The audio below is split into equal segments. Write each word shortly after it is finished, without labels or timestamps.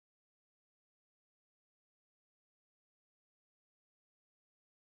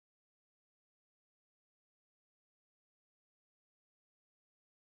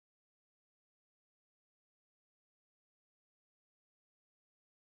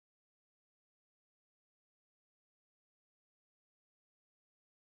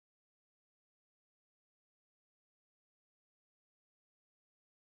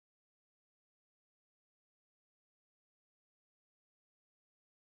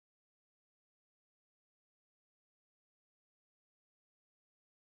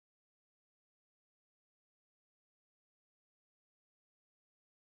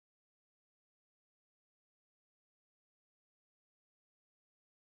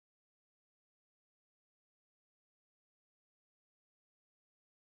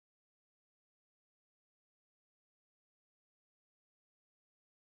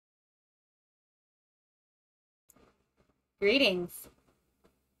Greetings.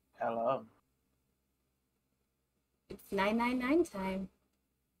 Hello. It's 999 time.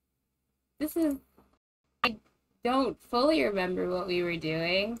 I don't fully remember what we were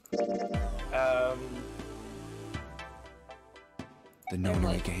doing. The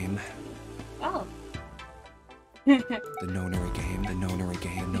nonary game. Oh. The nonary game, the nonary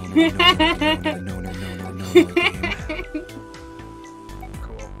game, nonary game.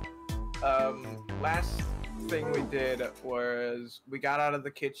 Cool. Last thing we did was we got out of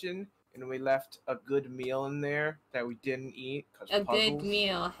the kitchen and we left a good meal in there that we didn't eat. A good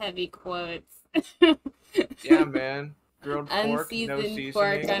meal, heavy quotes. Yeah, man. Grilled pork, no Unseasoned seasoning.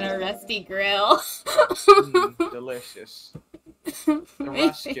 pork on a rusty grill. Delicious. The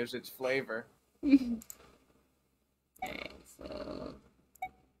rust gives its flavor. Alright, so...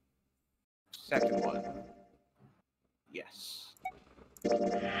 Second one. Yes.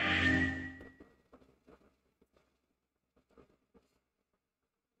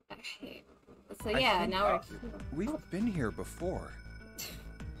 Okay. So yeah, now We've been here before.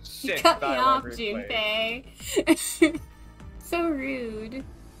 You cut me off, Junpei. So rude.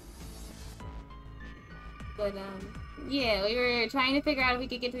 But yeah, we were trying to figure out if we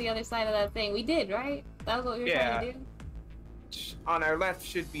could get to the other side of that thing. We did, right? That was what we were trying to do. On our left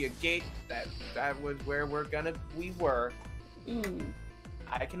should be a gate. That was where we were.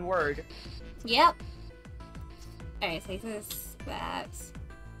 I can word. Yep. Alright, so this is that.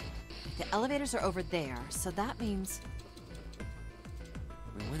 The elevators are over there, so that means...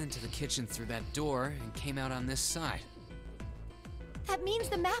 We went into the kitchen through that door and came out on this side. That means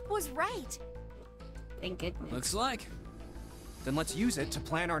the map was right. Thank goodness. Looks like. Then let's use it to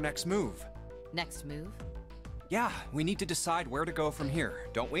plan our next move. Next move? Yeah, we need to decide where to go from here,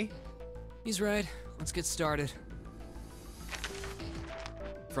 don't we? He's right. Let's get started.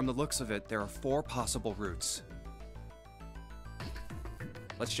 From the looks of it, there are 4 possible routes.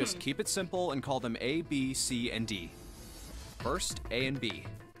 Let's just keep it simple and call them A, B, C, and D. First, A and B.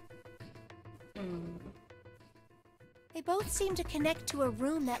 They both seem to connect to a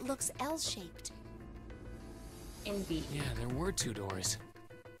room that looks L-shaped. Indeed. Yeah, there were 2 doors.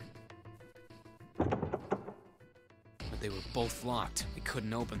 But they were both locked. We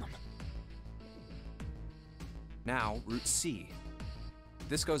couldn't open them. Now, route C.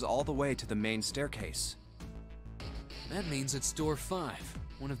 This goes all the way to the main staircase. That means it's door 5,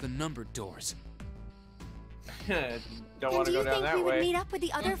 one of the numbered doors. Don't want to go down that way. And do you think we would meet up with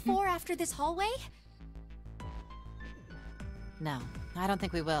the other 4 after this hallway? No, I don't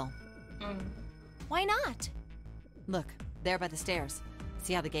think we will. Why not? Look, there by the stairs.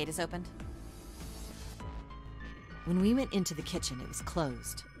 See how the gate is opened? When we went into the kitchen, it was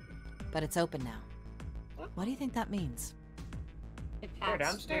closed. But it's open now. What do you think that means? They're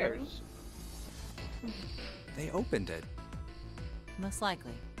downstairs. They opened it. Most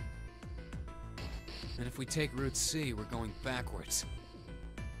likely. And if we take Route C, we're going backwards.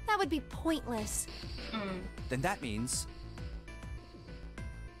 That would be pointless. Then that means...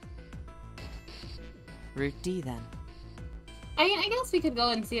 Route D, then. I mean, I guess we could go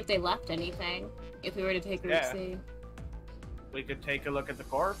and see if they left anything, if we were to take Route C. We could take a look at the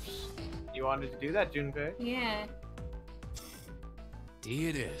corpse. You wanted to do that, Junpei? Yeah. D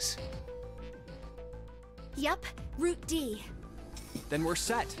it is. Yup, Route D. Then we're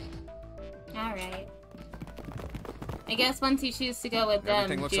set. Alright. I guess once you choose to go with them,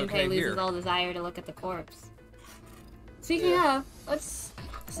 Junpei loses all desire to look at the corpse. Speaking of, let's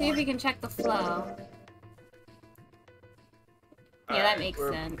see if we can check the flow. Yeah, that makes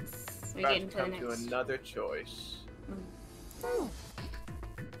sense. We're getting to the next. To another choice.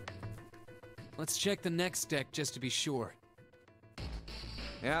 Let's check the next deck just to be sure.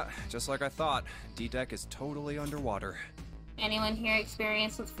 Yeah, just like I thought. D-deck is totally underwater. Anyone here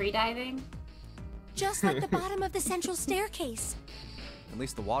experienced with freediving? Just like the bottom of the central staircase. At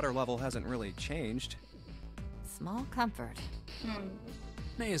least the water level hasn't really changed. Small comfort.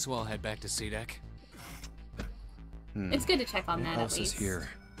 May as well head back to C-deck. It's good to check on that at least. Here?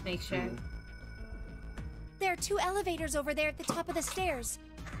 Make sure. There are 2 elevators over there at the top of the stairs.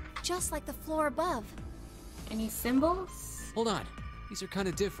 Just like the floor above. Any symbols? Hold on. These are kind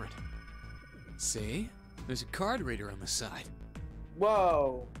of different. See? There's a card reader on the side.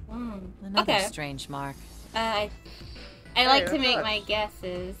 Whoa. Another Okay. strange mark. I like to make my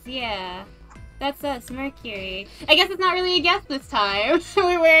guesses. Yeah. That's us, Mercury. I guess it's not really a guess this time.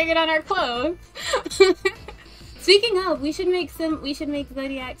 We're wearing it on our clothes. Speaking of, we should make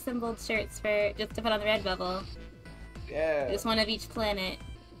zodiac symboled shirts for just to put on the Redbubble. Yeah. Just one of each planet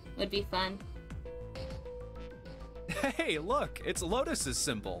would be fun. Hey, look! It's Lotus's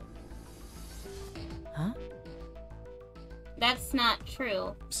symbol. Huh? That's not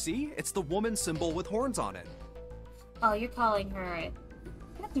true. See? It's the woman symbol with horns on it. Oh, you're calling her a...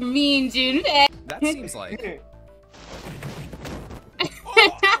 That's mean, Junpei. That seems like...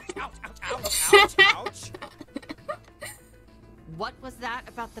 Ouch! What was that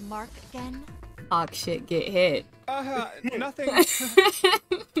about the mark again? Hawk shit get hit. Nothing.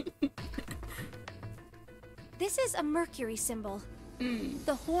 This is a Mercury symbol. Mm.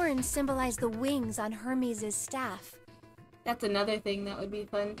 The horns symbolize the wings on Hermes' staff. That's another thing that would be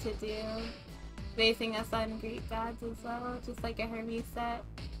fun to do. Basing us on Greek gods as well, just like a Hermes set.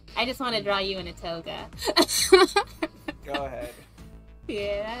 I just want to draw you in a toga. Go ahead.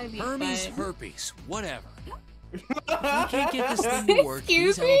 Yeah, that would be Hermes, fun. herpes, whatever. If we can't get this thing to work,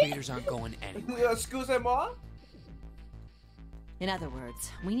 Excuse these me? elevators aren't going anywhere. Excusez-moi? In other words,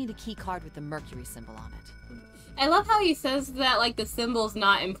 we need a key card with the Mercury symbol on it. I love how he says that, like, the symbol's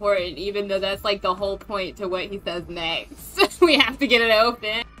not important, even though that's, like, the whole point to what he says next. We have to get it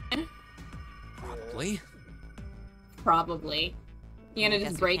open. Probably. Probably. You gonna I guess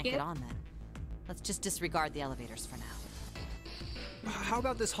just we break can't it? get on then. Let's just disregard the elevators for now. How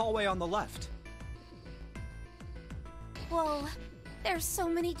about this hallway on the left? Whoa, there's so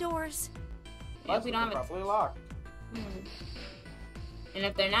many doors. Yeah, we don't have a... Probably locked. And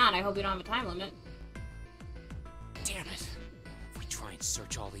if they're not, I hope we don't have a time limit. Damn it. If we try and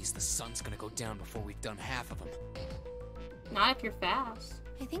search all these, the sun's gonna go down before we've done half of them. Not if you're fast.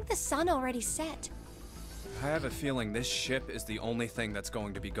 I think the sun already set. I have a feeling this ship is the only thing that's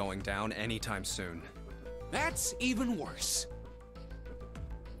going to be going down anytime soon. That's even worse.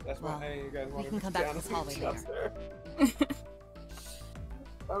 That's Well, why you guys we want can to come back to this hallway later.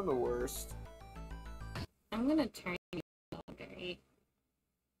 I'm the worst. I'm gonna turn you very...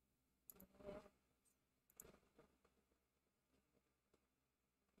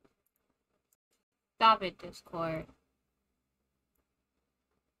 Stop it, Discord.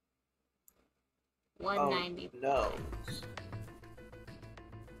 190. Oh,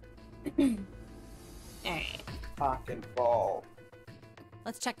 no. Alright. Cock and ball.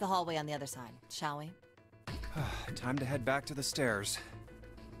 Let's check the hallway on the other side, shall we? Time to head back to the stairs.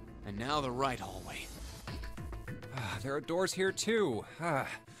 And now the right hallway. There are doors here too.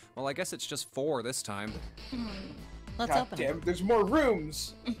 Well, I guess it's just 4 this time. Let's God open damn, it. there's more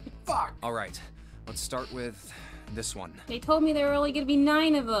rooms. Fuck. All right, let's start with this one. They told me there were only gonna be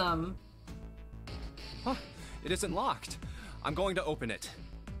 9 of them. Huh, it isn't locked. I'm going to open it.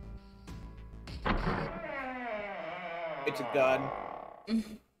 It's a gun.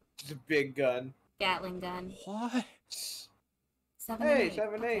 It's a big gun. Gatling gun. What? 7 Hey, 8.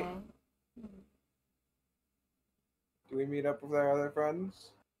 7 8. Okay. Do we meet up with our other friends?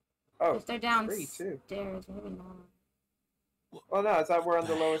 Oh, If they're 3 downstairs, too. maybe not. Oh no, I thought we're on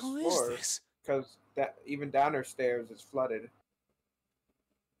the The lowest hell is floor. this? Because that even down our stairs is flooded.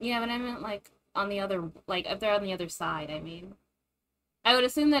 Yeah, but I meant like on the other, like if they're on the other side, I mean. I would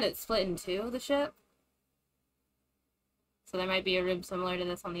assume that it's split in 2, the ship. So there might be a room similar to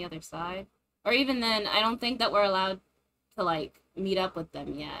this on the other side. Or even then, I don't think that we're allowed to like meet up with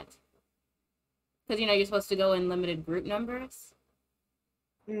them yet. Because, you know, you're supposed to go in limited group numbers.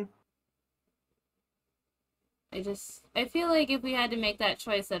 I feel like if we had to make that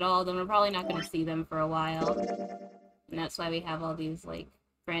choice at all, then we're probably not going to see them for a while. And that's why we have all these, like,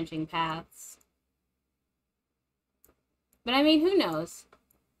 branching paths. But I mean, who knows?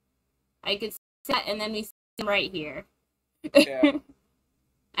 I could see that and then we see them right here. Yeah.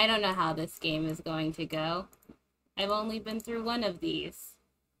 I don't know how this game is going to go. I've only been through one of these.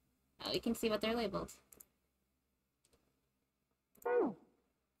 Oh, you can see what they're labeled.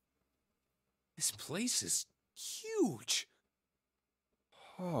 This place is huge.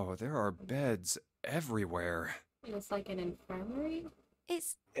 Oh, there are beds everywhere. It's like an infirmary?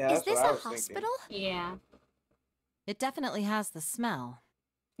 Is Yeah, is that's this what I a was thinking. hospital? Yeah. It definitely has the smell.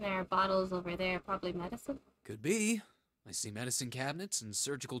 There are bottles over there, probably medicine. Could be. I see medicine cabinets and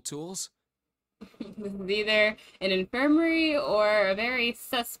surgical tools. This is either an infirmary or a very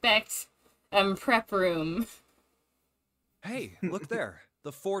suspect prep room. Hey, look there.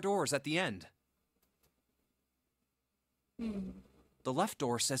 The 4 doors at the end. The left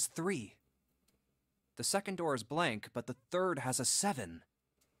door says 3. The second door is blank, but the third has a 7.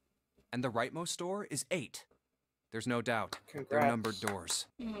 And the rightmost door is 8. There's no doubt. They're Congrats. numbered doors.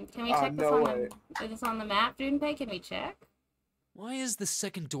 Can we check this no on way. the... Is this on the map, Junpei? Can we check? Why is the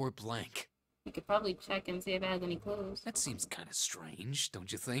second door blank? We could probably check and see if it has any clues. That seems kind of strange,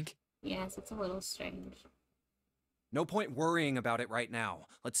 don't you think? Yes, it's a little strange. No point worrying about it right now.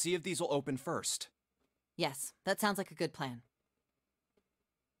 Let's see if these will open first. Yes, that sounds like a good plan.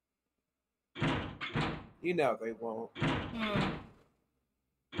 You know they won't. Hmm.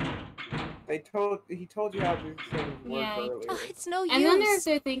 He told you how these things work Yeah. earlier. Oh, it's no use. And then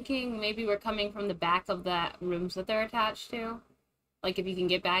they're thinking maybe we're coming from the back of that rooms that they're attached to. Like, if you can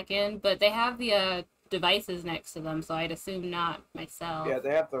get back in. But they have the devices next to them, so I'd assume not myself. Yeah,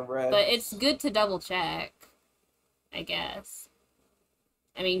 they have the red. But it's good to double check, I guess.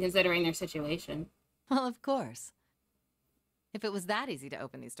 I mean, considering their situation. Well, of course. If it was that easy to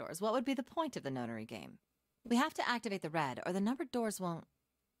open these doors, what would be the point of the notary game? We have to activate the red, or the numbered doors won't...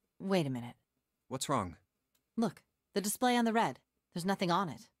 Wait a minute. What's wrong? Look, the display on the red. There's nothing on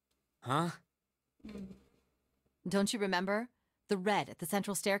it. Huh? Don't you remember? The red at the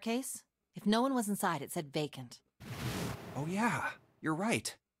central staircase? If no one was inside, it said vacant. Oh yeah, you're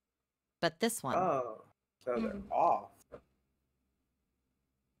right. But this one... Oh, so they're off.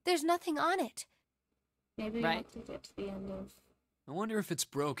 There's nothing on it. Maybe we Right. have to get to the end of... I wonder if it's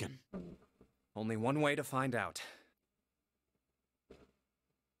broken. Only one way to find out.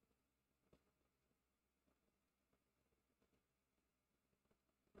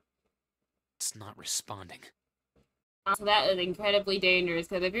 It's not responding. So that is incredibly dangerous,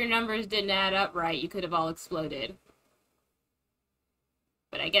 because if your numbers didn't add up right, you could have all exploded.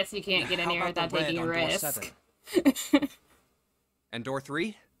 But I guess you can't get in How here about without the red taking a on door risk. 7? And door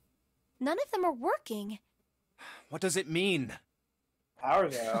 3? None of them are working. What does it mean?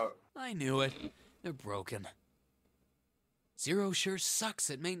 Power's out. I knew it. They're broken. Zero sure sucks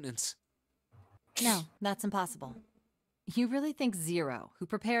at maintenance. No, that's impossible. You really think Zero, who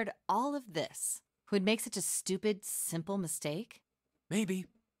prepared all of this, would make such a stupid, simple mistake? Maybe,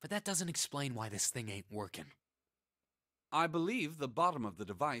 but that doesn't explain why this thing ain't working. I believe the bottom of the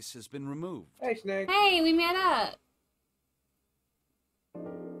device has been removed. Hey, Snake. Hey, we met up!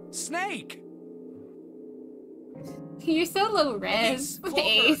 Snake! You're so low res, Ace, Clover,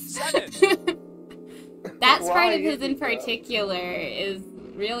 Ace. 7. That's part Why of his is in it, though? particular is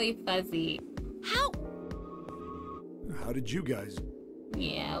really fuzzy. How? How did you guys...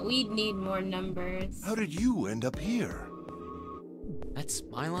 Yeah, we'd need more numbers. How did you end up here? That's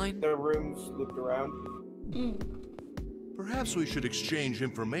my line? The rooms looped around. Mm. Perhaps we should exchange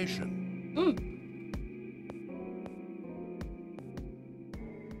information. Mm.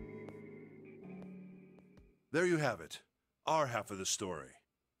 There you have it. Our half of the story.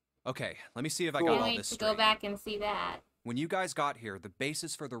 Okay, let me see if I Cool. got Can't all wait this to straight. go back and see that. When you guys got here, the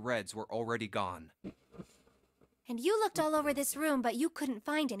bases for the Reds were already gone. And you looked all over this room, but you couldn't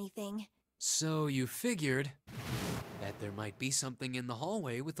find anything. So you figured that there might be something in the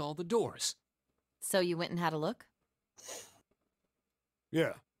hallway with all the doors. So you went and had a look?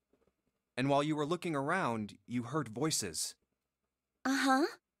 Yeah. And while you were looking around, you heard voices. Uh-huh.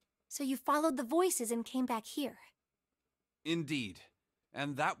 So you followed the voices and came back here. Indeed.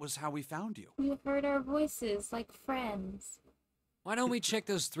 And that was how we found you. You heard our voices like friends. Why don't we check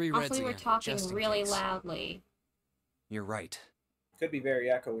those 3 reds Also, we again? were talking just in really case. loudly. You're right. Could be very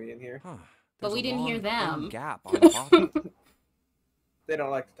echoey in here. Huh. But There's we a didn't hear long, thin them. gap on the bottom. They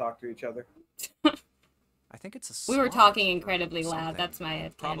don't like to talk to each other. I think it's a We were slot talking or incredibly loud. something. That's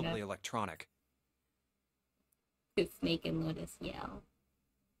my Probably kind electronic. of Snake and Lotus yell.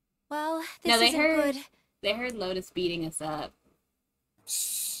 Well, this No, they isn't heard. good. They heard Lotus beating us up.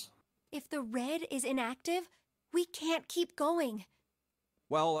 If the red is inactive, we can't keep going.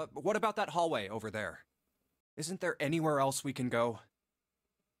 Well, what about that hallway over there? Isn't there anywhere else we can go?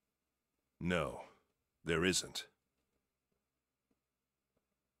 No, there isn't.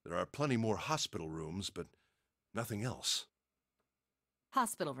 There are plenty more hospital rooms, but nothing else.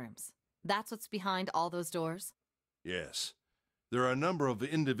 Hospital rooms. That's what's behind all those doors? Yes. There are a number of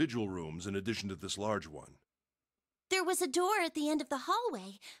individual rooms in addition to this large one. There was a door at the end of the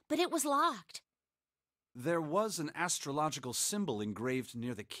hallway, but it was locked. There was an astrological symbol engraved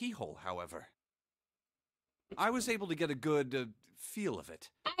near the keyhole, however. I was able to get a good feel of it.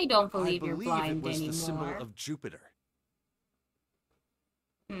 I don't I believe you're believe blind it was anymore. the symbol of Jupiter.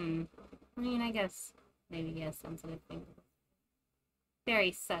 I mean, I guess maybe a sensitive thing.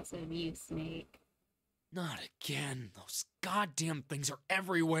 Very sus of you, Snake. Not again. Those goddamn things are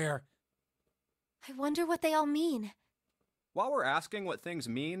everywhere. I wonder what they all mean. While we're asking what things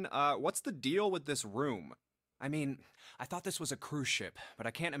mean, what's the deal with this room? I mean, I thought this was a cruise ship, but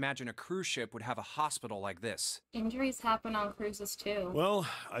I can't imagine a cruise ship would have a hospital like this. Injuries happen on cruises too. Well,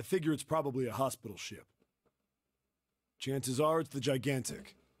 I figure it's probably a hospital ship. Chances are it's the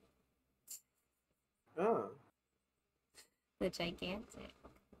Gigantic. Oh. The gigantic.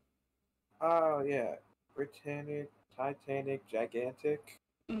 Oh, yeah. Britannic, Titanic, Gigantic.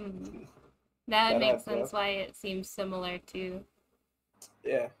 That That makes adds sense up. why it seems similar to.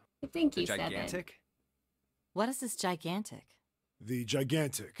 Yeah. I think The you said it. gigantic? What is this gigantic? The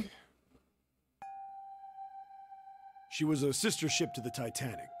Gigantic. She was a sister ship to the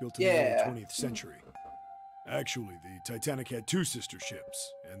Titanic, built in the early 20th century. Actually, the Titanic had two sister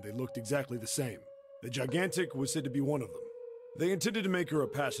ships, and they looked exactly the same. The Gigantic was said to be one of them. They intended to make her a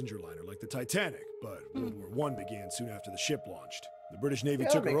passenger liner like the Titanic, but World War I began soon after the ship launched. The British Navy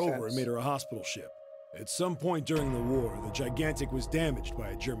took her over and made her a hospital ship. At some point during the war, the Gigantic was damaged by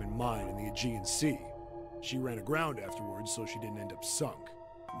a German mine in the Aegean Sea. She ran aground afterwards, so she didn't end up sunk.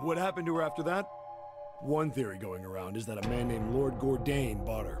 What happened to her after that? One theory going around is that a man named Lord Gourdane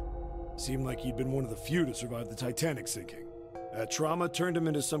bought her. Seemed like he'd been one of the few to survive the Titanic sinking. That trauma turned him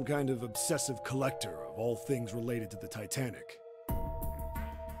into some kind of obsessive collector of all things related to the Titanic.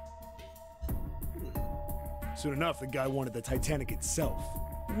 Soon enough, the guy wanted the Titanic itself,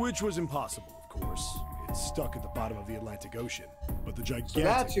 which was impossible, of course. It's stuck at the bottom of the Atlantic Ocean. But the Gigantic So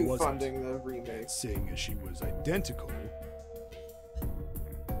that's who wasn't, funding the remake. seeing as she was identical.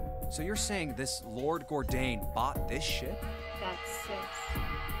 So you're saying this Lord Gourdane bought this ship? That's sick.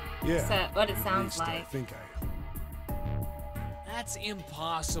 Yeah. So, what it at sounds least I like. think I am. That's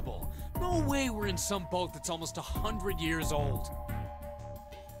impossible. No way we're in some boat that's almost 100 years old.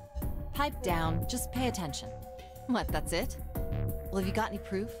 Pipe down, just pay attention. What, that's it? Well, have you got any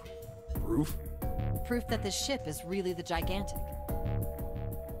proof? Proof? Proof that this ship is really the Gigantic.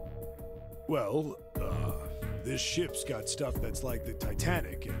 Well, this ship's got stuff that's like the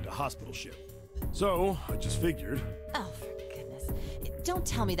Titanic and a hospital ship. So, I just figured. Oh, for goodness. Don't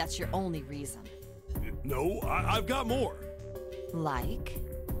tell me that's your only reason. No, I've got more. Like?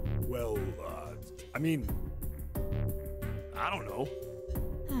 Well, I mean, I don't know.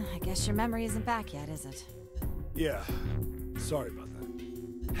 I guess your memory isn't back yet, is it? Yeah, sorry about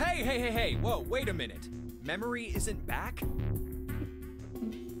that. Hey, whoa, wait a minute. Memory isn't back?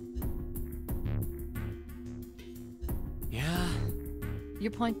 Yeah.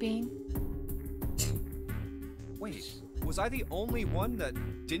 Your point being? Wait, was I the only one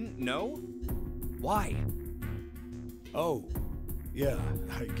that didn't know? Why? Oh, yeah,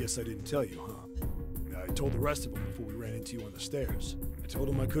 I guess I didn't tell you, huh? I told the rest of them before we ran into you on the stairs. I told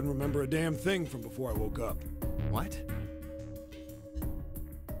them I couldn't remember a damn thing from before I woke up. What?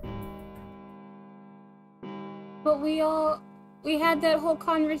 But we had that whole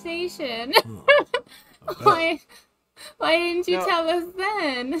conversation. Huh. Why didn't you No. tell us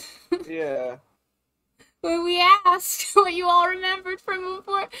then? Yeah. When we asked what you all remembered from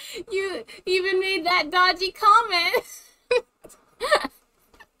before, you even made that dodgy comment.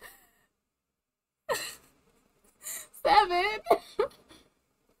 7.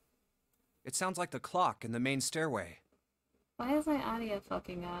 It sounds like the clock in the main stairway. Why is my audio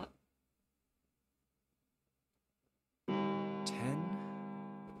fucking up? 10,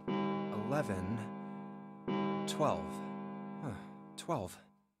 11, 12. Huh, 12.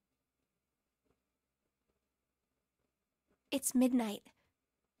 It's midnight.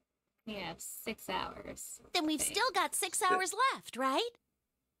 We have 6 hours. Then we've still got 6 hours left, right?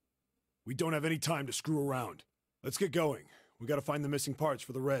 We don't have any time to screw around. Let's get going. We gotta find the missing parts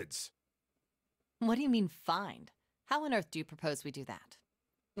for the Reds. What do you mean, find? How on earth do you propose we do that?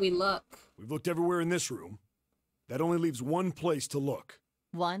 We look. We've looked everywhere in this room. That only leaves one place to look.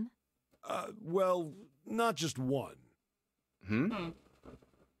 One? Well, not just one.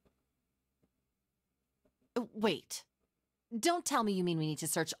 Wait. Don't tell me you mean we need to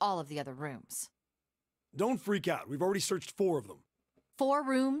search all of the other rooms. Don't freak out. We've already searched 4 of them. 4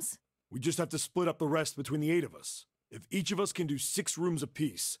 rooms? We just have to split up the rest between the 8 of us. If each of us can do 6 rooms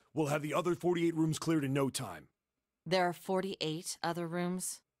apiece, we'll have the other 48 rooms cleared in no time. There are 48 other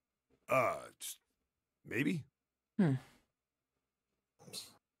rooms? Maybe?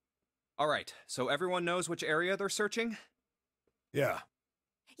 All right, so everyone knows which area they're searching? Yeah.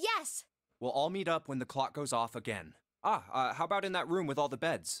 Yes. We'll all meet up when the clock goes off again. How about in that room with all the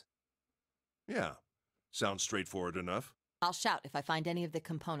beds? Yeah, sounds straightforward enough. I'll shout if I find any of the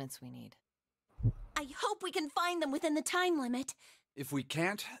components we need. I hope we can find them within the time limit. If we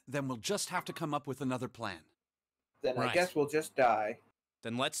can't, then we'll just have to come up with another plan. Then I Right. guess we'll just die.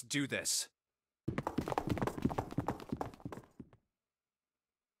 Then let's do this.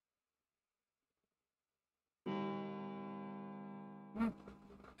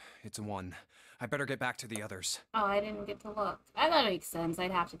 It's a 1. I better get back to the others. Oh, I didn't get to look. That makes sense.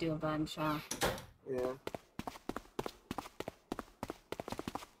 I'd have to do a bunch, huh? Yeah.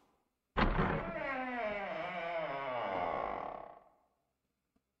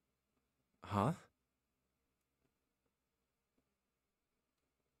 Huh?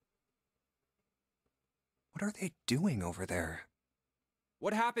 What are they doing over there?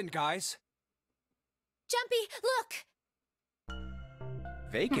 What happened, guys? Jumpy, look!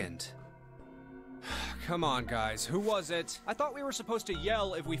 Vacant? Come on, guys. Who was it? I thought we were supposed to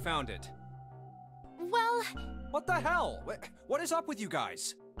yell if we found it. Well... What the hell? What is up with you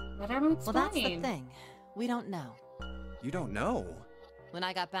guys? Let him explain. Well, that's the thing. We don't know. You don't know? When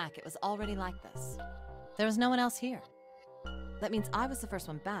I got back, it was already like this. There was no one else here. That means I was the first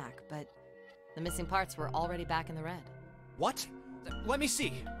one back, but the missing parts were already back in the red. What? Let me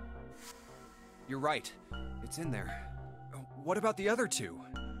see. You're right. It's in there. What about the other two?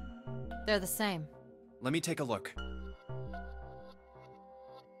 They're the same. Let me take a look.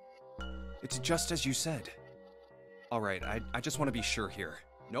 It's just as you said. Alright, I just want to be sure here.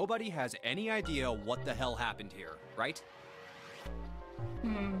 Nobody has any idea what the hell happened here, right?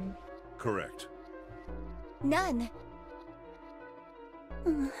 Correct. None.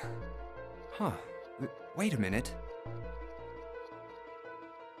 Huh. Wait a minute.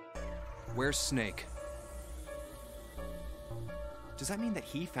 Where's Snake? Does that mean that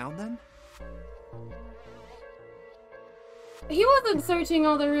he found them? He wasn't searching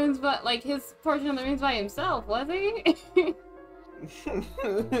all the rooms, but like his portion of the rooms by himself, was he?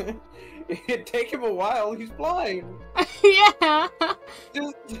 It'd take him a while. He's blind. Yeah.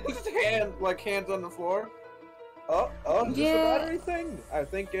 Just hands on the floor. Is this a battery thing? I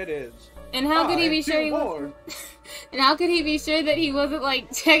think it is. And how could he be sure he wasn't? And how could he be sure that he wasn't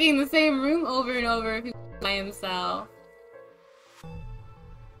like checking the same room over and over if he was by himself?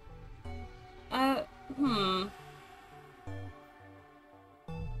 I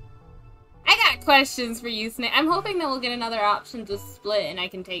got questions for you, Snake. I'm hoping that we'll get another option to split and I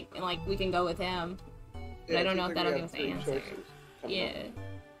can take, and like, we can go with him. But I don't know if that'll give us the answer. Yeah.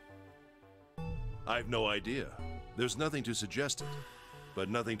 I've no idea. There's nothing to suggest it, but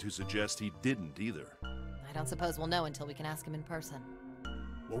nothing to suggest he didn't either. I don't suppose we'll know until we can ask him in person.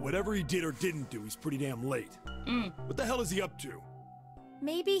 Well, whatever he did or didn't do, he's pretty damn late. What the hell is he up to?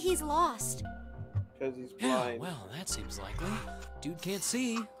 Maybe he's lost. Because he's Yeah, blind. well, that seems likely. Dude can't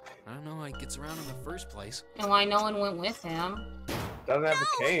see. I don't know how he gets around in the first place. And why no one went with him. Doesn't have a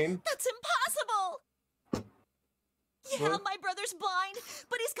cane. That's impossible! Yeah, my brother's blind,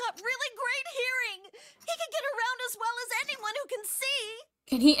 but he's got really great hearing. He can get around as well as anyone who can see.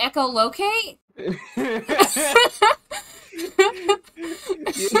 Can he echolocate?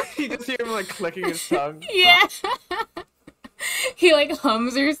 You just hear him like clicking his tongue. Yeah. He like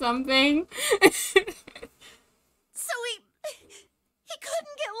hums or something. So he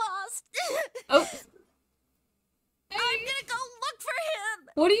couldn't get lost. Oh. I'm gonna go look for him.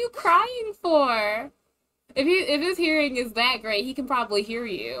 What are you crying for? If his hearing is that great, he can probably hear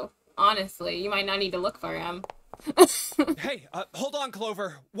you. Honestly, you might not need to look for him. Hey, hold on,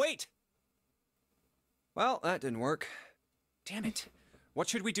 Clover. Wait! Well, that didn't work. Damn it. What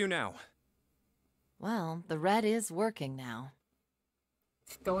should we do now? Well, the red is working now.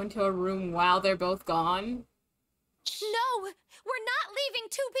 Go into a room while they're both gone? No! We're not leaving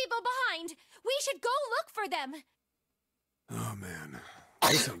two people behind! We should go look for them! Oh, man.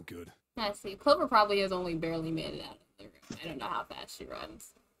 This ain't good. Let's see. Clover probably has only barely made it out of the room. I don't know how fast she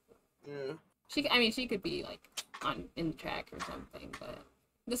runs. Yeah. She could be, like, in the track or something, but...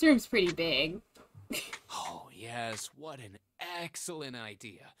 This room's pretty big. Oh, yes, what an excellent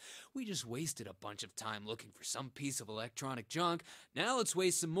idea. We just wasted a bunch of time looking for some piece of electronic junk. Now let's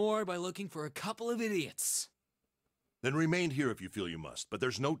waste some more by looking for a couple of idiots. Then remain here if you feel you must, but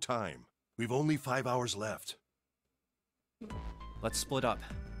there's no time. We've only 5 hours left. Let's split up.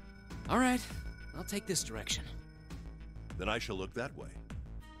 All right, I'll take this direction. Then I shall look that way.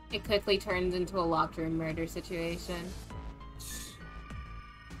 It quickly turns into a locked room murder situation.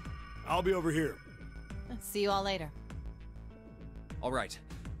 I'll be over here. See you all later. All right,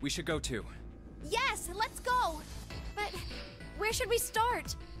 we should go too. Yes, let's go! But where should we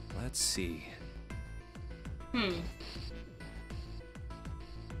start? Let's see. You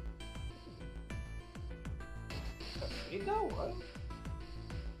know what?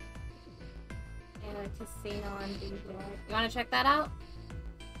 And a casino on DJ. You want to check that out?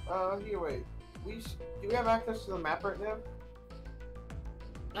 Here, wait. Do we have access to the map right now?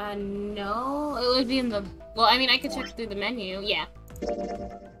 No. It would be in the... Well, I mean, I could check through the menu. Yeah. This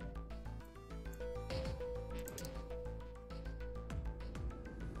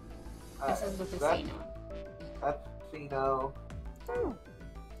is the casino. That's casino.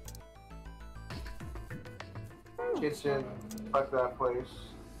 Kitchen. Fuck that place.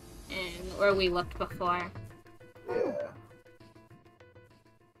 And where we looked before. Yeah.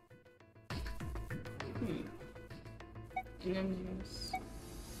 And then there's...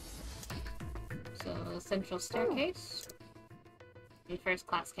 So, central staircase. And first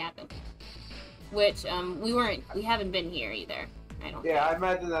class cabin. which we haven't been here either. I don't. Yeah, I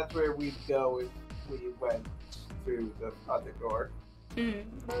imagine that's where we'd go if we went through the other door.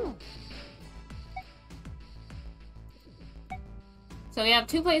 So we have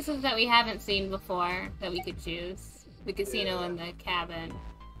two places that we haven't seen before that we could choose: the casino and the cabin.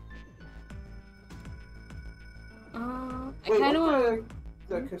 I kind of want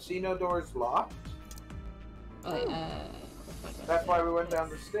the casino doors locked. Wait, That's why we went down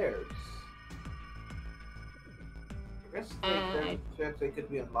the stairs. I guess there's a chance they could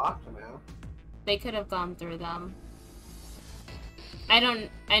be unlocked now. They could have gone through them. I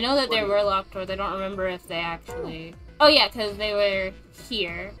know that there were locked doors. I don't remember if they actually. Oh yeah, because they were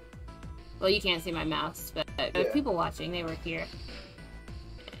here. Well, you can't see my mouse, but people watching, they were here.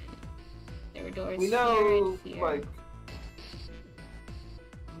 There were doors we know, here and here. Like,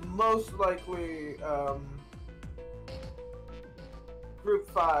 most likely, Group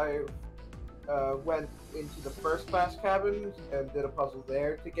 5 went into the first class cabins and did a puzzle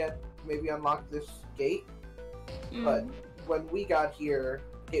there to maybe unlock this gate. But when we got here,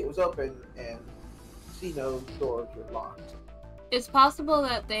 it was open and casino doors were locked. It's possible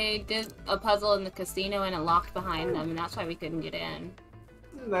that they did a puzzle in the casino and it locked behind them, and that's why we couldn't get in.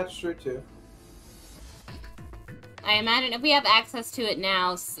 That's true too. I imagine if we have access to it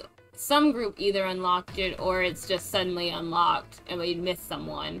now, some group either unlocked it or it's just suddenly unlocked and we missed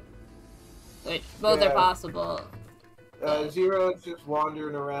someone. Which, both are possible. Zero is just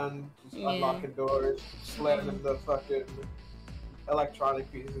wandering around, just unlocking doors, slamming the fucking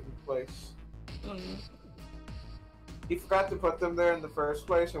electronic pieces in place. He forgot to put them there in the first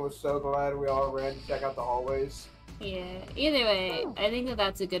place and was so glad we all ran to check out the hallways. Yeah, either way, I think that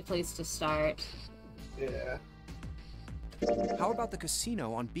that's a good place to start. Yeah. How about the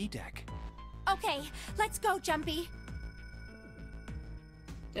casino on B deck? Okay, let's go, Jumpy.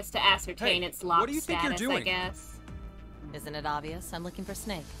 Just to ascertain its locked what do you think status, you're doing? I guess. Isn't it obvious? I'm looking for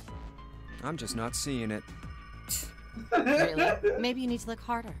Snake. I'm just not seeing it. Really? Maybe you need to look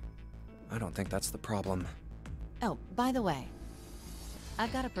harder. I don't think that's the problem. Oh, by the way,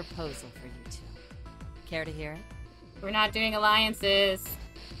 I've got a proposal for you two. Care to hear it? We're not doing alliances.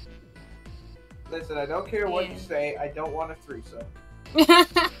 Listen, I don't care what you say, I don't want a threesome.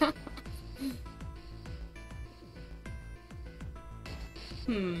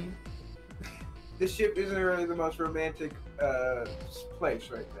 This ship isn't really the most romantic place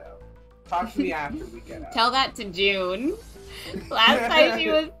right now. Talk to me after we get out. Tell that to June. Last time she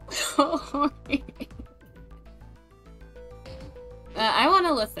was so horny. I want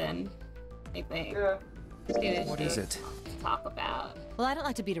to listen. I think. Yeah. What is it? Talk about. Well, I don't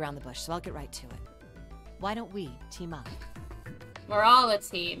like to beat around the bush, so I'll get right to it. Why don't we team up? We're all a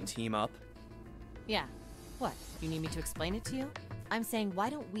team. Team up? Yeah. What? You need me to explain it to you? I'm saying, why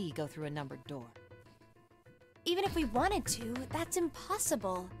don't we go through a numbered door? Even if we wanted to, that's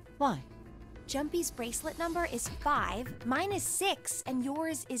impossible. Why? Jumpy's bracelet number is 5, mine is 6, and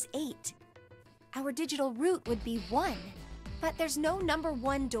yours is 8. Our digital route would be 1. But there's no number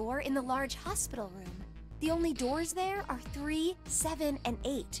 1 door in the large hospital room. The only doors there are 3, 7, and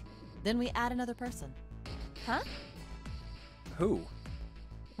 8. Then we add another person. Huh? Who?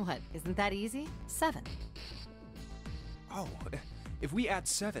 What, isn't that easy? 7. Oh, if we add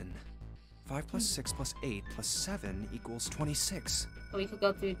 7, 5 plus 6 plus 8 plus 7 equals 26. We could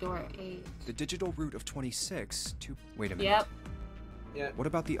go through door 8. The digital root of 26 to... Wait a minute. Yep. Yeah. What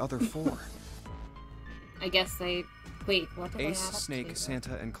about the other 4? I guess they... Wait, what did Ace, they add up Snake, to?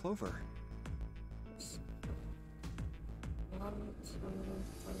 Santa, and Clover. 1, 2, 3,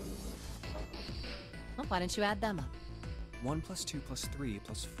 4. Well, why don't you add them up? 1 plus 2 plus 3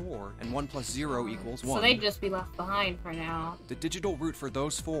 plus 4, and 1 plus 0 equals 1. So they'd just be left behind for now. The digital root for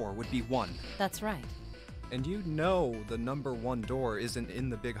those 4 would be 1. That's right. And you know the number 1 door isn't in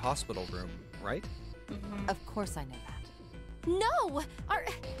the big hospital room, right? Of course I know that. No!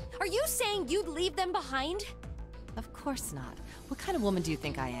 Are you saying you'd leave them behind? Of course not. What kind of woman do you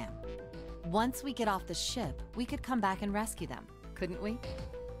think I am? Once we get off the ship, we could come back and rescue them, couldn't we?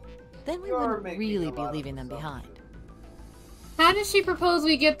 Then we You're wouldn't making really a be lot of leaving them behind. How does she propose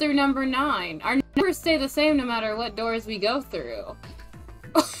we get through number 9? Our numbers stay the same no matter what doors we go through.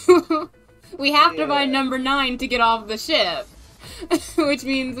 We have to find number 9 to get off the ship. Which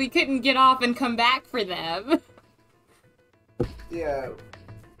means we couldn't get off and come back for them. Yeah.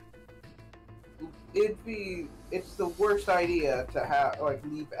 It's the worst idea to have, like,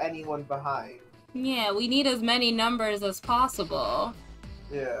 leave anyone behind. Yeah, we need as many numbers as possible.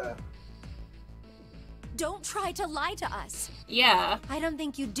 Yeah. Don't try to lie to us. Yeah. I don't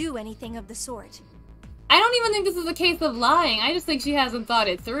think you do anything of the sort. I don't even think this is a case of lying. I just think she hasn't thought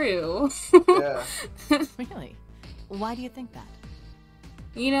it through. Yeah. Really? Why do you think that?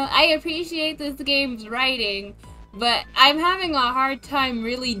 You know, I appreciate this game's writing, but I'm having a hard time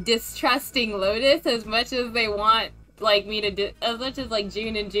really distrusting Lotus as much as they want, like, me to as much as, like,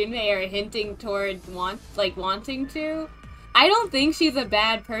 June and Junmei are hinting towards wanting to. I don't think she's a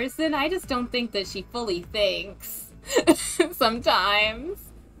bad person, I just don't think that she fully thinks. Sometimes.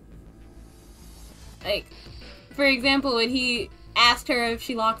 Like, for example, when he asked her if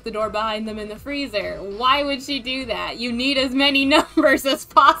she locked the door behind them in the freezer, why would she do that? You need as many numbers as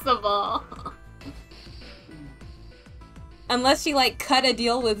possible. Unless she, like, cut a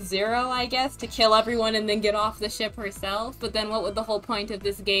deal with Zero, I guess, to kill everyone and then get off the ship herself. But then what would the whole point of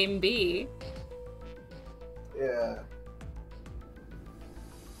this game be? Yeah.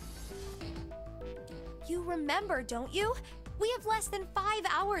 You remember, don't you? We have less than 5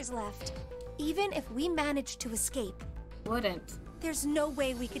 hours left. Even if we manage to escape, Wouldn't. there's no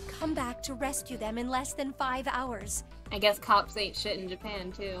way we could come back to rescue them in less than 5 hours. I guess cops ain't shit in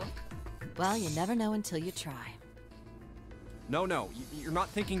Japan, too. Well, you never know until you try. No, you're not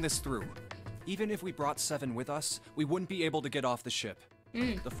thinking this through. Even if we brought 7 with us, we wouldn't be able to get off the ship.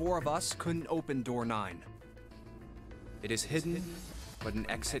 The 4 of us couldn't open door 9. It is hidden, but an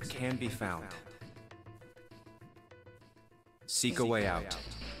exit can be found. Seek a way out.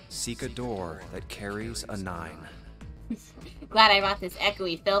 Seek a door that carries a 9. Glad I bought this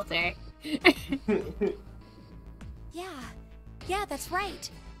echoey filter. Yeah, that's right.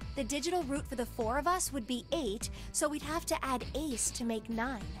 The digital route for the 4 of us would be 8, so we'd have to add Ace to make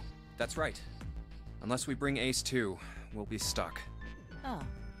 9. That's right. Unless we bring Ace too, we'll be stuck. Oh.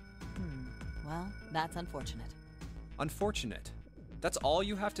 Well, that's unfortunate. Unfortunate? That's all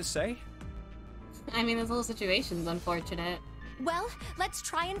you have to say? I mean, this whole situation's unfortunate. Well, let's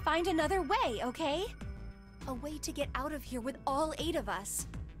try and find another way, okay? A way to get out of here with all 8 of us.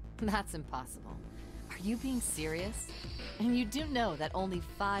 That's impossible. Are you being serious? And you do know that only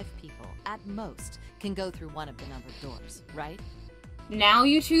 5 people, at most, can go through one of the numbered doors, right? Now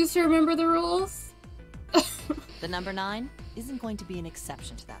you choose to remember the rules? The number 9 isn't going to be an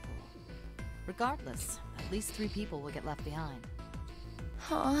exception to that rule. Regardless, at least 3 people will get left behind.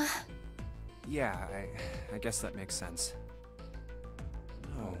 Huh? Yeah, I guess that makes sense.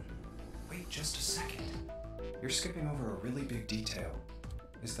 Oh, wait just a second. You're skipping over a really big detail.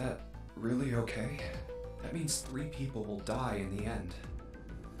 Is that really okay? That means 3 people will die in the end.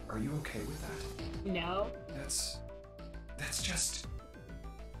 Are you okay with that? No. That's just...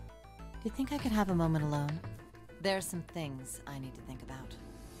 Do you think I could have a moment alone? There are some things I need to think about.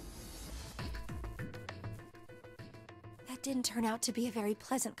 That didn't turn out to be a very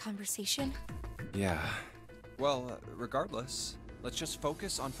pleasant conversation. Yeah. Well, regardless, let's just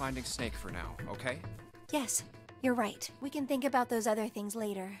focus on finding Snake for now, okay? Yes, you're right. We can think about those other things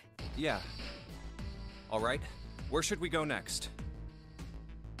later. Yeah. Alright, where should we go next?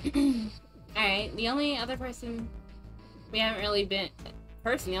 Alright, the only other person we haven't really been...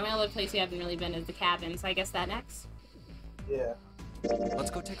 the only other place we haven't really been is the cabin, so I guess that next? Yeah.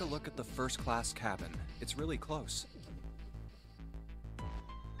 Let's go take a look at the first-class cabin. It's really close.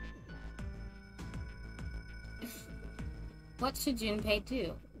 What should Junpei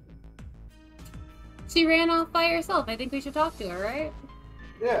do? She ran off by herself. I think we should talk to her, right?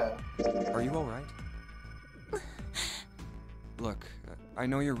 Yeah. Are you alright? Look, I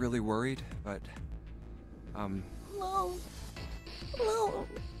know you're really worried, but... Alone.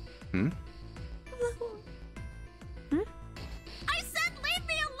 Hmm? I said leave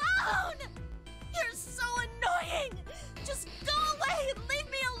me alone! You're so annoying! Just go away and leave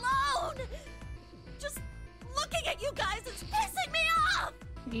me alone! Just looking at you guys is pissing me off!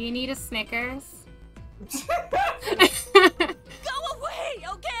 Do you need a Snickers? Go away,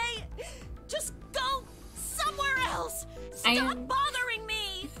 okay? Just go somewhere else! Stop bothering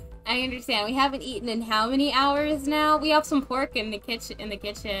me! I understand. We haven't eaten in how many hours now? We have some pork in the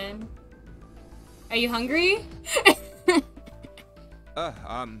kitchen. Are you hungry? Why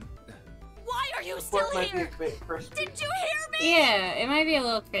are you still Might be here? a bit crispy. Did you hear me? Yeah, it might be a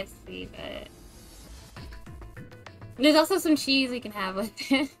little crispy, but... There's also some cheese we can have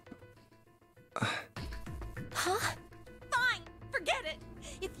with it. Huh? Fine, forget it.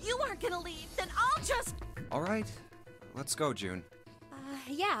 If you aren't gonna leave, then I'll just... Alright, let's go, June.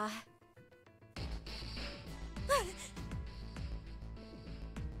 Yeah.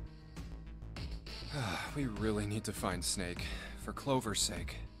 We really need to find Snake, for Clover's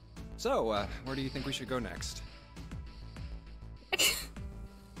sake. So, where do you think we should go next?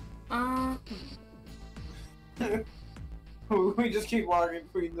 We just keep walking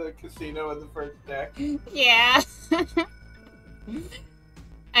between the casino and the first deck. Yeah.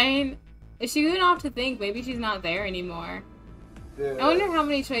 I mean, if she went off to think, maybe she's not there anymore. Yeah. I wonder how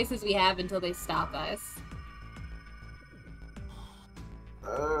many choices we have until they stop us.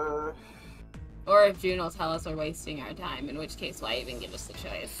 Or if June will tell us we're wasting our time, in which case, why even give us the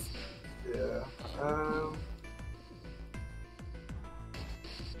choice? Yeah. I don't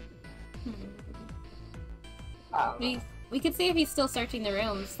know. We could see if he's still searching the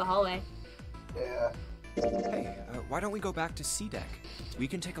rooms, the hallway. Yeah. Hey, why don't we go back to C deck? We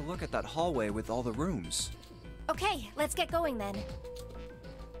can take a look at that hallway with all the rooms. Okay, let's get going then.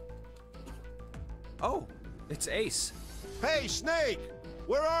 Oh, it's Ace. Hey, Snake!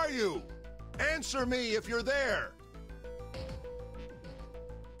 Where are you? Answer me if you're there!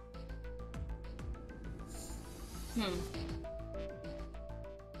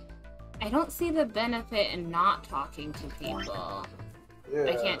 I don't see the benefit in not talking to people. Yeah.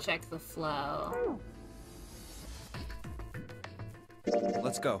 I can't check the flow.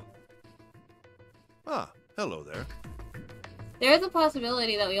 Let's go. Ah, hello there. There is a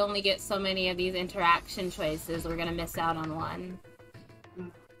possibility that we only get so many of these interaction choices, we're gonna miss out on one.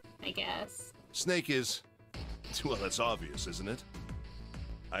 I guess. Snake is... well, that's obvious, isn't it?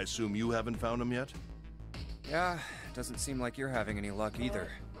 I assume you haven't found him yet? Yeah, doesn't seem like you're having any luck either.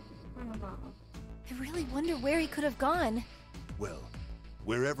 I don't know. I really wonder where he could have gone. Well,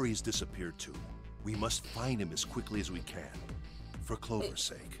 wherever he's disappeared to, we must find him as quickly as we can. For Clover's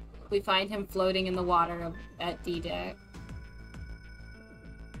sake. We find him floating in the water at D-Deck.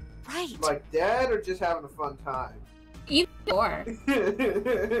 Right. Like dead or just having a fun time? Either or.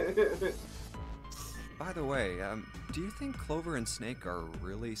 By the way, do you think Clover and Snake are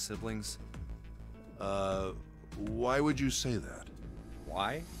really siblings? Why would you say that?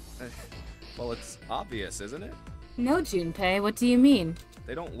 Why? Well, it's obvious, isn't it? No, Junpei, what do you mean?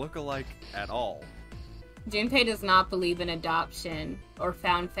 They don't look alike at all. Junpei does not believe in adoption or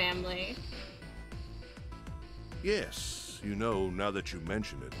found family. Yes, you know, now that you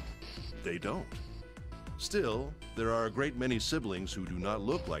mention it, they don't. Still, there are a great many siblings who do not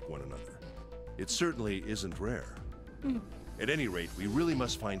look like one another. It certainly isn't rare. At any rate, we really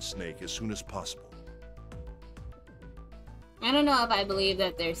must find Snake as soon as possible. I don't know if I believe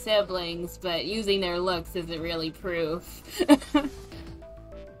that they're siblings, but using their looks isn't really proof.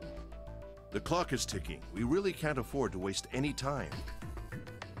 The clock is ticking. We really can't afford to waste any time.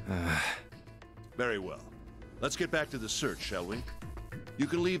 Very well. Let's get back to the search, shall we? You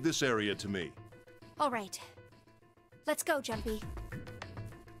can leave this area to me. All right. Let's go, Jumpy.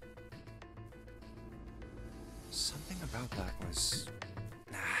 Something about that was...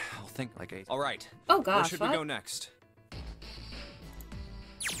 I'll think like a... All right. Oh gosh, where should we go next?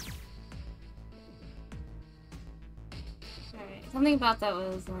 Something about that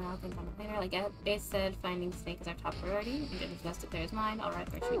was, I'll think on it later. Like Ace said, finding Snake is our top priority. And get his best to clear his mind. Alright,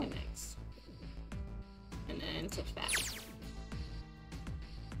 where should we go next? And then switch back.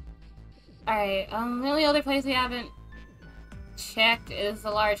 Alright, the only other place we haven't checked is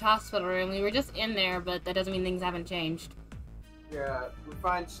the large hospital room. We were just in there, but that doesn't mean things haven't changed. Yeah, we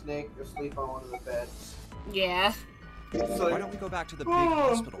find Snake asleep on one of the beds. Yeah. Like, why don't we go back to the big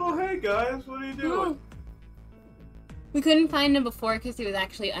hospital room? Oh, hey guys, what are you doing? We couldn't find him before because he was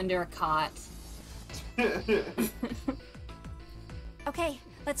actually under a cot. Okay,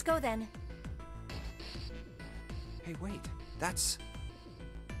 let's go then. Hey, wait. That's...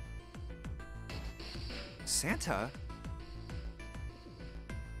 Santa?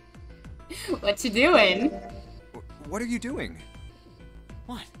 What you doing? What are you doing?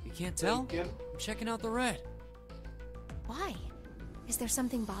 What? You can't tell? I'm checking out the red. Why? Is there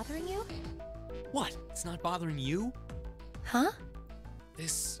something bothering you? What? It's not bothering you? Huh?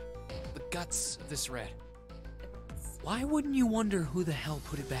 The guts of this red. Why wouldn't you wonder who the hell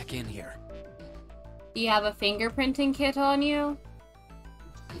put it back in here? Do you have a fingerprinting kit on you?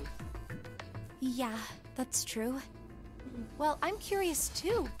 Yeah, that's true. Well, I'm curious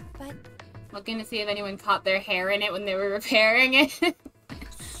too, but... Looking to see if anyone caught their hair in it when they were repairing it.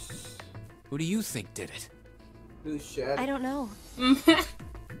 Who do you think did it? Who's shed? I don't know.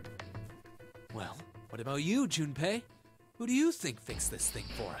 Well, what about you, Junpei? Who do you think fixed this thing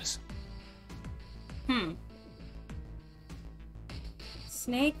for us?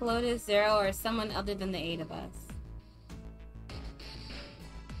 Snake, Lotus, Zero, or someone other than the 8 of us.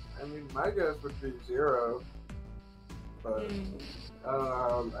 I mean, my guess would be Zero. But I don't know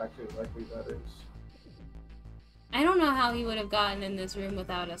how actually likely that is. I don't know how he would have gotten in this room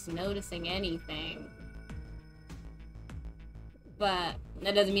without us noticing anything. But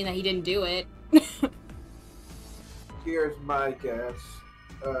that doesn't mean that he didn't do it. Here's my guess.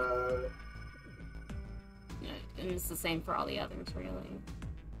 And it's the same for all the others, really.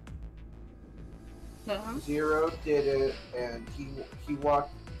 Uh-huh. Zero did it, and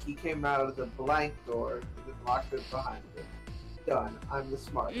he came out of the blank door and then locked it behind him. Done. I'm the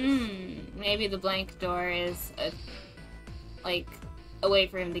smartest. Maybe the blank door is like a way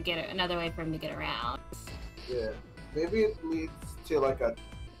for him to get another way for him to get around. Yeah. Maybe it leads to like a,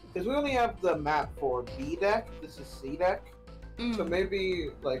 because we only have the map for B deck. This is C deck. So maybe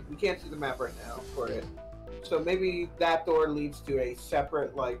like we can't see the map right now for it. So maybe that door leads to a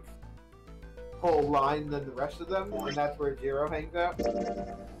separate like whole line than the rest of them, and that's where Zero hangs out.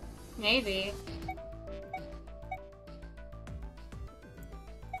 Maybe.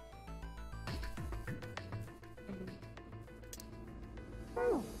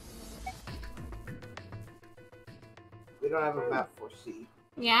 We don't have a map for C.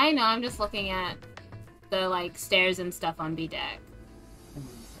 Yeah, I know. I'm just looking at the like stairs and stuff on B deck.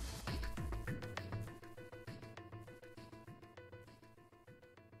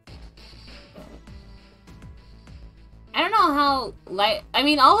 I don't know how I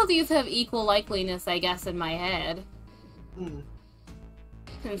mean, all of these have equal likeliness, I guess, in my head.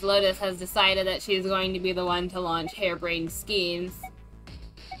 Since Lotus has decided that she's going to be the one to launch harebrained schemes.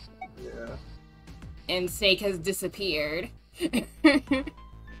 Yeah. And Snake has disappeared.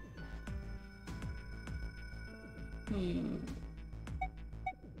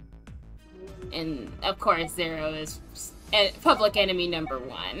 And, of course, Zero is public enemy number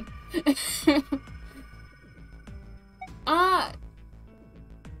 1.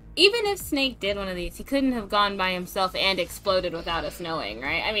 Even if Snake did one of these, he couldn't have gone by himself and exploded without us knowing,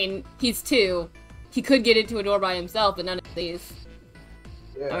 right? I mean, he's 2. He could get into a door by himself, but none of these.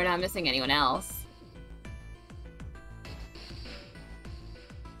 Yeah. We're not missing anyone else.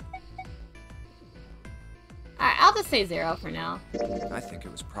 Alright, I'll just say 0 for now. I think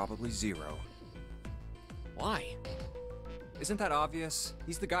it was probably 0. Why? Isn't that obvious?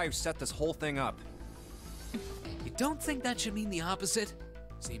 He's the guy who set this whole thing up. You don't think that should mean the opposite?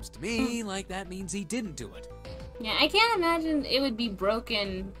 Seems to me like that means he didn't do it. Yeah, I can't imagine it would be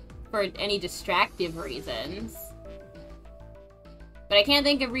broken for any distractive reasons. But I can't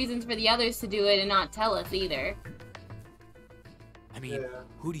think of reasons for the others to do it and not tell us either. I mean,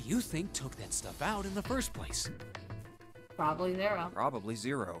 who do you think took that stuff out in the first place? Probably 0. Probably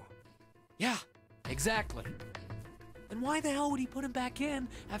 0. Yeah, exactly. And why the hell would he put him back in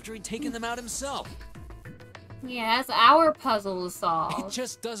after he'd taken them out himself? Yeah, that's our puzzle to solve. It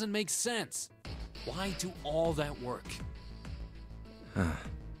just doesn't make sense. Why do all that work?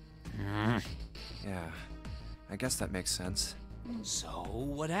 Yeah, I guess that makes sense. So,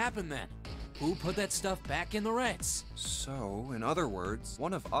 what happened then? Who put that stuff back in the Reds? So, in other words,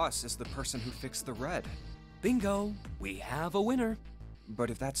 one of us is the person who fixed the red. Bingo! We have a winner.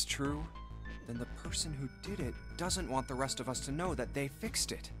 But if that's true, then the person who did it doesn't want the rest of us to know that they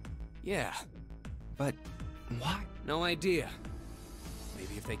fixed it. Yeah. But why? No idea.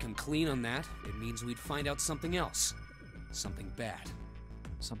 Maybe if they come clean on that, it means we'd find out something else. Something bad.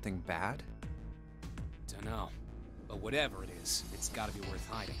 Something bad? Dunno. But whatever it is, it's gotta be worth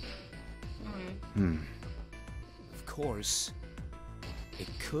hiding. Of course, it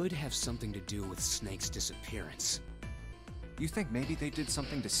could have something to do with Snake's disappearance. You think maybe they did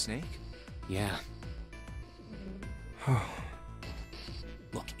something to Snake? Yeah.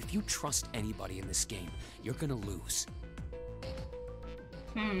 Look, if you trust anybody in this game, you're gonna lose.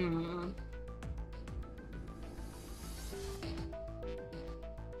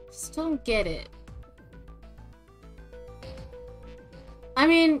 Just don't get it. I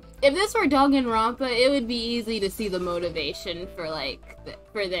mean, if this were Danganronpa, it would be easy to see the motivation for, like,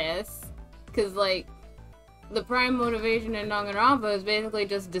 for this. Because, like, the prime motivation in Danganronpa is basically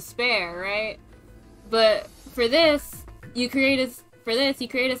just despair, right? But for this, you create a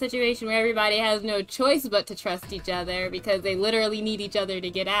situation where everybody has no choice but to trust each other because they literally need each other to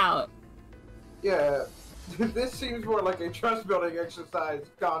get out. Yeah, this seems more like a trust-building exercise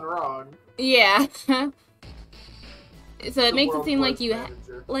gone wrong. Yeah. So it makes it seem like you,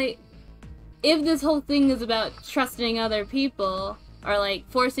 like, if this whole thing is about trusting other people, or, like,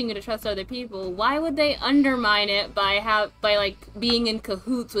 forcing you to trust other people, why would they undermine it by, like, being in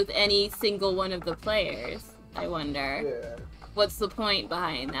cahoots with any single one of the players? I wonder. Yeah. What's the point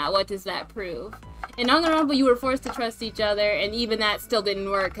behind that? What does that prove? In Danganronpa, you were forced to trust each other, and even that still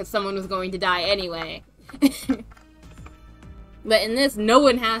didn't work because someone was going to die anyway. But in this, no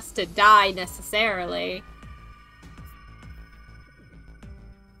one has to die necessarily.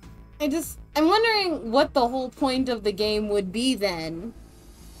 I'm wondering what the whole point of the game would be then,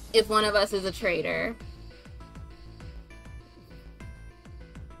 if one of us is a traitor.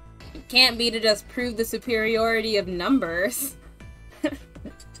 can't be to just prove the superiority of numbers.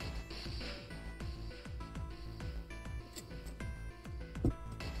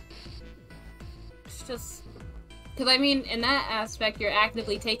 It's just... Because, I mean, in that aspect, you're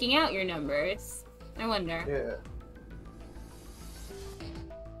actively taking out your numbers. I wonder. Yeah.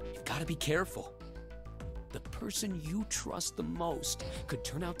 You've got to be careful. The person you trust the most could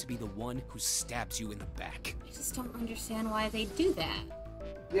turn out to be the one who stabs you in the back. I just don't understand why they do that.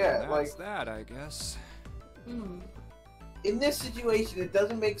 Yeah, That's like that, I guess. in this situation, it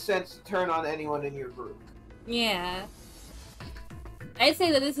doesn't make sense to turn on anyone in your group. Yeah. I'd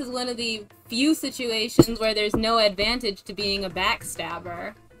say that this is one of the few situations where there's no advantage to being a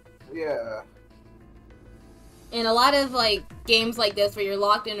backstabber. Yeah. In a lot of, like, games like this where you're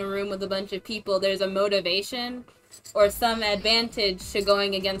locked in a room with a bunch of people, there's a motivation or some advantage to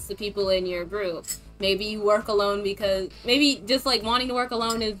going against the people in your group. Maybe you work alone because... Maybe just, like, wanting to work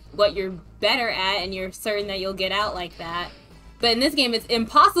alone is what you're better at and you're certain that you'll get out like that. But in this game, it's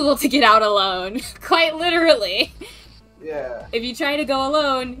impossible to get out alone. Quite literally. Yeah. If you try to go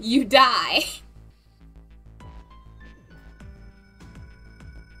alone, you die.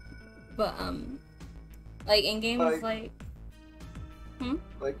 But, like, in games like...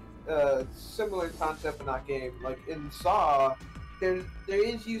 Like, similar concept in that game. Like, in Saw, there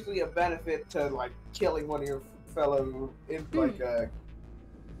is usually a benefit to, like, killing one of your fellow,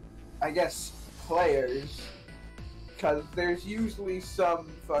 I guess, players. Because there's usually some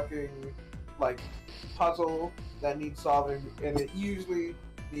fucking, like, puzzle that needs solving, and it usually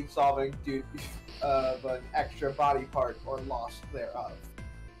needs solving due of an extra body part or loss thereof.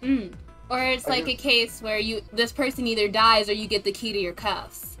 Or it's like a case where this person either dies or you get the key to your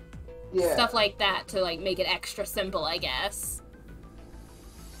cuffs. Yeah. Stuff like that to, like, make it extra simple, I guess.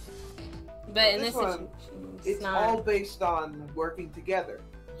 But in this one, situation, it's not... all based on working together.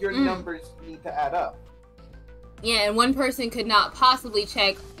 Your numbers need to add up. Yeah, and one person could not possibly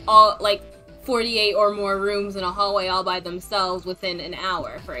check all, like, 48 or more rooms in a hallway all by themselves within an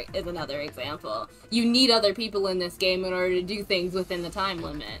hour, is another example. You need other people in this game in order to do things within the time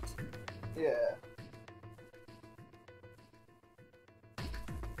limit. Yeah.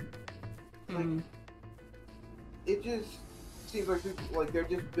 Like, it just seems like people, like, they're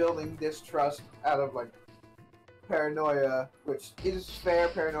just building distrust out of, like, paranoia, which is fair.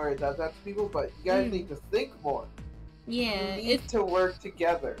 Paranoia does that to people, but you guys need to think more. Yeah, you need to work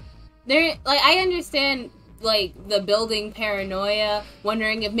together. Like, I understand, like, the building paranoia,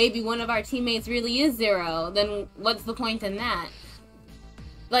 wondering if maybe one of our teammates really is Zero, then what's the point in that?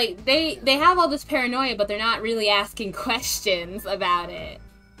 Like, they have all this paranoia, but they're not really asking questions about it.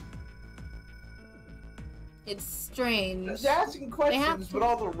 It's strange. They're asking questions, but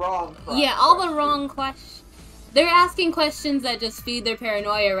all the wrong questions. Yeah, all the wrong questions. They're asking questions that just feed their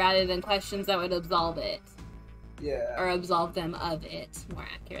paranoia rather than questions that would absolve it. Yeah. Or absolve them of it, more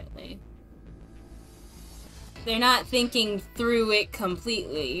accurately. They're not thinking through it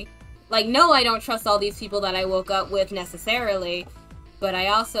completely. Like, no, I don't trust all these people that I woke up with necessarily, but I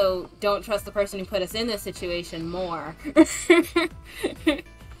also don't trust the person who put us in this situation more.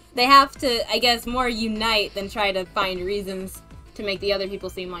 They have to, I guess, more unite than try to find reasons to make the other people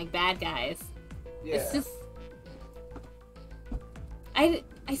seem like bad guys. Yeah. It's just...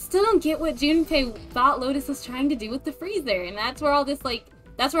 I still don't get what Junpei thought Lotus was trying to do with the freezer, and that's where all this, like,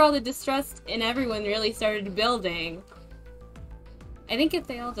 that's where all the distrust in everyone really started building. I think if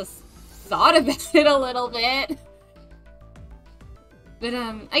they all just thought about it a little bit. But,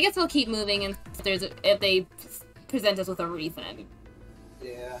 I guess we'll keep moving and if they present us with a reason.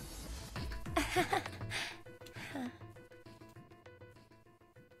 Yeah.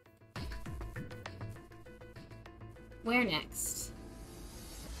 Where next?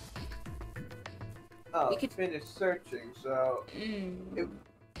 Oh, we could finish searching, so...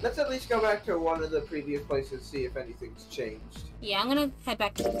 let's at least go back to one of the previous places, see if anything's changed. Yeah, I'm gonna head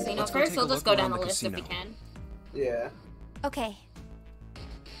back to the casino first, so we'll just go down the list if we can. Yeah. Okay.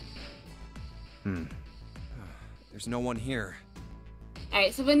 There's no one here.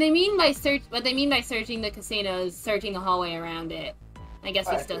 Alright, so what they mean by searching the casino is searching the hallway around it. I guess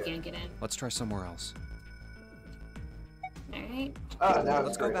we still can't get in. Let's try somewhere else. Alright.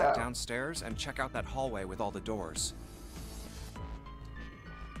 Let's go back downstairs and check out that hallway with all the doors.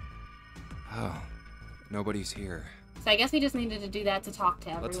 Oh, nobody's here. So I guess we just needed to do that to talk to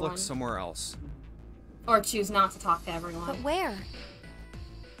everyone. Let's look somewhere else. Or choose not to talk to everyone. But where?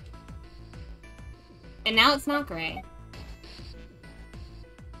 And now it's not gray.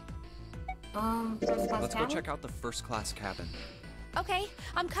 First class Let's cabin? go check out the first class cabin. Okay,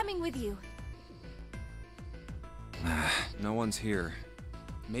 I'm coming with you. No one's here.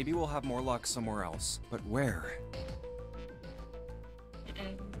 Maybe we'll have more luck somewhere else. But where?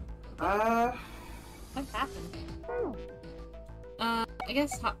 What happened? I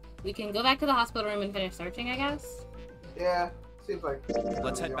guess we can go back to the hospital room and finish searching, I guess? Yeah, seems like...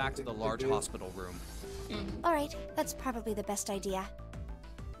 Let's head back to the large hospital room. Alright, that's probably the best idea.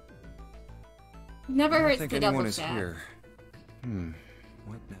 Never hurts to I don't think anyone double is check. here.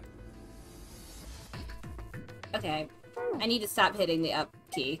 What now? Okay, I need to stop hitting the up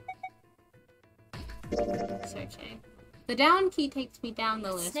key. Searching. The down key takes me down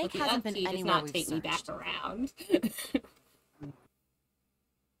the list, Snake but the hasn't up been key does anywhere not we've take me back searched. around.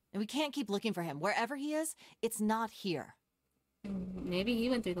 And we can't keep looking for him. Wherever he is, it's not here. Maybe he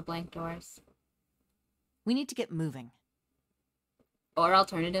went through the blank doors. We need to get moving. Or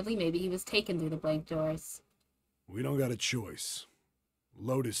alternatively, maybe he was taken through the blank doors. We don't got a choice.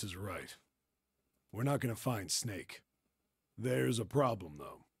 Lotus is right. We're not gonna find Snake. There's a problem,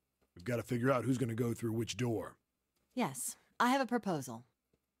 though. We've got to figure out who's gonna go through which door. Yes, I have a proposal.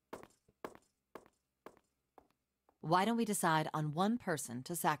 Why don't we decide on one person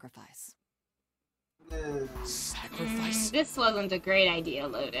to sacrifice? Sacrifice? This wasn't a great idea,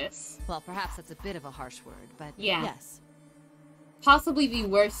 Lotus. Well, perhaps that's a bit of a harsh word, but Yeah. yes. Possibly the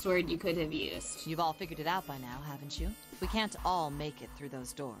worst word you could have used. You've all figured it out by now, haven't you? We can't all make it through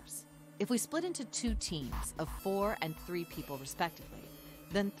those doors. If we split into 2 teams of 4 and 3 people respectively,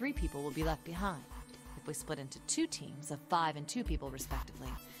 then 3 people will be left behind. If we split into 2 teams of 5 and 2 people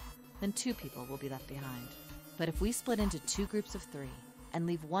respectively, then 2 people will be left behind. But if we split into 2 groups of 3 and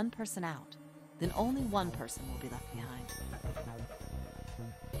leave 1 person out, then only 1 person will be left behind.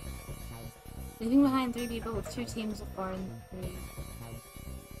 Leaving behind 3 people with 2 teams of 4 and 3.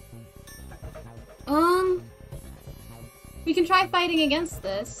 We can try fighting against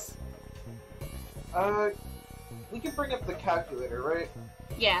this. We can bring up the calculator, right?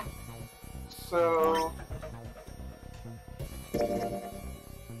 Yeah. So...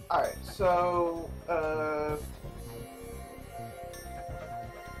 Alright, so...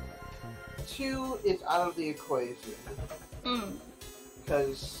 2 is out of the equation.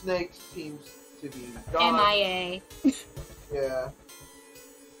 Because Snake seems to be gone. MIA. Yeah.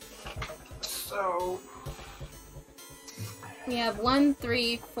 So... We have 1,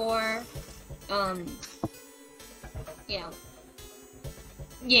 3, 4, yeah,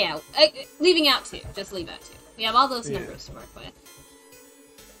 leaving out 2. Just leave out 2. We have all those numbers to work with.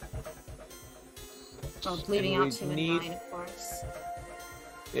 Well, leaving out 2 and 9, of course.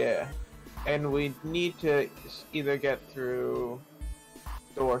 Yeah. And we need to either get through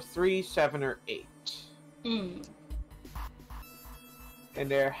door 3, 7, or 8. And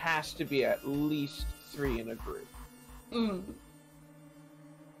there has to be at least 3 in a group.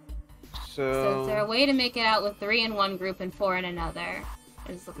 So is there a way to make it out with 3 in one group and 4 in another?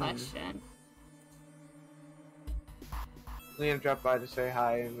 Is the question. Lena dropped by to say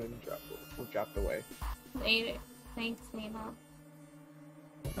hi and then dropped away. Later. Thanks, Lena.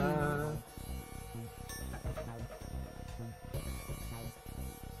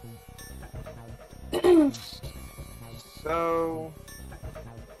 So...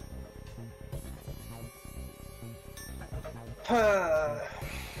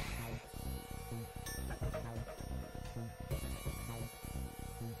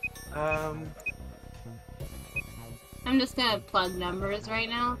 I'm just gonna plug numbers right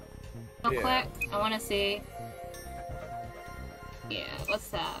now. Real quick. I wanna see. Yeah, what's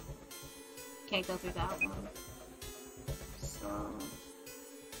that? Can't go through that one. So...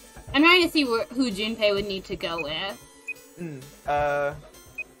 I'm trying to see who Junpei would need to go with.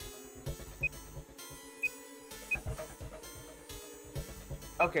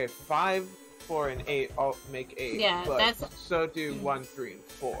 Okay, 5, 4, and 8 all make 8. Yeah, but that's... so do 1, 3, and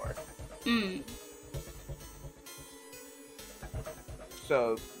 4.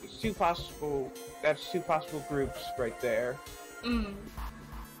 So, that's 2 possible groups right there. Gonna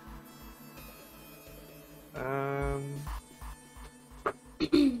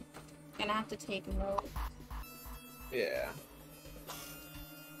have to take notes. Yeah.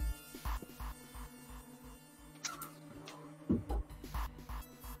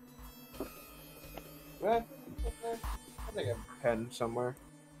 What? I think I have a pen somewhere.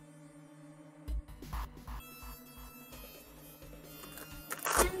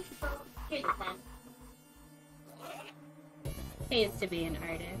 Here's a pen. Pays to be an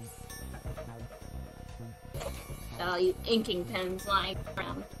artist. Got all you inking pens lying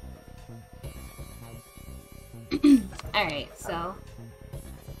around. Alright, so...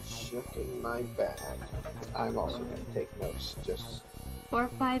 Checking my bag. I'm also gonna take notes, just... 4,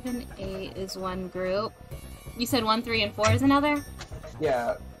 5, and 8 is one group. You said 1, 3, and 4 is another?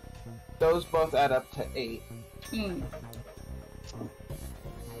 Yeah, those both add up to 8. Hmm.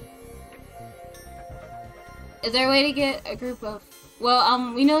 Is there a way to get a group of...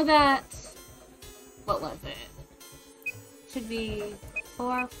 Well, we know that... What was it? Should be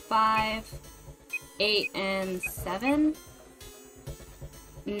 4, 5, 8, and 7?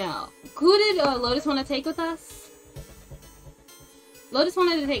 No. Who did Lotus want to take with us? Lotus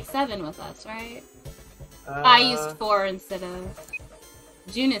wanted to take 7 with us, right? I used 4 instead of...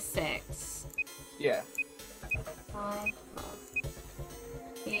 June is 6. Yeah. 5 plus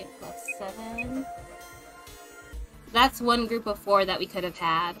 8 plus 7. That's one group of 4 that we could have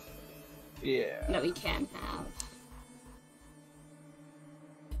had. Yeah. That we can have.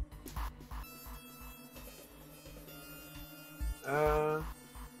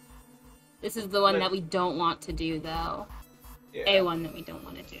 This is the one that we don't want to do, though. Yeah. A one that we don't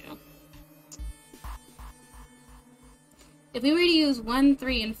want to do. If we were to use 1,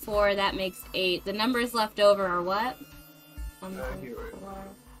 3, and 4, that makes 8. The numbers left over are what? 1, 3, 4.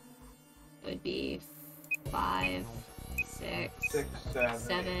 It would be 5, 6,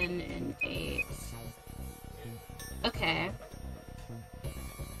 7, and 8. Okay.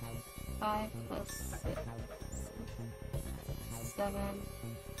 5 plus 6, 7,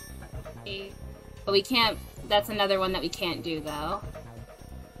 8. But we can't. That's another one that we can't do, though.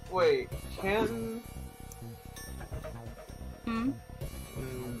 Wait, can...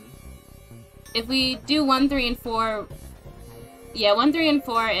 If we do 1, 3, and 4... Yeah, 1, 3, and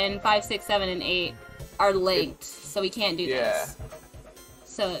 4, and 5, 6, 7, and 8 are linked, so we can't do this.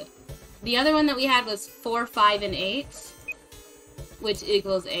 So, the other one that we had was 4, 5, and 8, which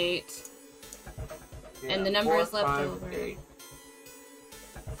equals 8. Yeah, and the numbers 4, left 5, over... 8.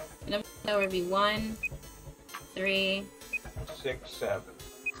 The numbers left over would be 1, 3... 6, 7.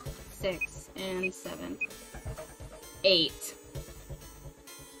 6, and 7. 8.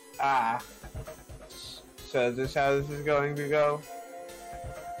 Ah. So is this how this is going to go?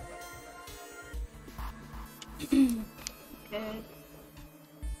 Could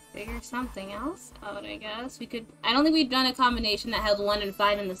figure something else out, I guess. We could... I don't think we've done a combination that has 1 and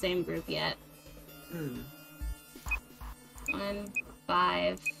 5 in the same group yet. 1,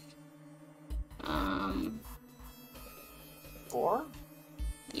 5... 4?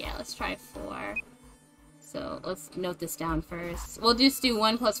 Yeah, let's try 4. So, let's note this down first. We'll just do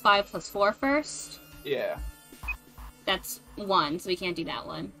 1 plus 5 plus 4 first. Yeah. That's 1, so we can't do that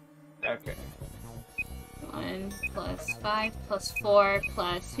one. Okay. 1 plus 5 plus 4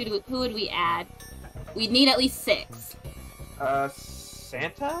 plus... Who would we add? We'd need at least 6.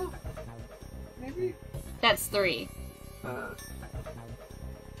 Santa? Maybe? That's 3.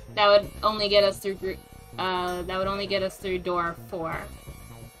 That would only get us through group... that would only get us through door 4.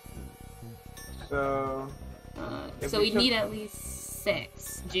 So... so we need at least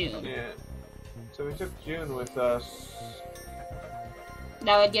 6. June. Yeah. So we took June with us.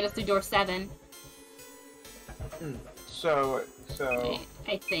 That would get us through door 7. So...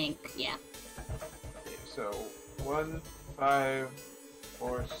 I think, yeah. So, 1, 5,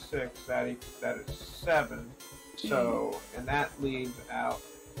 4, 6, that is 7. So, and that leaves out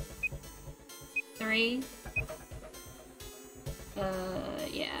 3.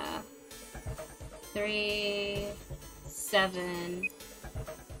 Yeah. 3, 7,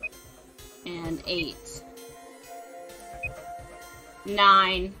 and 8.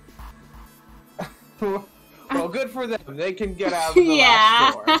 9. Well, good for them. They can get out of the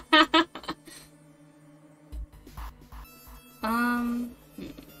last door.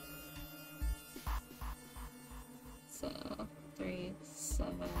 So 3,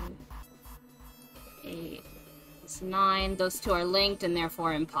 7, 8. It's 9. Those two are linked and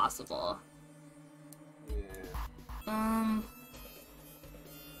therefore impossible. Yeah.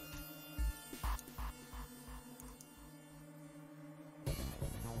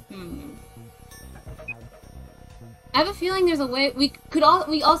 I have a feeling there's a way we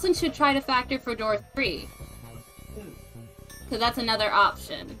also should try to factor for door 3. Because that's another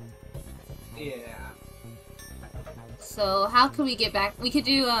option. Yeah. So how could we get back? We could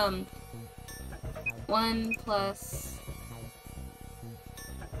do 1 plus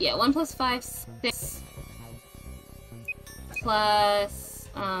 1 plus 5, 6 plus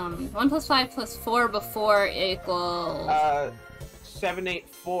 1 plus 5 plus 4 before equals 7, 8,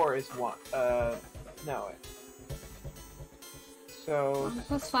 4 is 1. No. So 1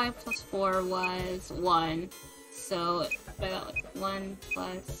 plus 5 plus 4 was 1. So about 1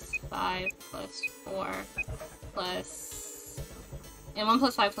 plus 5 plus 4 plus... And 1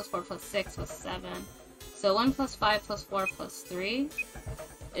 plus 5 plus 4 plus 6 was 7. So 1 plus 5 plus 4 plus 3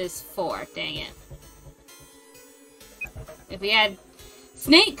 is 4. Dang it. If we had...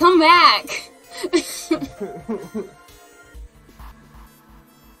 Snake, come back!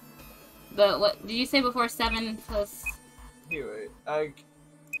 But what did you say before 7 plus? Anyway,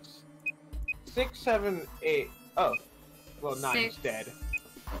 6, 7, 8. Oh, well, 9's dead.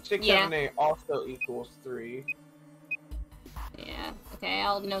 6, 7, 8 also equals 3. Yeah. Okay,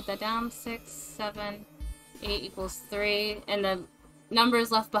 I'll note that down. 6, 7, 8 equals 3, and the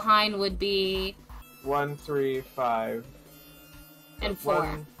numbers left behind would be 1, 3, 5, and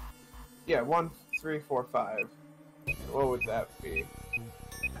 4. 1, 3, 4, 5. What would that be?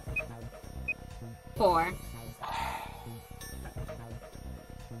 4.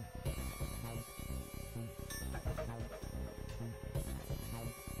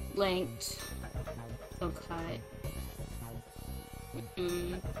 Linked. So cut.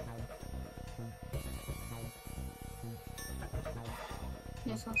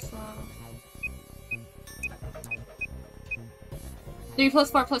 Yes, also. 3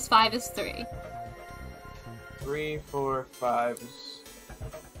 plus 4 plus 5 is 3. 3, 4, 5 is...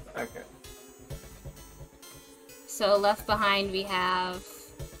 Okay. So left behind we have...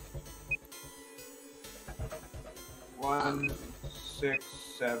 1, 6,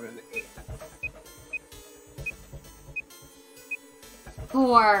 7, 8.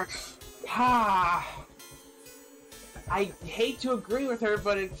 4. Ah! I hate to agree with her,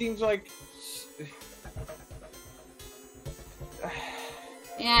 but it seems like...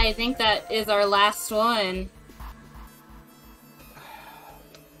 Yeah, I think that is our last one.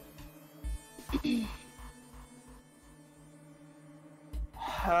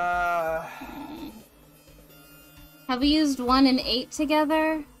 Have we used 1 and 8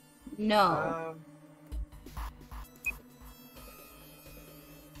 together? No.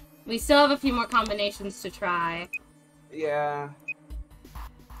 We still have a few more combinations to try. Yeah.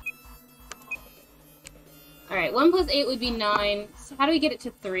 Alright, 1 plus 8 would be 9. So how do we get it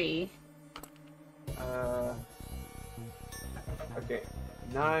to 3? Okay.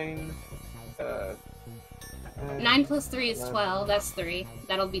 9, 9 plus 3 is 12. That's 3.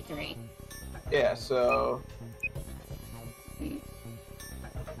 That'll be 3. Yeah, so...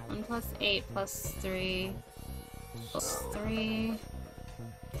 1 plus 8 plus 3 plus 3.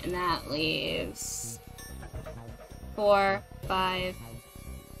 And that leaves 4, 5,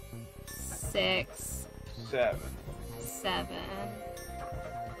 6, 7. 7.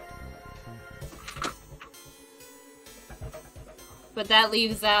 But that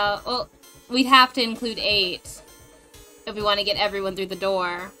leaves out... Well, we'd have to include 8 if we want to get everyone through the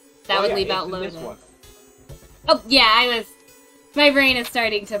door. That would leave out Lotus. Oh, yeah, my brain is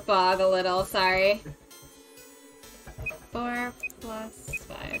starting to fog a little, sorry. 4 plus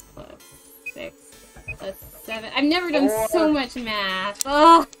 5 plus 6 plus 7. I've never done so much math.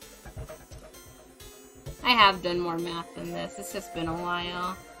 Ugh! I have done more math than this. It's just been a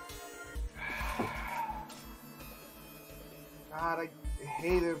while. God, I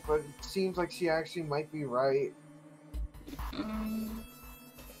hate it, but it seems like she actually might be right.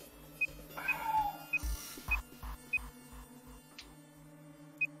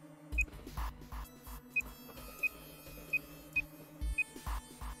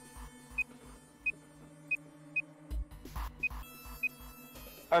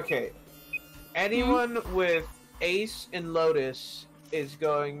 Okay. Anyone with Ace and Lotus is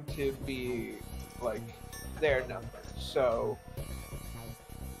going to be, like, their number. So,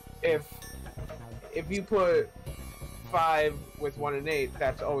 if you put 5 with 1 and 8,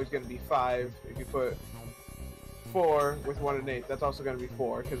 that's always going to be 5. If you put 4 with 1 and 8, that's also going to be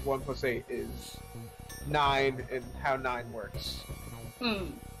 4, because 1 plus 8 is 9, and how 9 works.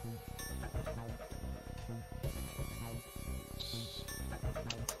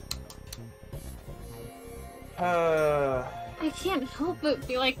 I can't help but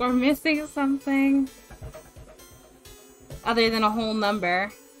feel like we're missing something. Other than a whole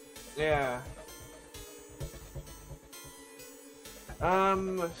number. Yeah.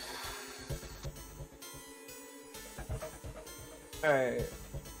 Alright.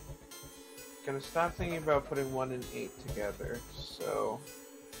 Gonna stop thinking about putting 1 and 8 together, so...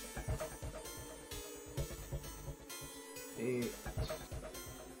 8...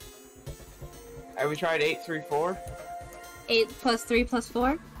 Have we tried 8, 3, 4? 8 plus 3 plus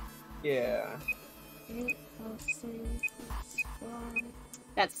 4? Yeah. 8 plus 3 plus 4...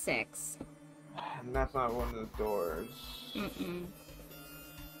 That's 6. And that's not one of the doors.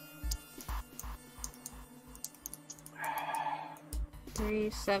 3,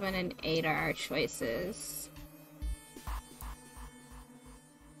 7, and 8 are our choices.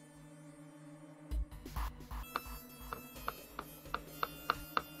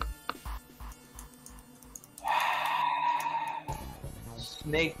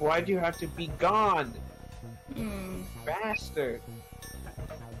 Snake, why'd you have to be gone? Hmm. Bastard.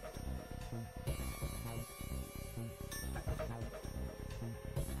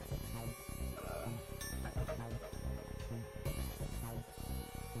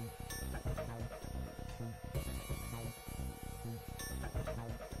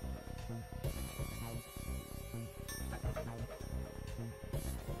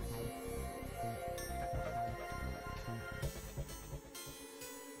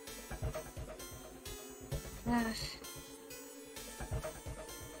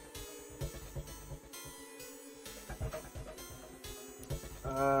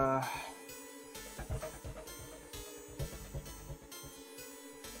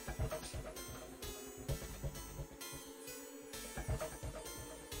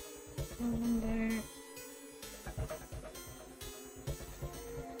 Wonder.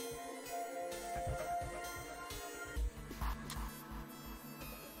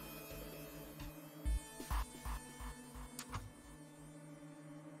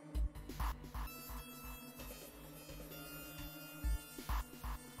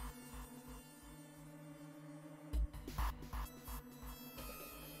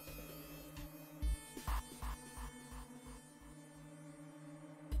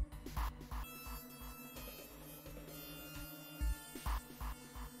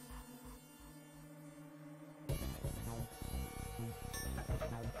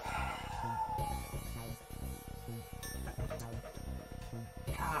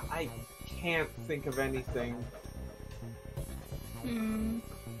 God, I can't think of anything. Hmm.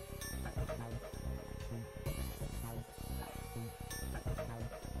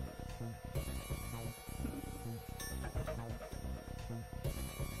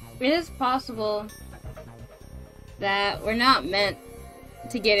 It is possible that we're not meant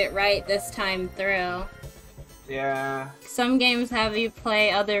to get it right this time through. Yeah. Some games have you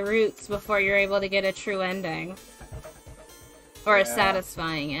play other routes before you're able to get a true ending. Or a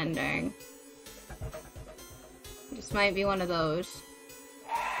satisfying ending. This might be one of those.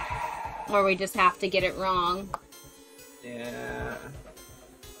 Or we just have to get it wrong. Yeah.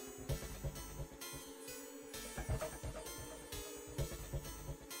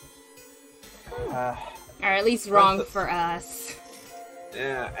 Or at least wrong for us.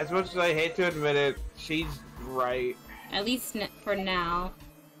 Yeah, as much as I hate to admit it, she's right. At least for now.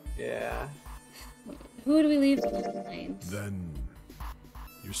 Yeah. Who do we leave behind? Then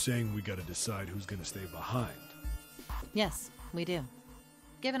you're saying we gotta decide who's gonna stay behind. Yes, we do.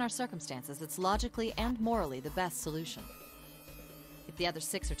 Given our circumstances, it's logically and morally the best solution. If the other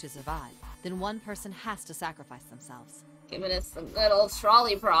 6 are to survive, then one person has to sacrifice themselves. Giving us a good old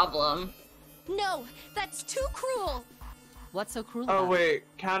trolley problem. No, that's too cruel. What's so cruel Oh about it? wait,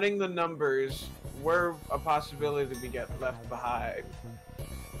 counting the numbers, we're a possibility to get left behind.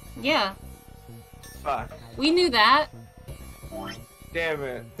 Yeah. Fuck. We knew that. Damn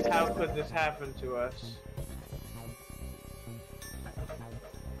it. How could this happen to us?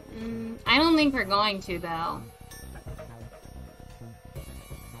 I don't think we're going to, though.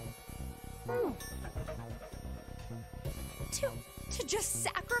 To just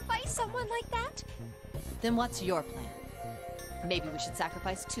sacrifice someone like that? Then what's your plan? Maybe we should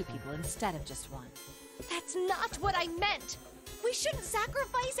sacrifice 2 people instead of just 1. That's not what I meant. We shouldn't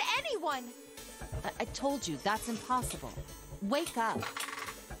sacrifice anyone. I told you, that's impossible. Wake up.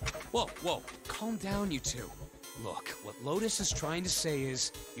 Whoa, whoa, calm down, you two. Look, what Lotus is trying to say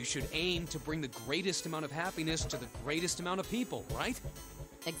is, you should aim to bring the greatest amount of happiness to the greatest amount of people, right?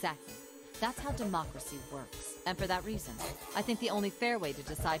 Exactly. That's how democracy works. And for that reason, I think the only fair way to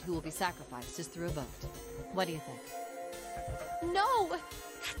decide who will be sacrificed is through a vote. What do you think? No,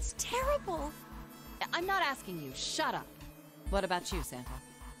 that's terrible. I'm not asking you. Shut up. What about you, Santa?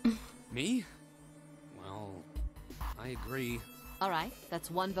 Me? Well, I agree. All right, that's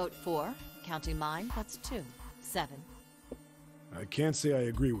 1 vote for. Counting mine, that's 2. 7. I can't say I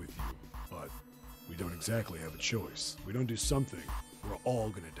agree with you, but we don't exactly have a choice. If we don't do something, we're all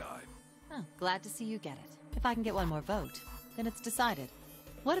gonna die. Oh, glad to see you get it. If I can get 1 more vote, then it's decided.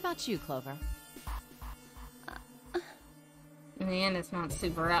 What about you, Clover? In the end, it's not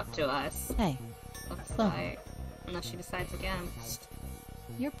super up to us. Hey, Looks Clover. like. Unless she decides against.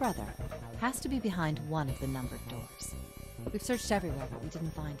 Your brother has to be behind one of the numbered doors. We've searched everywhere, but we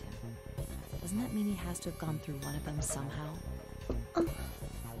didn't find him. Doesn't that mean he has to have gone through one of them somehow?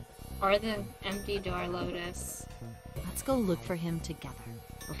 Or the empty door, Lotus. Let's go look for him together,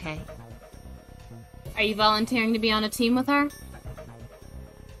 okay? Are you volunteering to be on a team with her?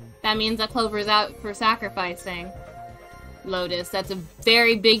 That means that Clover's out for sacrificing. Lotus, that's a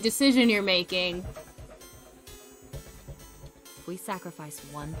very big decision you're making. If we sacrifice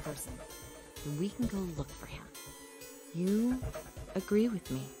one person, then we can go look for him. You agree with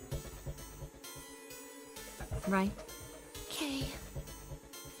me, right? Okay.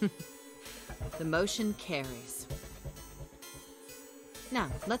 The motion carries. Now,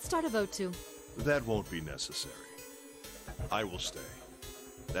 let's start a vote to... That won't be necessary. I will stay.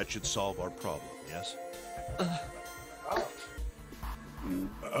 That should solve our problem, yes?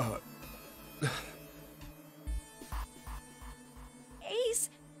 Ace,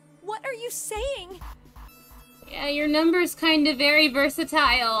 what are you saying? Yeah, your number's kind of very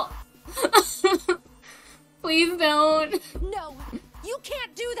versatile. Please don't. No, you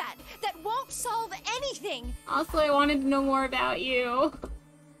can't do that. That won't solve anything. Also, I wanted to know more about you.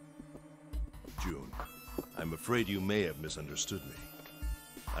 June, I'm afraid you may have misunderstood me.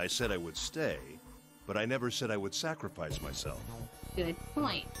 I said I would stay, but I never said I would sacrifice myself. Good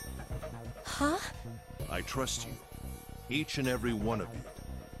point. Huh? I trust you. Each and every one of you.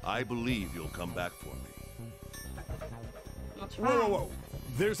 I believe you'll come back for me. I'll Whoa, try. whoa, whoa.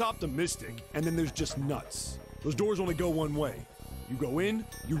 There's optimistic, and then there's just nuts. Those doors only go one way. You go in,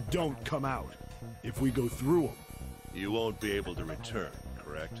 you don't come out. If we go through them. You won't be able to return,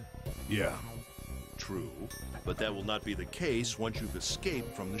 correct? Yeah. True, but that will not be the case once you've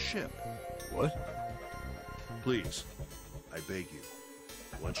escaped from the ship. What? Please, I beg you.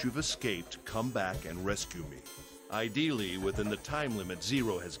 Once you've escaped, come back and rescue me. Ideally, within the time limit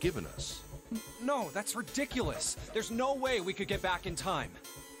Zero has given us. No, that's ridiculous. There's no way we could get back in time.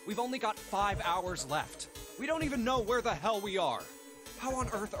 We've only got 5 hours left. We don't even know where the hell we are. How on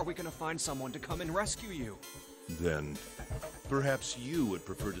earth are we gonna find someone to come and rescue you? Then, perhaps you would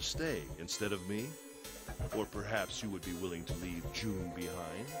prefer to stay instead of me? Or perhaps you would be willing to leave June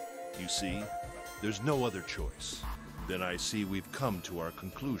behind? You see, there's no other choice. Then I see we've come to our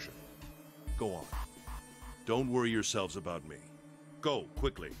conclusion. Go on. Don't worry yourselves about me. Go,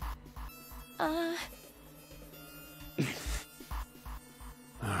 quickly.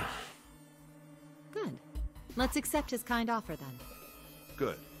 Good. Let's accept his kind offer, then.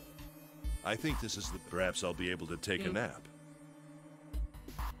 Good. I think this is the... Perhaps I'll be able to take a nap.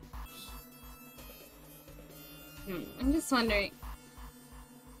 I'm just wondering,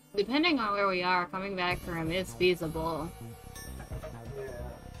 depending on where we are, coming back for him is feasible. Yeah.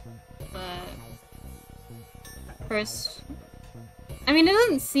 But first, I mean, it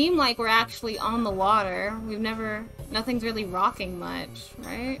doesn't seem like we're actually on the water. Nothing's really rocking much,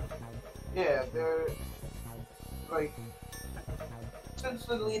 right? Yeah, they're like, since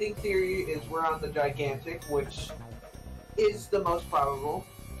the leading theory is we're on the Gigantic, which is the most probable,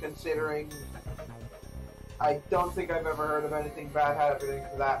 considering I don't think I've ever heard of anything bad happening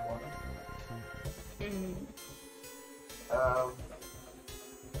to that one. And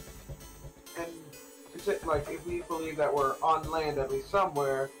like, if we believe that we're on land at least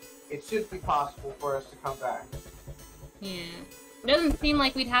somewhere, it should be possible for us to come back. Yeah. It doesn't seem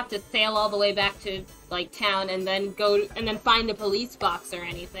like we'd have to sail all the way back to, like, town and then find a police box or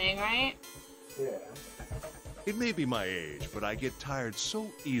anything, right? Yeah. It may be my age, but I get tired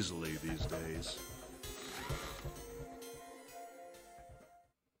so easily these days.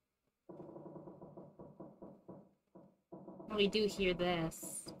 We do hear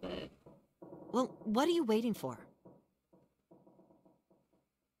this, but... Well, what are you waiting for?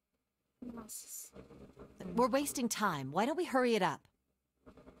 We're wasting time. Why don't we hurry it up?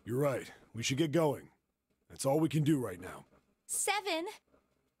 You're right. We should get going. That's all we can do right now. 7.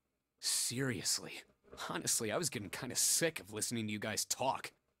 Seriously. Honestly, I was getting kind of sick of listening to you guys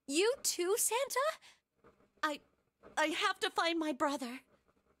talk. You too, Santa? I have to find my brother.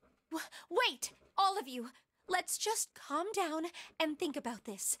 Wait, all of you. Let's just calm down and think about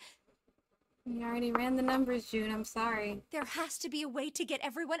this. We already ran the numbers, June. I'm sorry. There has to be a way to get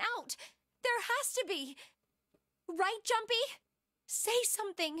everyone out. There has to be. Right, Jumpy? Say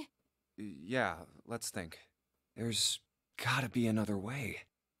something. Yeah, let's think. There's gotta be another way.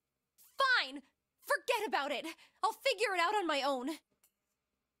 Fine. Forget about it. I'll figure it out on my own.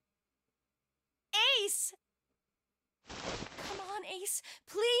 Ace! Come on, Ace.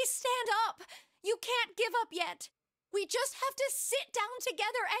 Please stand up. You can't give up yet. We just have to sit down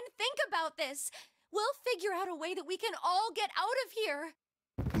together and think about this. We'll figure out a way that we can all get out of here.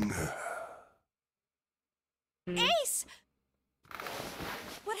 Ace!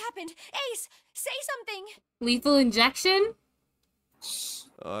 What happened? Ace, say something. Lethal injection?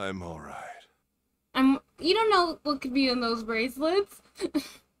 I'm all right. You don't know what could be in those bracelets.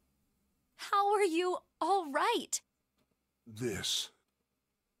 How are you all right? This.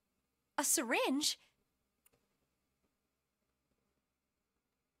 A syringe?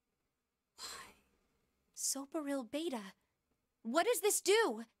 Soberil Beta. What does this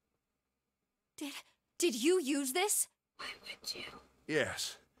do? Did you use this? Why would you?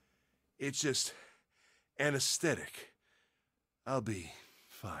 Yes. It's just anesthetic. I'll be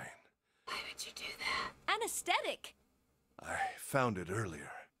fine. Why would you do that? Anesthetic? I found it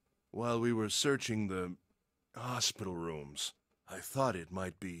earlier. While we were searching the hospital rooms, I thought it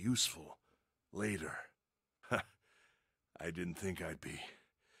might be useful later. I didn't think I'd be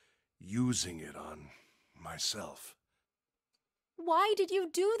using it on myself. Why did you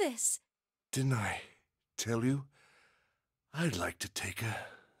do this? Didn't I tell you? I'd like to take a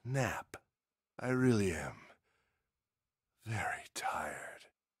nap. I really am very tired.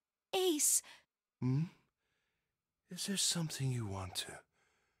 Ace. Hmm? Is there something you want to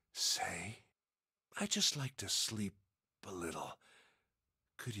say? I just like to sleep a little.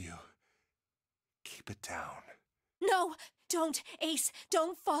 Could you keep it down? No, don't, Ace.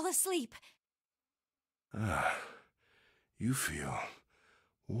 Don't fall asleep. Ah, you feel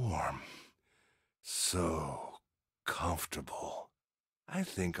warm. So comfortable. I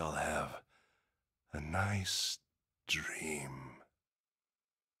think I'll have a nice dream.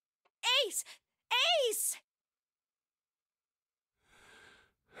 Ace! Ace!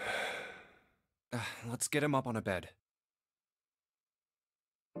 Let's get him up on a bed.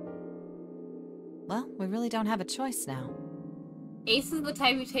 Well, we really don't have a choice now. Ace is the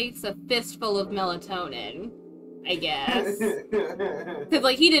type who takes a fistful of melatonin, I guess. Because,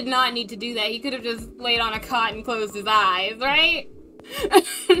 like, he did not need to do that. He could have just laid on a cot and closed his eyes, right?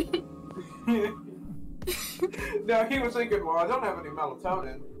 No, he was thinking, well, I don't have any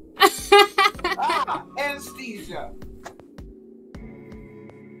melatonin. Ah, anesthesia.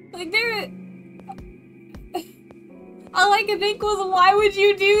 Like, all I could think was, why would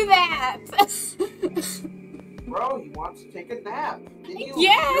you do that? Bro, he wants to take a nap. Didn't you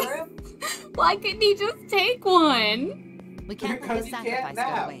Yes! hear him? Why couldn't he just take one? We can't let Because this he sacrifice can't go to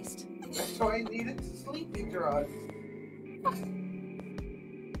nap. waste. That's why he needed sleeping drugs.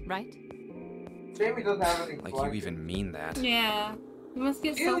 Right? Jamie doesn't have any Like blood. you even mean that. Yeah. You must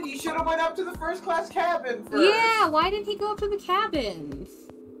get so... Dude, you should have went up to the first class cabin first. Yeah, why did he go up to the cabins?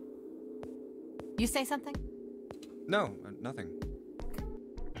 You say something? No, nothing.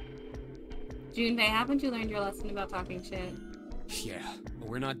 Junpei, haven't you learned your lesson about talking shit? Yeah, but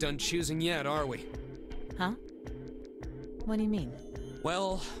we're not done choosing yet, are we? Huh? What do you mean?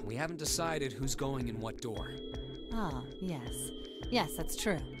 Well, we haven't decided who's going in what door. Ah, yes. Yes, that's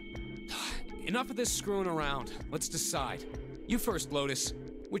true. Enough of this screwing around. Let's decide. You first, Lotus.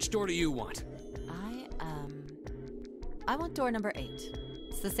 Which door do you want? I want door number 8.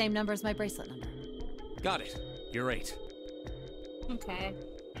 It's the same number as my bracelet number. Got it. You're 8. Okay.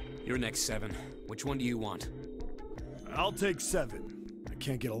 You're next, 7. Which one do you want? I'll take 7. I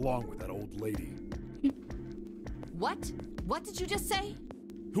can't get along with that old lady. What? What did you just say?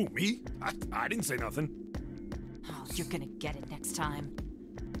 Who, me? I didn't say nothing. Oh, you're gonna get it next time.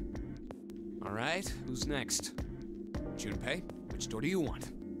 All right, who's next? Junpei, which door do you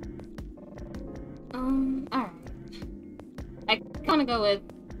want? Alright. I wanna go with...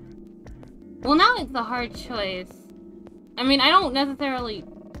 Well, now it's a hard choice. I mean, I don't necessarily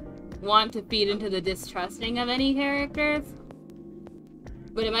want to feed into the distrusting of any characters,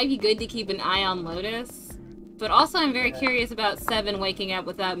 but it might be good to keep an eye on Lotus. But also, I'm very curious about 7 waking up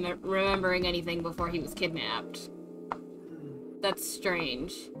without remembering anything before he was kidnapped. That's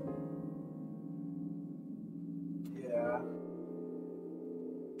strange. Yeah.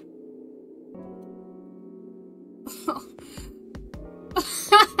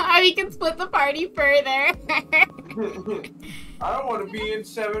 We can split the party further. I don't want to be in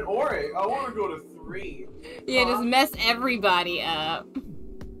 7 or 8. I want to go to 3. Yeah, just mess everybody up.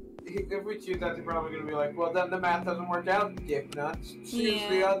 If we choose that, they're probably going to be like, well, then the math doesn't work out, dick nuts. Choose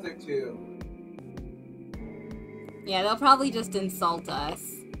the other 2. Yeah, they'll probably just insult us.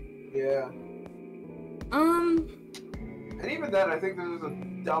 Yeah. And even then, I think this is a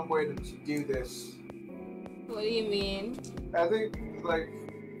dumb way to do this. What do you mean?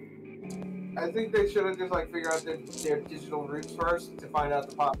 I think they should have just like figured out their digital roots first to find out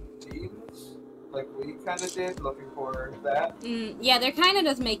the possible teams, like we kind of did, looking for that. Yeah, they're kind of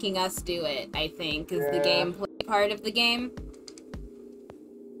just making us do it, I think, is the gameplay part of the game.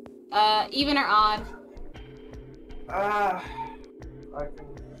 Even or odd? I can...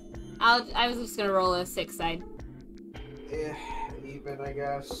 I was just gonna roll a 6 side. Yeah, even, I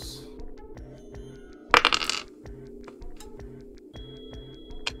guess.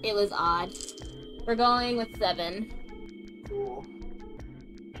 It was odd. We're going with 7. Cool.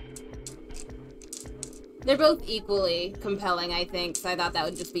 They're both equally compelling, I think, so I thought that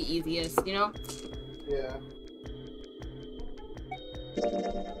would just be easiest, you know? Yeah.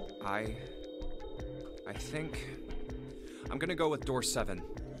 I think I'm gonna go with door 7.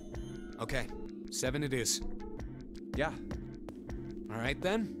 Okay, 7 it is. Yeah. All right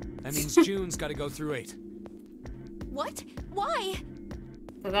then. That means June's got to go through 8. What? Why?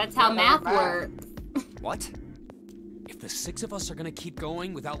 So that's how math works. What? If the 6 of us are gonna keep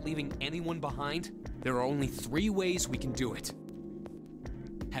going without leaving anyone behind, there are only 3 ways we can do it.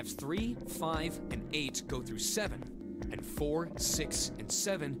 Have 3, 5, and 8 go through 7, and 4, 6, and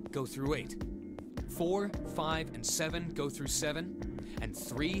 7 go through 8. 4, 5, and 7 go through 7, and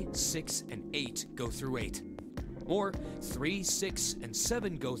 3, 6, and 8 go through 8. Or 3, 6, and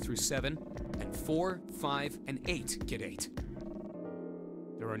 7 go through 7, and 4, 5, and 8 get 8.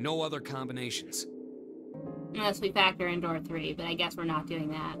 There are no other combinations. Unless we factor in door 3, but I guess we're not doing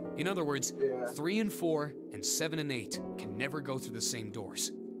that. In other words, 3 and 4 and 7 and 8 can never go through the same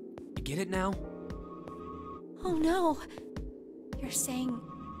doors. You get it now? Oh no. You're saying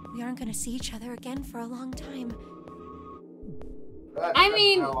we aren't gonna see each other again for a long time. That's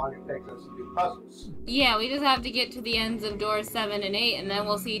how long it takes us to do puzzles. Yeah, we just have to get to the ends of doors 7 and 8, and then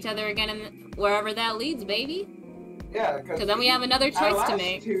we'll see each other again wherever that leads, baby. Yeah, because then we have another choice to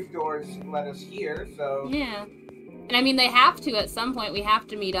make. 2 doors let us here, so... Yeah. And I mean, they have to at some point. We have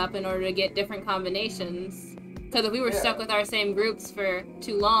to meet up in order to get different combinations. Because if we were stuck with our same groups for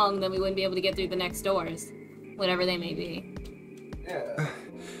too long, then we wouldn't be able to get through the next doors. Whatever they may be. Yeah.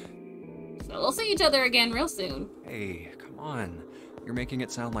 So we'll see each other again real soon. Hey, come on. You're making it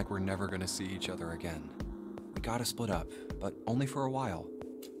sound like we're never gonna see each other again. We gotta split up, but only for a while.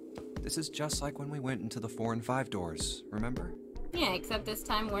 This is just like when we went into the 4 and 5 doors, remember? Yeah, except this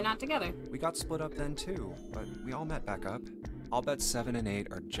time we're not together. We got split up then too, but we all met back up. I'll bet 7 and 8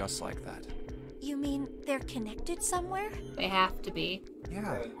 are just like that. You mean they're connected somewhere? They have to be.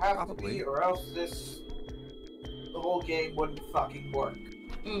 Yeah, They have probably. to be, or else the whole game wouldn't fucking work.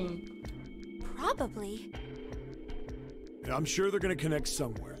 Probably. Yeah, I'm sure they're gonna connect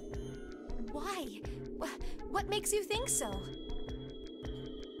somewhere. Why? What makes you think so?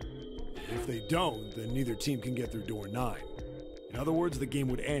 If they don't, then neither team can get through door 9. In other words, the game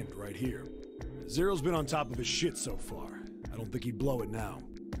would end right here. Zero's been on top of his shit so far. I don't think he'd blow it now.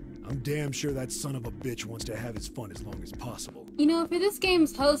 I'm damn sure that son of a bitch wants to have his fun as long as possible. You know, for this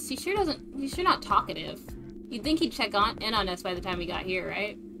game's host, he's sure not talkative. You'd think he'd check in on us by the time we got here,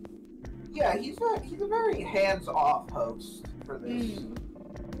 right? Yeah, he's a very hands-off host for this.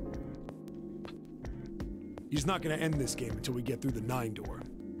 He's not gonna end this game until we get through the 9 door.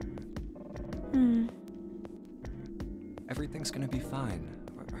 Everything's gonna be fine.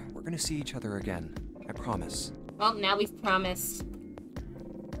 We're gonna see each other again. I promise. Well, now we've promised.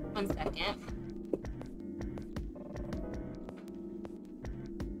 1 second.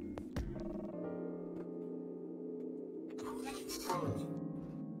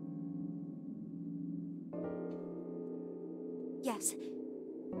 Yes.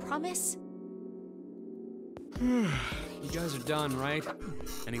 Promise? You guys are done, right?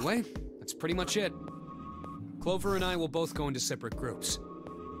 Anyway, that's pretty much it. Clover and I will both go into separate groups.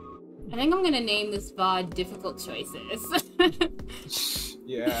 I think I'm gonna name this VOD Difficult Choices.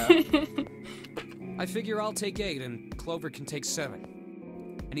 Yeah. I figure I'll take 8 and Clover can take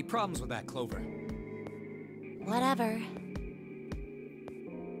 7. Any problems with that, Clover? Whatever.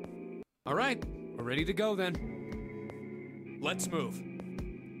 All right, we're ready to go then. Let's move.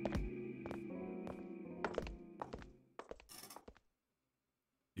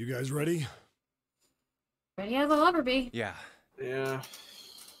 You guys ready? Ready as I'll ever be. Yeah. Yeah.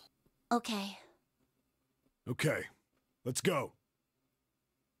 Okay. Okay. Let's go.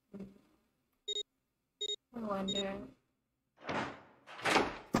 I wonder.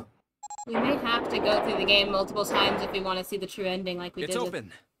 We may have to go through the game multiple times if we want to see the true ending like we It's did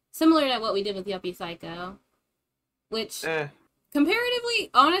open. Similar to what we did with Yuppie Psycho. Which, comparatively,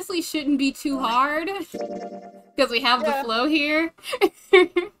 honestly shouldn't be too hard. Because we have the flow here.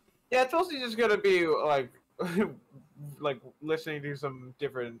 Yeah, it's also just gonna be, like, like, listening to some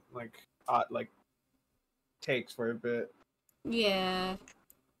different, like, takes for a bit. Yeah.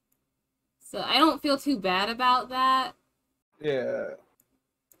 So I don't feel too bad about that. Yeah.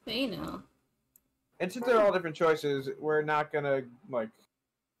 But you know. And since they're all different choices, we're not gonna, like,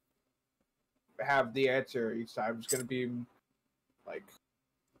 have the answer each time. It's gonna be, like,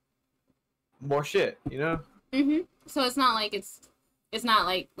 more shit, you know? So it's not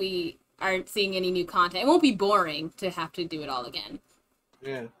like we aren't seeing any new content. It won't be boring to have to do it all again.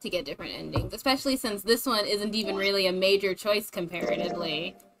 Yeah. To get different endings. Especially since this one isn't even really a major choice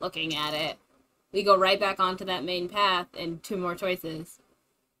comparatively, looking at it. We go right back onto that main path and 2 more choices.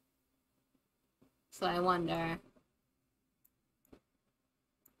 So I wonder.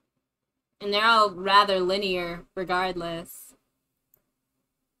 And they're all rather linear, regardless.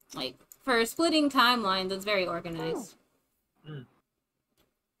 Like, for splitting timelines, it's very organized.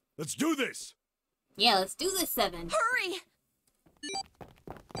 Let's do this! Yeah, let's do this, 7. Hurry!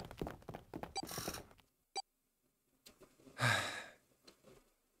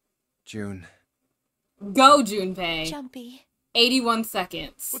 June. Go, Junpei. Jumpy. 81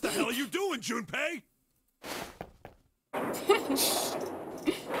 seconds. What the hell are you doing, Junpei?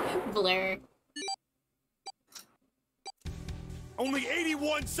 Blur. Only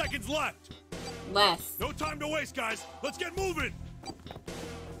 81 seconds left! Less. No time to waste, guys! Let's get moving!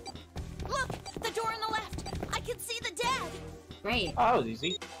 Look! The door on the left! I can see the dad! Great. Oh, that was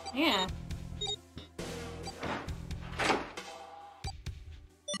easy. Yeah.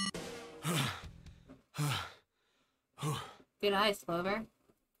 Good eyes, Clover.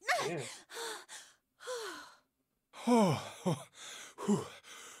 Yeah.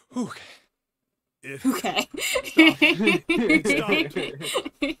 Okay. Okay.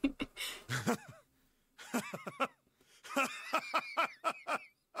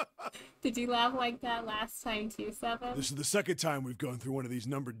 Did you laugh like that last time too, 7? This is the second time we've gone through one of these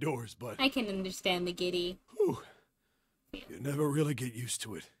numbered doors, but I can understand the giddy. whew, you never really get used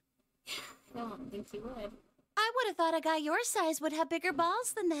to it. I don't think you would. I would have thought a guy your size would have bigger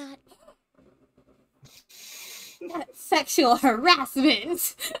balls than that. That's sexual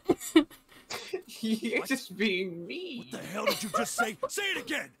harassment. You're just being mean. What the hell did you just say? Say it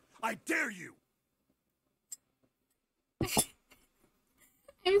again! I dare you!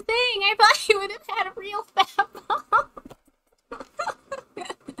 I'm saying, I thought you would have had a real fat ball.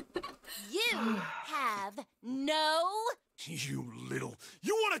 You have no... You little...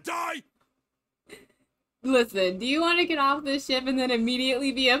 You wanna die? Listen, do you want to get off this ship and then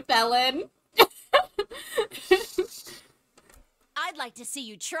immediately be a felon? I'd like to see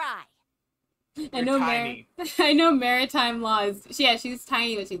you try. I know tiny. I know maritime laws. Yeah, she's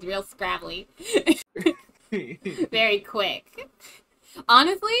tiny, but she's real scrabbly. Very quick.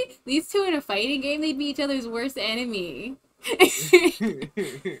 Honestly, these two in a fighting game, they'd be each other's worst enemy.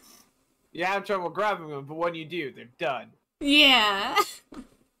 You have trouble grabbing them, but when you do, they're done. Yeah.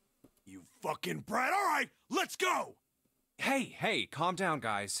 You fucking brat! Alright, let's go! Hey, calm down,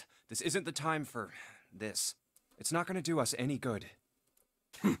 guys. This isn't the time for this. It's not gonna do us any good.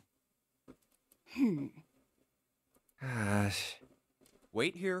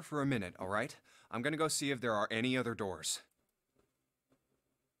 Wait here for a minute, alright? I'm gonna go see if there are any other doors.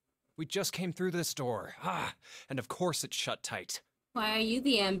 We just came through this door. And of course it's shut tight. Why are you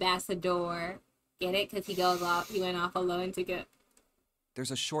the ambassador? Get it? Because he goes off. He went off alone to go.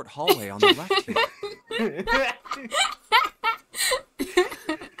 There's a short hallway on the left here.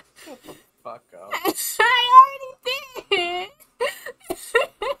 Fuck up. I already did.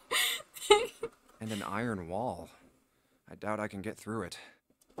 And an iron wall. I doubt I can get through it.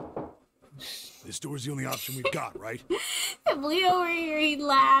 This door's the only option we've got, right? If Leo were here, he'd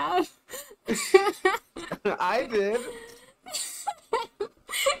laugh. I did.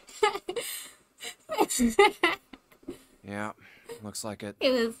 Yeah, looks like it.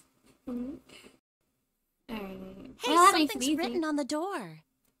 It was. Hey, Well, that makes it something's easy. written on the door.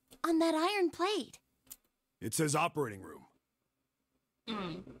 On that iron plate. It says operating room.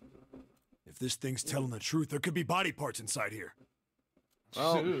 If this thing's telling the truth, there could be body parts inside here.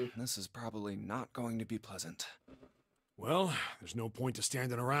 Well, this is probably not going to be pleasant. Well, there's no point to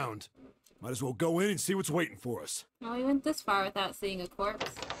standing around. Might as well go in and see what's waiting for us. Well, we went this far without seeing a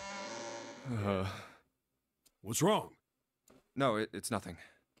corpse. What's wrong? No, it's nothing.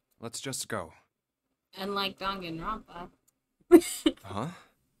 Let's just go. Unlike Danganronpa. Huh?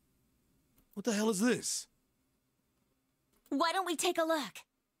 What the hell is this? Why don't we take a look?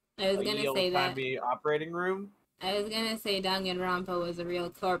 I was gonna say that. The operating room. I was gonna say Danganronpa was a real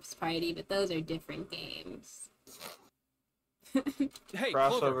corpse party, but those are different games. Hey,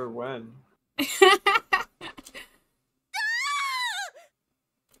 Crossover Clover. when?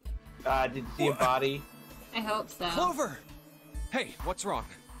 Did you see a body? I hope so. Clover! Hey, what's wrong?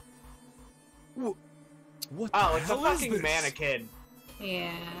 What Oh, the it's a hell is fucking this? mannequin.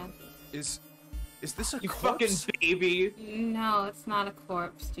 Yeah. Is this a You corpse? fucking baby. No, it's not a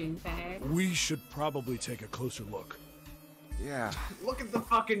corpse, Junpei. We should probably take a closer look. Yeah. Look at the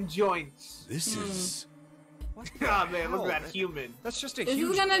fucking joints. This is... What the Oh man, look hell? at that human. That's just a This is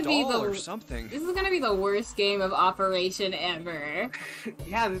huge gonna be doll the- or something. This is gonna be the worst game of Operation ever.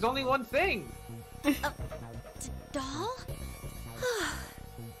 Yeah, there's only one thing. Doll?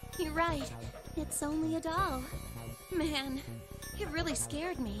 You're right. It's only a doll. Man, it really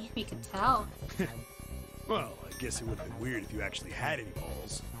scared me. We could tell. Well, I guess it would have been weird if you actually had any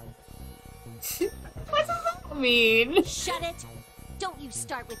balls. What does that mean? Shut it! Don't you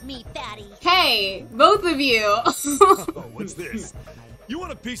start with me, fatty. Hey, both of you. Oh, what's this? You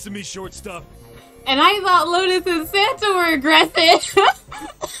want a piece of me, short stuff? And I thought Lotus and Santa were aggressive.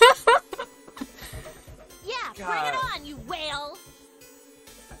 Yeah, bring it on, you whale!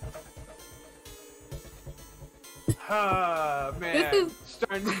 Man. This is...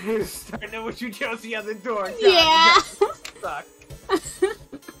 starting to wish you chose the other door. God, Yeah. you guys suck.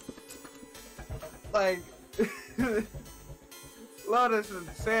 Like, Lotus and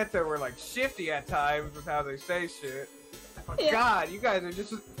Santa were like shifty at times with how they say shit. Oh, Yeah. God, you guys are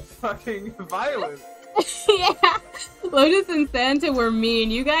just fucking violent. Yeah. Lotus and Santa were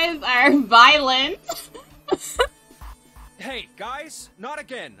mean. You guys are violent. Hey, guys, not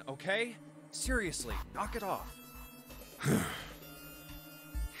again, okay? Seriously, knock it off.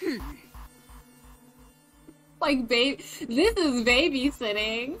 Like, this is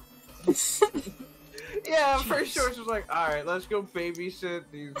babysitting. Yeah, first choice was like, alright, let's go babysit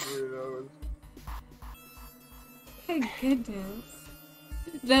these weirdos. My goodness.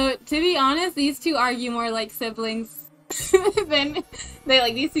 Though, to be honest, these two argue more like siblings than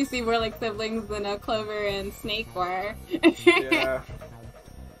these two seem more like siblings than Clover and Snake were. Yeah.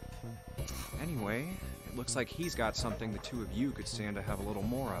 Anyway, it looks like he's got something the two of you could stand to have a little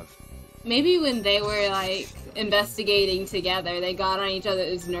more of. Maybe when they were, like, investigating together, they got on each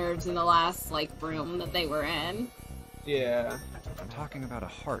other's nerves in the last, like, room that they were in. Yeah. I'm talking about a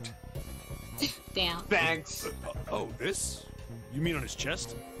heart. Damn. Thanks. Oh, this? You mean on his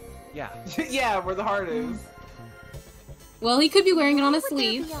chest? Yeah. Yeah, where the heart is. Well, he could be wearing it on his Why would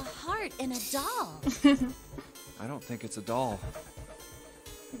there sleeve. be a heart in a doll? I don't think it's a doll.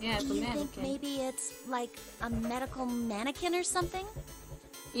 Yeah, it's Do a you think mannequin. maybe it's like a medical mannequin or something?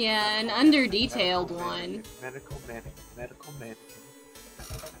 Yeah, an under-detailed one. Medical mannequin.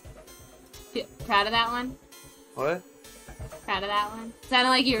 Proud of that one? What? Proud of that one? Sounded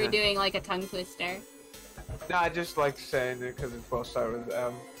like you were Yeah. doing, like, a tongue twister. No, I just like saying it because it both start with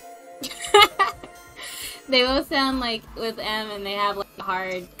M. They both sound like with M and they have, like, a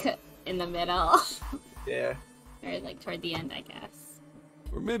hard cut in the middle. Yeah. Or, like, toward the end, I guess.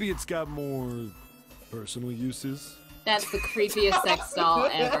 Or maybe it's got more personal uses. That's the creepiest sex doll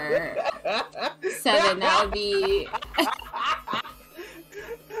ever. 7, that would be...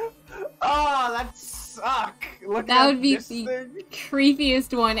 Oh, that suck. Look That at would be this the thing.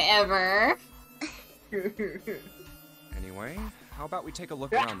 creepiest one ever. Anyway, how about we take a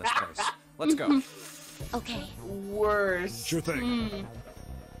look around this place? Let's go. Okay. Worse. Sure thing.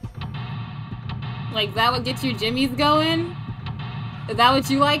 Like, that would get your jimmies going? Is that what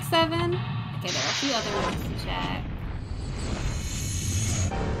you like, 7? Okay, there are a few other ones to check.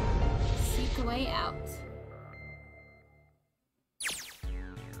 Seek a way out.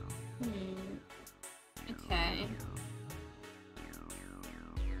 Okay.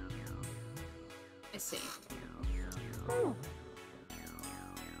 Let's see.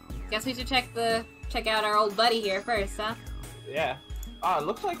 Guess we should check out our old buddy here first, huh? Yeah. Ah, it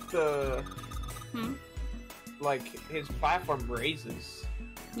looks like Hmm? like his platform raises.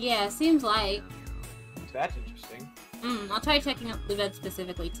 Yeah, seems like. That's interesting. I'll try checking out the bed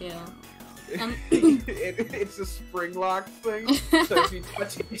specifically too. It's a spring lock thing, so if you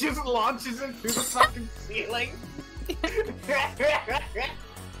touch it, it just launches it through the fucking ceiling.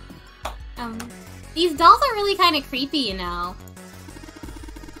 These dolls are really kind of creepy, you know.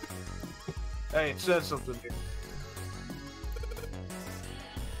 Hey, it says something here.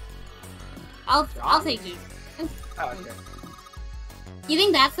 I'll take you. Oh, okay. You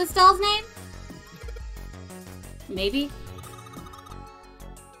think that's this doll's name? Maybe.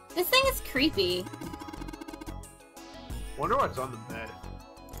 This thing is creepy. Wonder what's on the bed.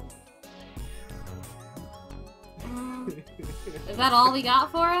 Is that all we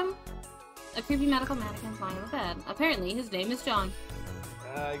got for him? A creepy medical mannequin lying on the bed. Apparently, his name is John.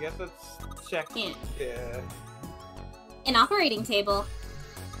 I guess let's check. Yeah. Yeah. An operating table.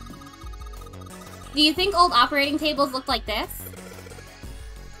 Do you think old operating tables look like this?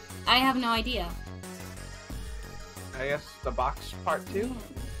 I have no idea. I guess the box part 2?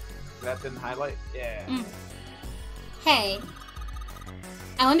 That didn't highlight? Yeah. Hey.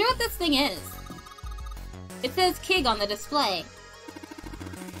 I wonder what this thing is. It says Kig on the display.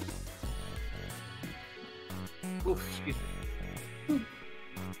 Oof, excuse me.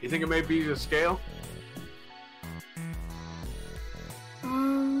 You think it may be the scale? Okay,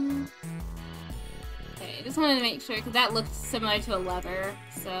 I just wanted to make sure, because that looked similar to a lever,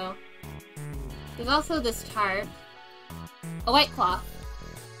 so... There's also this tarp. A white cloth.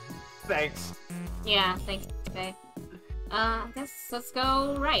 Thanks. Yeah, thanks, okay. I guess let's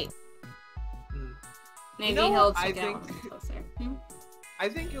go right. Maybe You know he'll what I check it out think? when we're closer. Hmm? I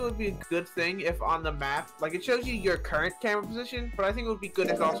think it would be a good thing if on the map, like it shows you your current camera position, but I think it would be good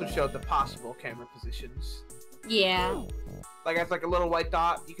if it also showed the possible camera positions. Yeah. Like it's like a little white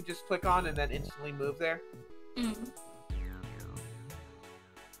dot you could just click on and then instantly move there. Mm.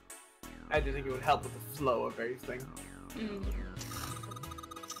 I do think it would help with the flow of everything. Mm.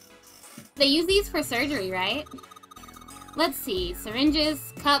 They use these for surgery, right? Let's see.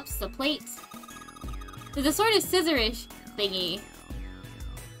 Syringes, cups, a plate. There's a sort of scissorish thingy.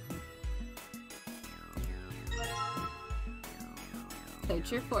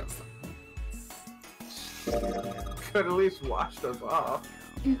 Culture force. Could at least wash those off.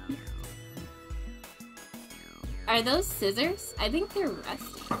 Are those scissors? I think they're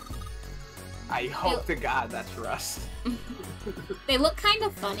rusty. I hope to God that's rust. They look kind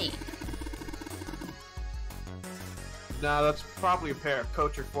of funny. No, that's probably a pair of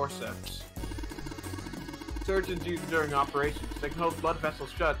Kocher forceps. Surgeons use them during operations. They can hold blood vessels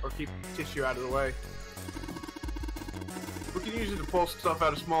shut or keep tissue out of the way. We can use it to pull stuff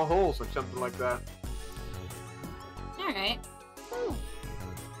out of small holes or something like that. Alright.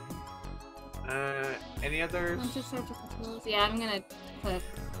 Any others? Bunch of surgical tools. Yeah, I'm gonna click.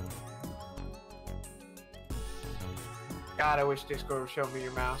 God, I wish Discord would show me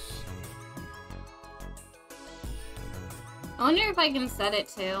your mouse. I wonder if I can set it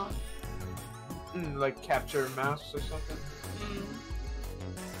to. Like capture mouse or something?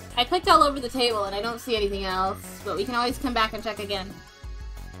 I clicked all over the table and I don't see anything else, but we can always come back and check again.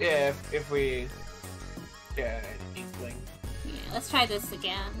 Yeah, if we get an inkling. Yeah, let's try this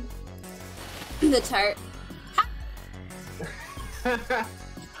again. The chart.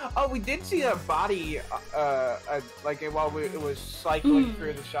 Oh, we did see a body, like while it was cycling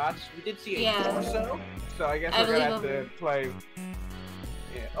through the shots. We did see a torso, so I guess we're gonna have to play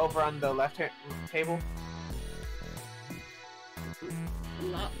over on the left hand table.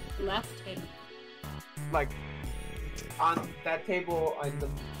 Left table. Like on that table in the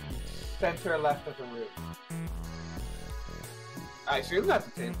center left of the room. I assume that's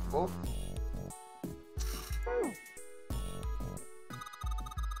a table.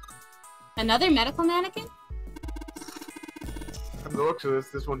 Another medical mannequin? From the looks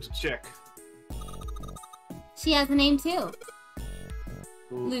of this one's a chick. She has a name too.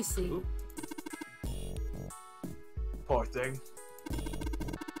 Lucy. Poor thing.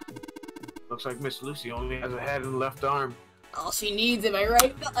 Looks like Miss Lucy only has a head and left arm. All she needs, am I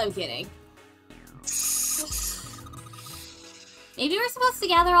right? I'm kidding. Maybe we're supposed to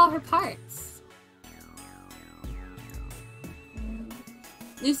gather all her parts.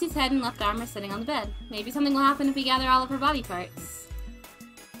 Lucy's head and left arm are sitting on the bed. Maybe something will happen if we gather all of her body parts.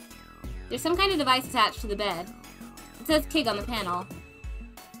 There's some kind of device attached to the bed. It says Pig on the panel.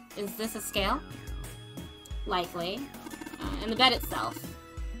 Is this a scale? Likely. And the bed itself.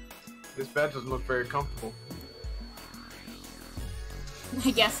 This bed doesn't look very comfortable.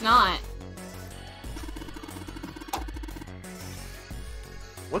 I guess not.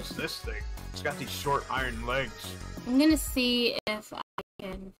 What's this thing? It's got these short iron legs. I'm gonna see if I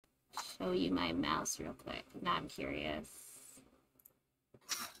can show you my mouse real quick. Now I'm curious.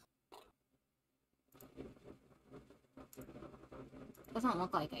 Doesn't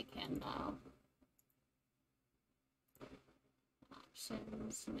look like I can though.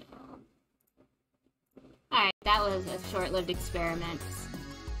 Options, no. Alright, that was a short-lived experiment.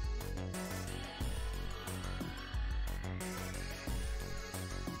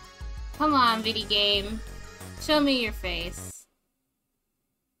 Come on, video game. Show me your face.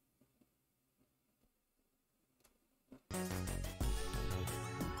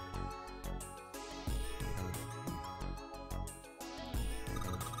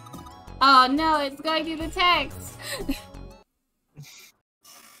 Oh no, it's going through the text!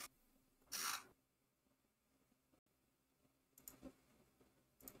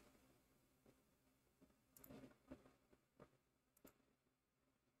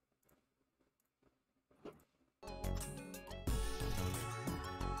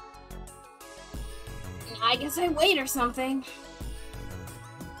 I guess I wait or something.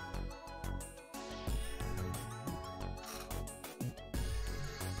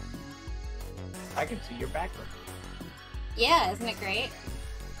 I can see your background. Yeah, isn't it great?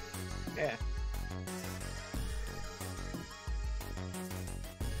 Yeah.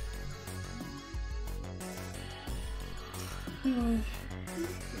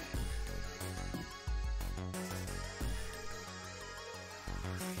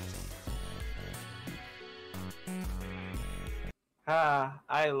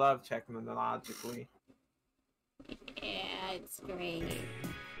 I love technologically. Yeah, it's great.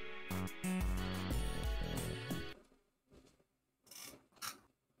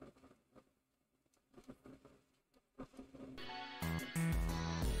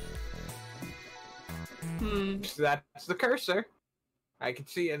 That's the cursor. I can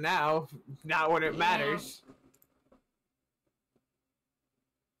see it now. Not when it matters.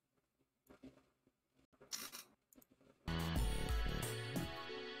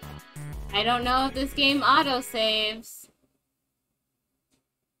 I don't know if this game auto-saves.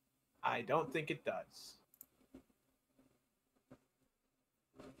 I don't think it does.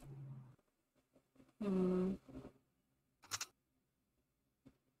 You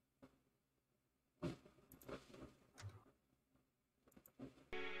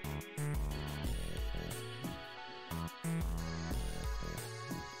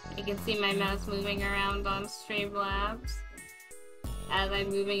can see my mouse moving around on Streamlabs as I'm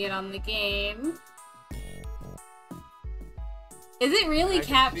moving it on the game. Is it really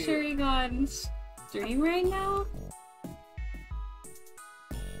capturing on stream right now?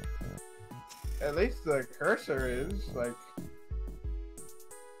 At least the cursor is, like...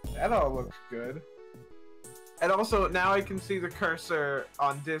 That all looks good. And also, now I can see the cursor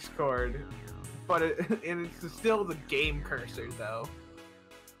on Discord, but it's still the game cursor, though.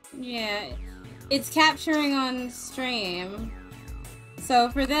 Yeah, it's capturing on stream. So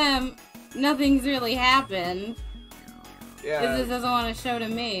for them, nothing's really happened. Yeah. It just doesn't want to show to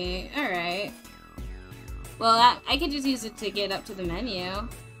me. Alright. Well, I could just use it to get up to the menu.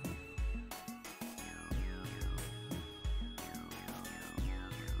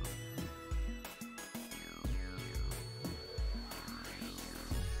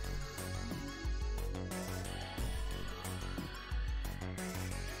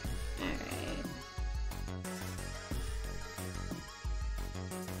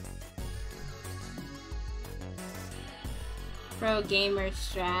 Pro gamer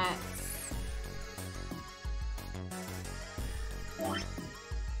strats.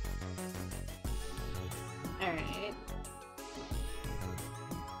 Alright.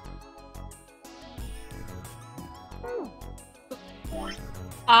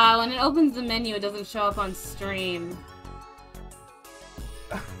 When it opens the menu, it doesn't show up on stream.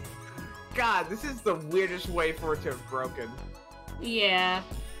 God, this is the weirdest way for it to have broken. Yeah.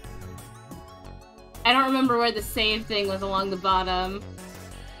 I don't remember where the save thing was along the bottom.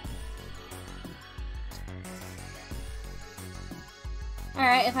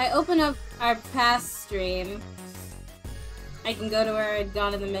 Alright, if I open up our past stream, I can go to where I'd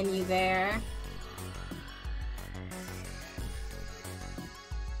gone in the menu there.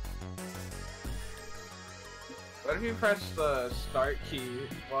 What if you press the start key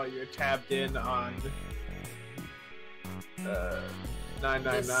while you're tabbed in on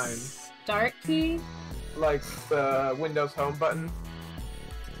 999? The start key? Like the Windows Home button?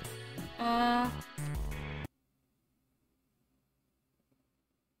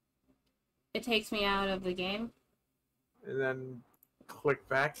 It takes me out of the game. And then click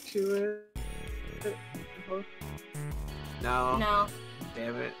back to it? No. No.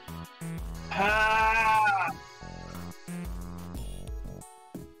 Damn it. Ah!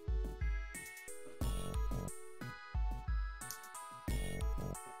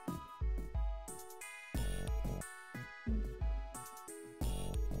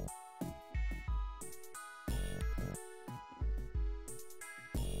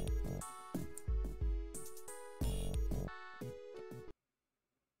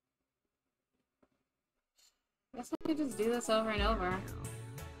 I guess I could just do this over and over.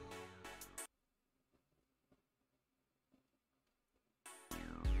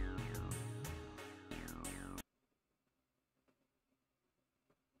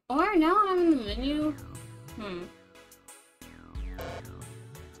 Or now I'm in the menu.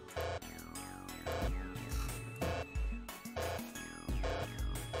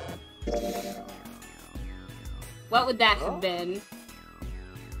 What would that have been?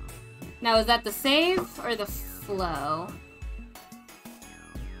 Now, is that the save or the flow?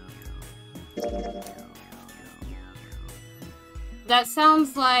 That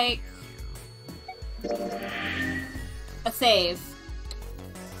sounds like a save.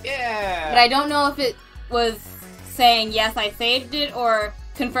 Yeah! But I don't know if it was saying yes, I saved it, or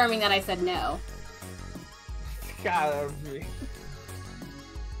confirming that I said no. God, that was me.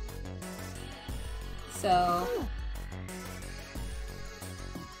 So...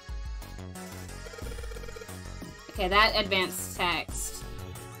 Okay, that advanced text.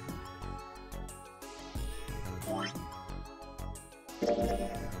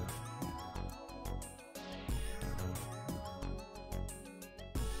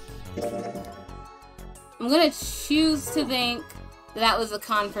 I'm gonna choose to think that was a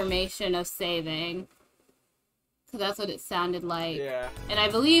confirmation of saving. So that's what it sounded like. Yeah. And I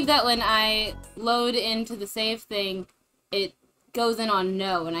believe that when I load into the save thing, it goes in on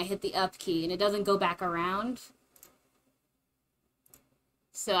no when I hit the up key, and it doesn't go back around.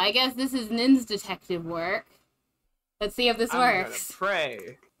 So I guess this is Nin's detective work. Let's see if this works. I'm gonna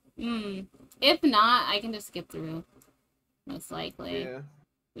pray. If not, I can just skip through. Most likely. Yeah.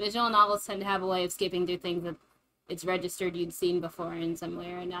 Visual novels tend to have a way of skipping through things that it's registered you'd seen before in some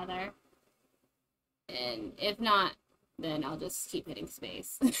way or another. And if not, then I'll just keep hitting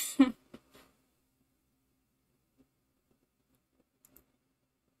space.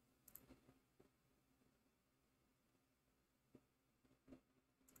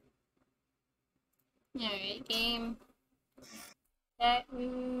 Alright, game.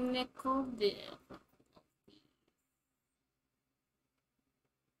 Technical difficulty.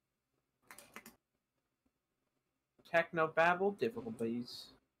 Technobabble difficulties.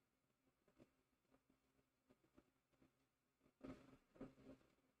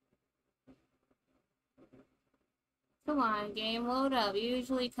 Come on, game, load up. You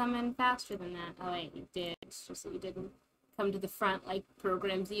usually come in faster than that. Oh wait, you did. It's just that you didn't come to the front like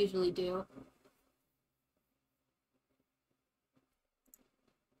programs usually do.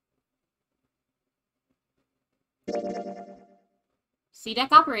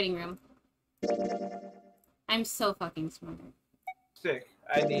 C-Deck operating room. I'm so fucking smart. Sick.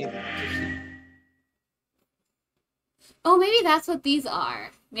 I need. Oh, maybe that's what these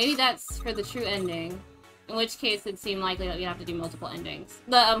are. Maybe that's for the true ending. In which case, it seemed likely that you have to do multiple endings.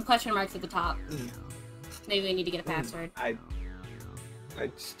 The question marks at the top. Maybe we need to get a password. I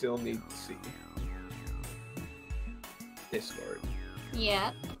still need to see Discord.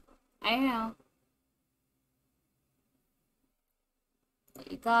 Yep. I know.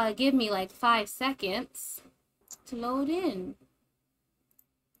 You gotta give me like 5 seconds to load in.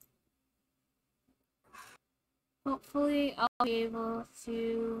 Hopefully, I'll be able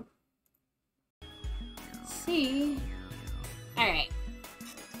to see. Alright.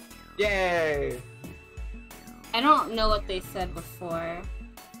 Yay! I don't know what they said before.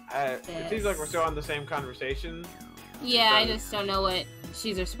 It seems like we're still on the same conversation. Yeah, I just don't know what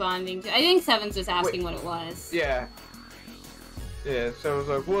she's responding to. I think Seven's just asking what it was. Yeah. Yeah, so it's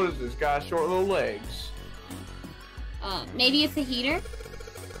like, what is this guy? Short little legs. Maybe it's a heater?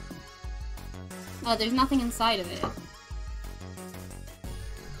 Oh, there's nothing inside of it.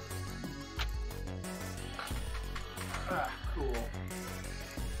 Ah, cool.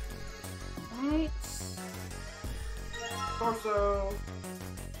 Right. Torso.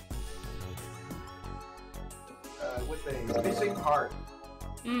 With a missing heart.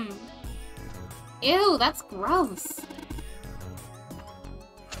 Ew, that's gross.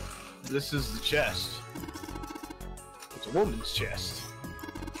 This is the chest. It's a woman's chest.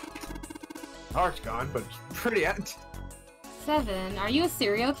 Heart's gone, but it's pretty empty. 7, are you a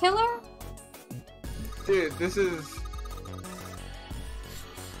serial killer? Dude, this is...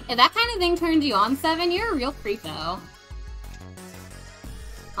 If that kind of thing turns you on, 7, you're a real creep, though.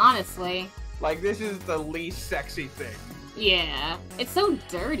 Honestly. Like, this is the least sexy thing. Yeah. It's so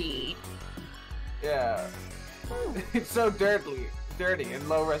dirty. Yeah. It's so dirty and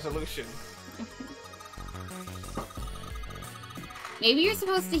low resolution. Maybe you're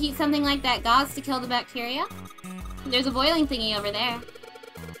supposed to heat something like that gauze to kill the bacteria? There's a boiling thingy over there.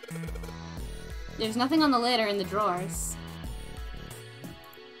 There's nothing on the lid or in the drawers.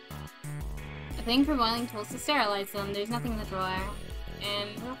 A thing for boiling tools to sterilize them. There's nothing in the drawer.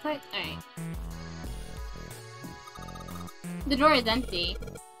 And real quick, alright. The drawer is empty.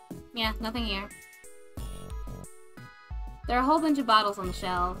 Yeah, nothing here. There are a whole bunch of bottles on the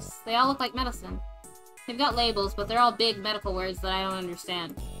shelves. They all look like medicine. They've got labels, but they're all big medical words that I don't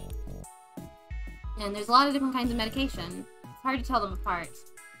understand. And there's a lot of different kinds of medication. It's hard to tell them apart.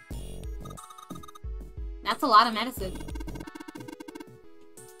 That's a lot of medicine.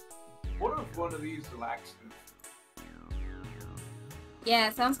 What if one of these laxatives? Yeah,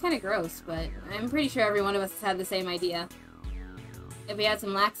 it sounds kind of gross, but I'm pretty sure every one of us has had the same idea. If we had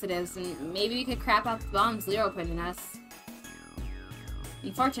some laxatives, and maybe we could crap out the bombs Lero put in us.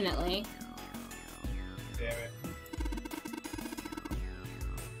 Unfortunately. Damn it.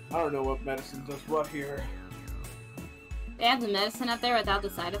 I don't know what medicine does what here. They have the medicine up there without the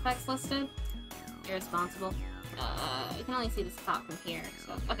side effects listed? Irresponsible. You can only see this top from here,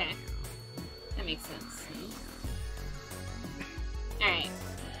 so... Okay. That makes sense. Alright.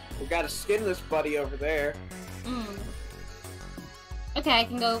 We got a skinless buddy over there. Okay, I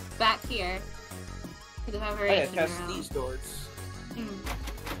can go back here. To the preparation test room. these doors.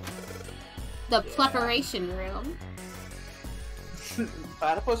 The preparation room.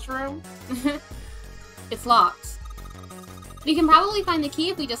 Platypus room? It's locked. We can probably find the key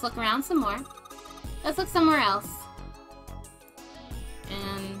if we just look around some more. Let's look somewhere else.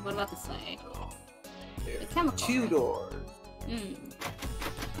 what about this way? There's The chemical. 2 doors.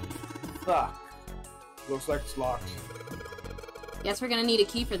 Fuck. Looks like it's locked. Guess we're gonna need a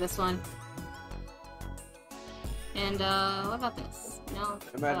key for this one. And, what about this? No.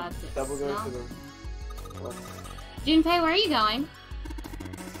 What about this? Double go No? to the... What? Junpei, where are you going?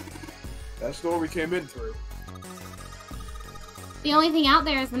 That's the door we came in through. The only thing out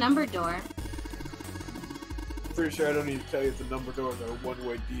there is the numbered door. Pretty sure I don't need to tell you the number doors are a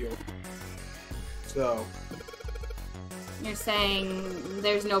one-way deal. So, You're saying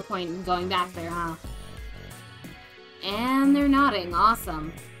there's no point in going back there, huh? And they're nodding.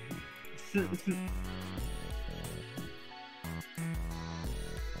 Awesome.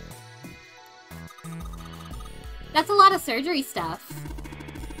 That's a lot of surgery stuff.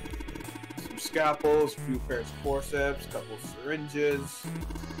 some scalpels, a few pairs of forceps, a couple of syringes.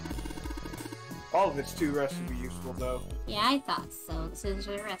 All of it's too rusty to be useful, though. Yeah, I thought so. This is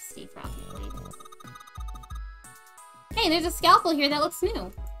really rusty, probably. Hey, there's a scalpel here that looks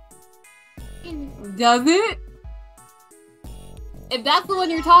new. Does it? If that's the one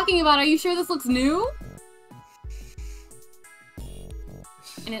you're talking about, are you sure this looks new?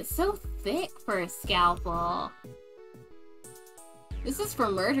 And it's so thick for a scalpel. This is for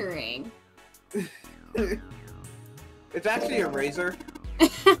murdering. It's actually a razor.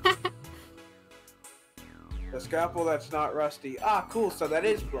 A scalpel that's not rusty. Ah, cool, so that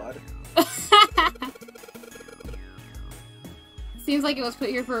is blood. Seems like it was put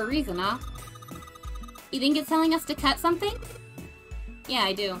here for a reason, huh? You think it's telling us to cut something? Yeah,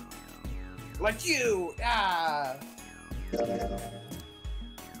 I do. Like you! Ah!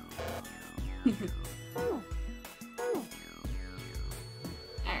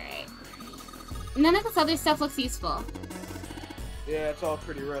 Alright. None of this other stuff looks useful. Yeah, it's all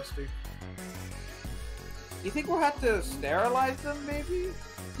pretty rusty. You think we'll have to sterilize them, maybe?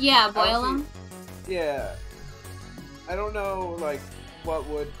 Yeah, boil them. Yeah. I don't know, like, what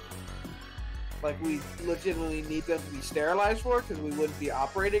would... Like, we legitimately need them to be sterilized for, because we wouldn't be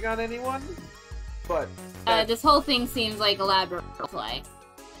operating on anyone. But... This whole thing seems like a laboratory play.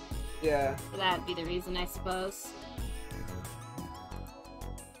 Yeah. That'd be the reason, I suppose.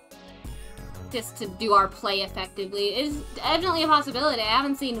 Just to do our play effectively. It's definitely a possibility. I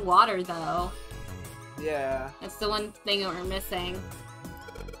haven't seen water, though. Yeah. That's the one thing that we're missing.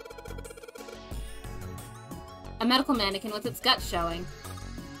 A medical mannequin with its gut showing.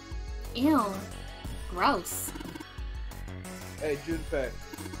 Ew. Gross. Hey, Junpei.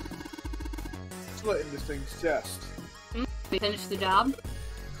 Slitting this thing's chest. We finished the job?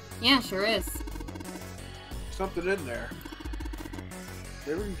 Yeah, sure is. Something in there.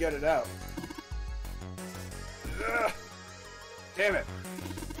 Maybe we can get it out. Ugh. Damn it.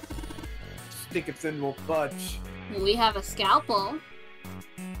 Stinking thing won't budge. We have a scalpel.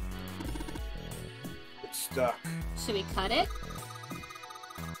 It's stuck. Should we cut it?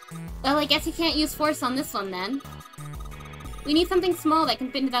 Well, I guess you can't use force on this one, then. We need something small that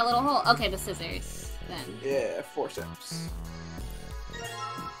can fit into that little hole. Okay, the scissors, then. Yeah, forceps.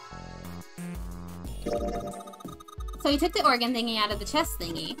 So you took the organ thingy out of the chest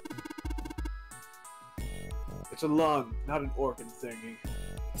thingy. It's a lung, not an organ thingy.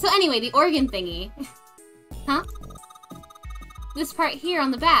 So anyway, the organ thingy. Huh? This part here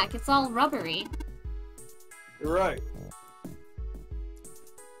on the back, it's all rubbery. You're right.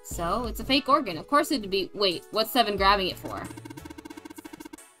 So, it's a fake organ. Of course it'd be- wait, what's Seven grabbing it for?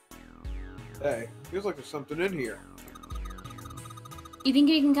 Hey, feels like there's something in here. You think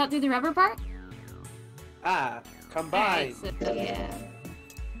you can cut through the rubber part? Ah, combine. Alright, so, yeah.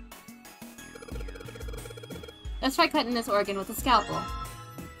 Let's try cutting this organ with a scalpel.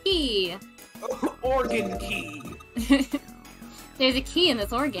 Key! Organ key! There's a key in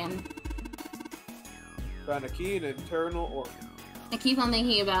this organ. Found a key in an internal organ. I keep on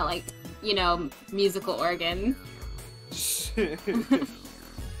thinking about, like, you know, musical organ.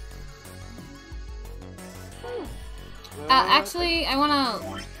 Actually, I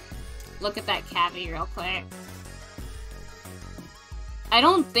wanna look at that cavity real quick. I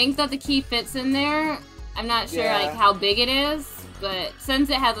don't think that the key fits in there. I'm not sure, like, how big it is, but since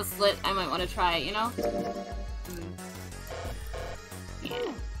it has a slit, I might want to try it, you know?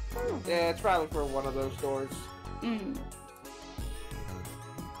 Yeah. Yeah, it's probably for one of those doors.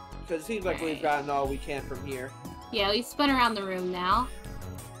 Because it seems like we've gotten all we can from here. Yeah, we've spun around the room now.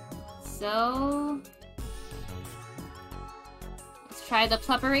 So... let's try the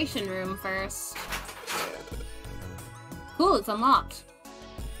preparation room first. Cool, it's unlocked.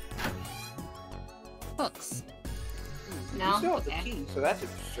 Hooks. No? We still have Okay. the key, so that's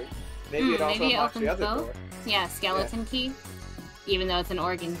interesting. Maybe it also unlocks the other door. Yeah, skeleton key. even though it's an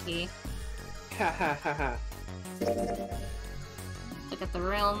organ key. Ha ha ha ha. Look at the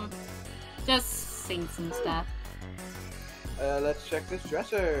room. Just seeing some stuff. Let's check this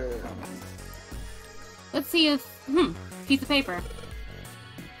dresser. Let's see if... piece of paper.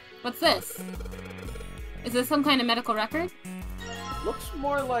 What's this? Is this some kind of medical record? Looks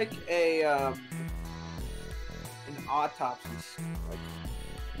more like a, an autopsy. Like...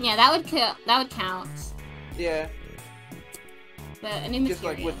 Yeah, that would count. Yeah. But any just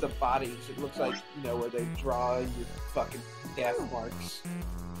like with the bodies, it looks like, you know, where they draw your fucking death marks.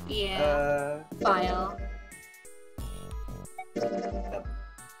 Yeah. File.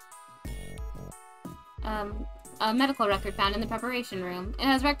 A medical record found in the preparation room. It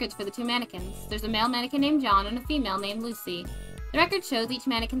has records for the 2 mannequins. There's a male mannequin named John and a female named Lucy. The record shows each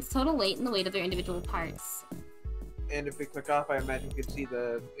mannequin's total weight and the weight of their individual parts. And if we click off, I imagine you can see it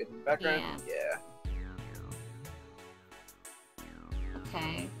in the background. Yeah.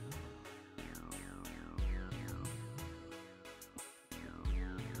 Okay.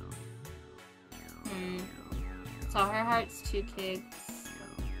 So her heart's 2 kids.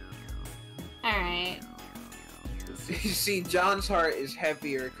 Alright. You see, John's heart is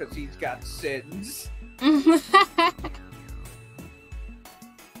heavier because he's got sins.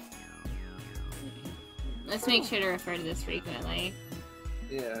 Let's make sure to refer to this frequently.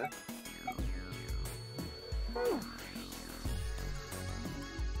 Yeah.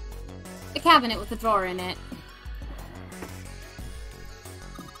 A cabinet with a drawer in it.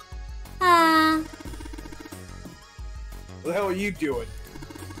 What the hell are you doing?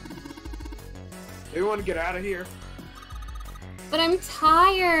 You want to get out of here? But I'm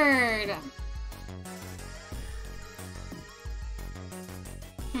tired.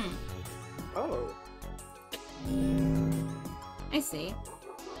 Oh. I see.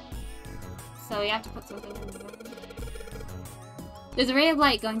 So we have to put something in there. There's a ray of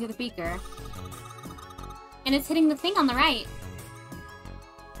light going through the beaker. And it's hitting the thing on the right.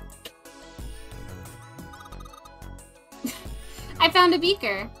 I found a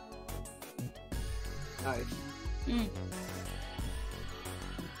beaker. Nice.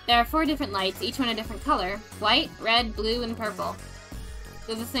 There are 4 different lights, each one a different color. White, red, blue, and purple.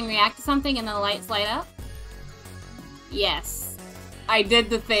 Does this thing react to something and then the lights light up? Yes. I did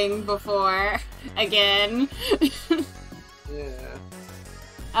the thing before. Again. Yeah.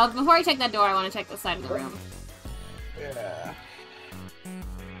 Before I check that door, I want to check the side of the room. Yeah.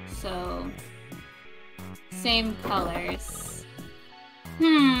 So... same colors.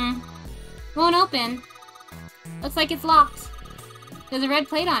 Won't open. Looks like it's locked. There's a red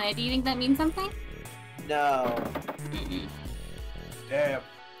plate on it. Do you think that means something? No. Damn.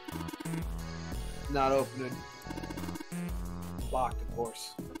 Not opening. Locked, of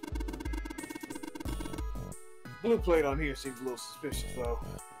course. Blue plate on here seems a little suspicious, though.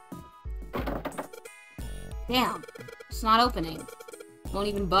 Damn. It's not opening. Won't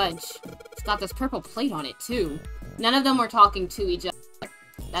even budge. It's got this purple plate on it, too. None of them were talking to each other.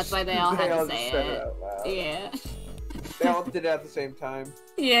 That's why they all had to say it. Out loud. Yeah. They all did it at the same time.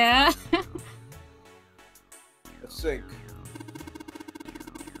 Yeah. A sink.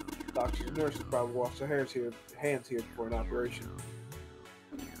 Doctors and nurses probably wash their hands here before an operation.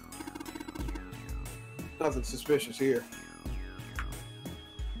 Nothing suspicious here.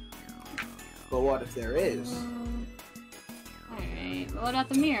 But what if there is? Alright, what about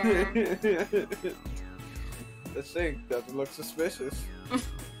the mirror? The sink doesn't look suspicious.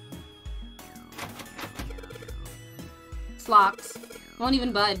 It's locked. Won't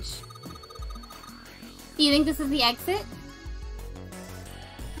even budge. Do you think this is the exit?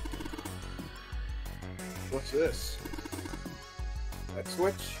 What's this? That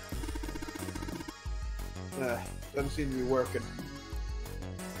switch? Doesn't seem to be working.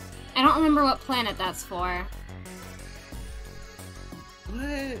 I don't remember what planet that's for.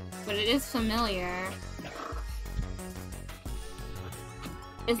 What? But it is familiar.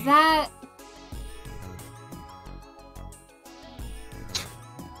 Is that...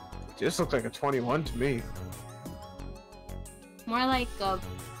 This looks like a 21 to me. more like a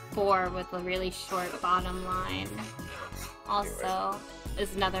 4 with a really short bottom line. Also,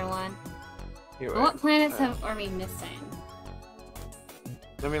 is another one. But what planets are we missing?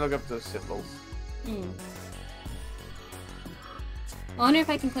 Let me look up those symbols. I wonder if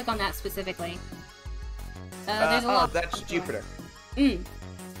I can click on that specifically. There's a lock. That's Jupiter. There's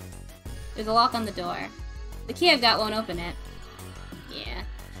a lock on the door. The key I've got won't open it. Yeah.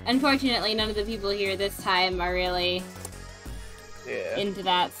 Unfortunately, none of the people here this time are really into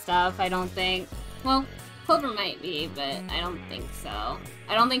that stuff, I don't think. Well, Clover might be, but I don't think so.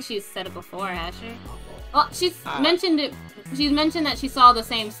 I don't think she's said it before, has she? Well, she's mentioned it She's mentioned that she saw the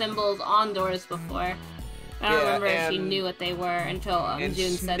same symbols on doors before. I don't remember if she and- knew what they were until And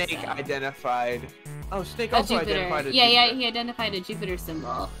June said Snake so. identified. Oh, Snake A also Jupiter. identified a Yeah, Jupiter. yeah, he identified a Jupiter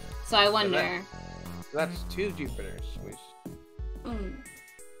symbol. So I wonder. That's 2 Jupiters.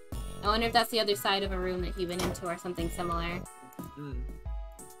 I wonder if that's the other side of a room that he went into or something similar.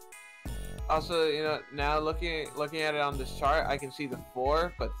 Also, you know, now looking at it on this chart, I can see the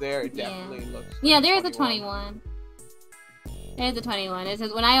 4, but there it definitely looks. Yeah, like there's a 21. There's a 21. It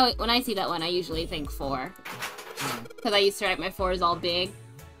says when I see that one, I usually think 4, because I used to write my 4s all big.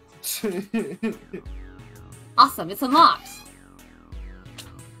 Awesome, it's unlocked.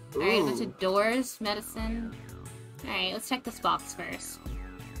 All right, a bunch of doors, medicine. All right, let's check this box first.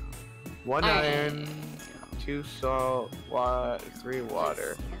 1 All right. iron, 2 salt, 3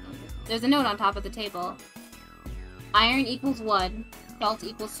 water. There's a note on top of the table. Iron equals 1, salt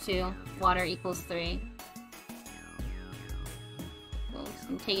equals 2, water equals 3. So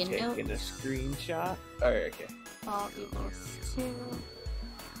I'm taking notes. Taking a screenshot. Alright, okay. Salt equals 2,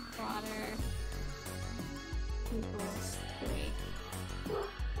 water equals 3.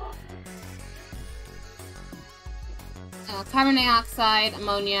 Carbon dioxide,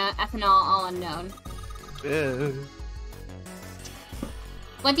 ammonia, ethanol, all unknown.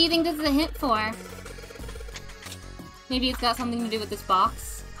 What do you think this is a hint for? Maybe it's got something to do with this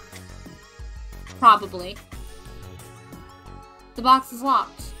box? Probably. The box is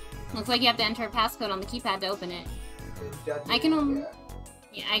locked. Looks like you have to enter a passcode on the keypad to open it. I can only...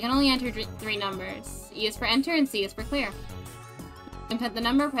 Yeah, I can only enter 3 numbers. E is for enter and C is for clear. Input the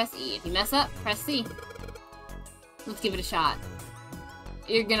number, press E. If you mess up, press C. Let's give it a shot.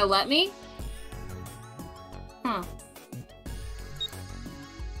 You're gonna let me? Huh.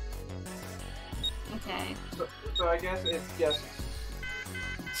 Okay. So I guess it's just.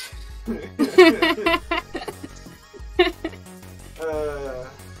 So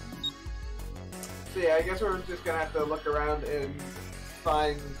yeah, I guess we're just gonna have to look around and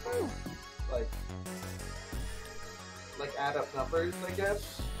find like add up numbers, I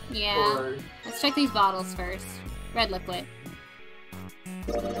guess. Yeah. Or Let's check these bottles first. Red liquid.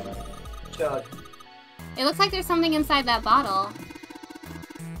 chug. It looks like there's something inside that bottle.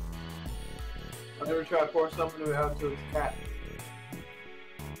 I've never tried to pour something out into his cat.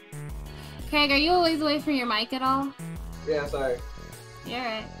 Craig, are you always away from your mic at all? Yeah, sorry. You're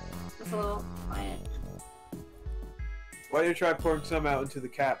right. Just a little quiet. Why do you try pouring some out into the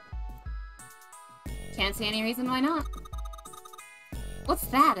cap? Can't see any reason why not. What's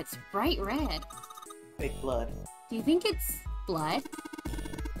that? It's bright red. Fake blood. Do you think it's blood?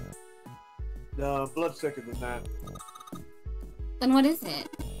 No, blood's thicker than that. Then what is it?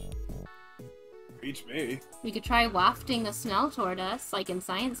 Beats me. We could try wafting the smell toward us, like in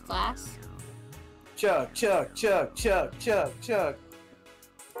science class. Chug, chug, chug, chug, chug, chug.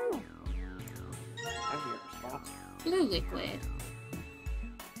 I'm your response. Blue liquid.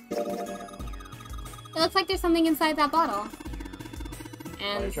 It looks like there's something inside that bottle. Why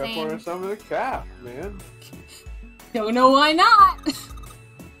And you try pouring some in the cap, man? Don't know why not.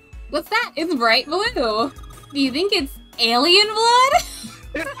 What's that? It's bright blue. Do you think it's alien blood?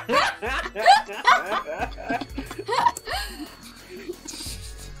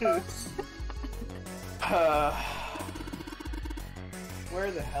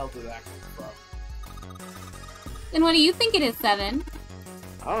 Where the hell did that come from? Then what do you think it is, Seven?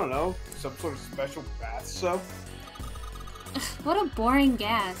 I don't know. Some sort of special bath soap? What a boring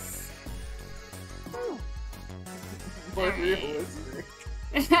guess. More realistic.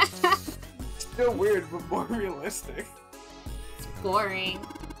 Still weird, but more realistic. It's boring.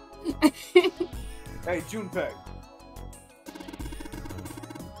 Hey, Junpei.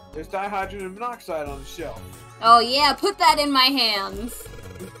 There's dihydrogen monoxide on the shelf. Oh yeah, put that in my hands.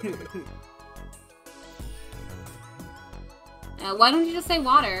 Why don't you just say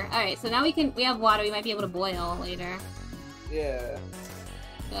water? Alright, so now we have water, we might be able to boil later. Yeah.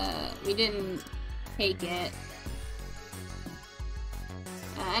 We didn't take it.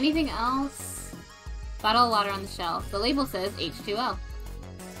 Anything else? Bottle of water on the shelf. The label says H2O.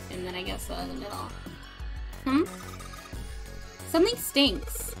 And then I guess in the middle. Something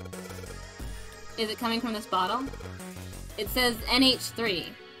stinks. Is it coming from this bottle? It says NH3.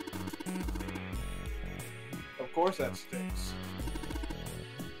 Of course that stinks.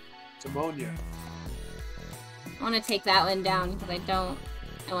 It's ammonia. I want to take that one down because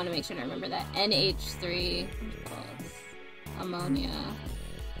I want to make sure to remember that. NH3 plus ammonia.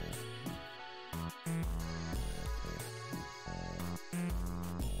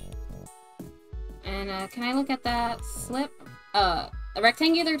 And can I look at that slip? A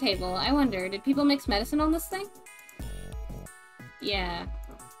rectangular table. I wonder, did people mix medicine on this thing? Yeah.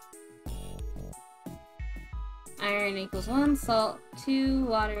 Iron equals 1, salt 2,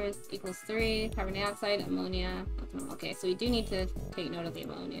 water equals 3, carbon dioxide, ammonia. Okay, so we do need to take note of the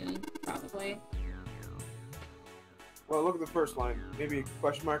ammonia, probably. Well, look at the first line. Maybe a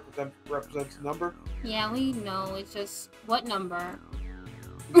question mark that represents a number. Yeah, we know. It's just what number?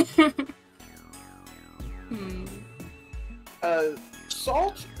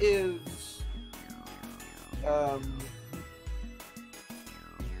 Salt is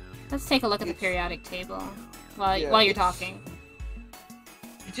Let's take a look at the periodic table while you're talking.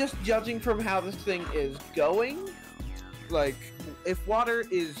 Just judging from how this thing is going, like, if water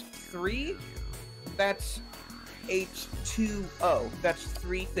is 3, that's H2O. That's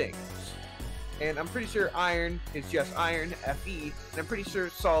 3 things. And I'm pretty sure iron is just iron, Fe, and I'm pretty sure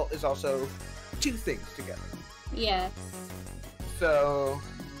salt is also 2 things together. Yes. So,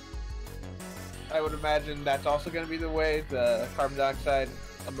 I would imagine that's also going to be the way the carbon dioxide,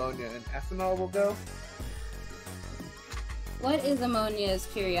 ammonia, and ethanol will go. What is ammonia's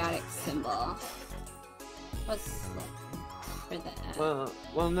periodic symbol? Let's look for that.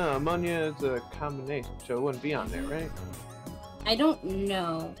 Well, no, ammonia is a combination, so it wouldn't be on there, right? I don't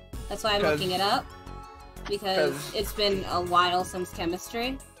know. That's why I'm looking it up. Because it's been a while since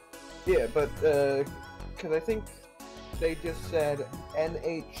chemistry. Yeah, but, because I think they just said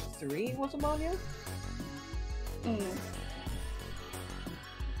NH3 was ammonia?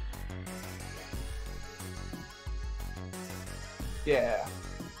 Yeah.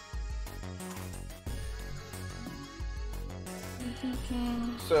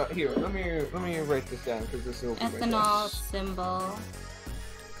 So here, let me write this down because this will be ethanol symbol.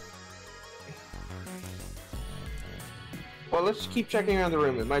 Well, let's keep checking around the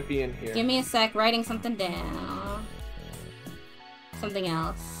room. It might be in here. Give me a sec, writing something down. Something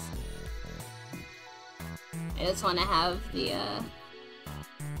else. I just want to have the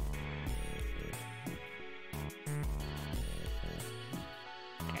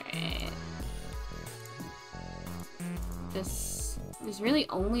Alright. There's really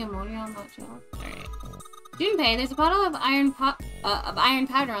only ammonia on that shelf. Alright. Junpei, there's a bottle of iron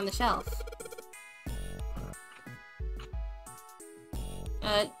powder on the shelf.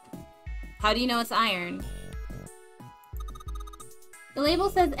 How do you know it's iron? The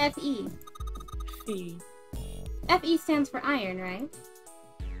label says Fe. Fe. Fe stands for iron, right?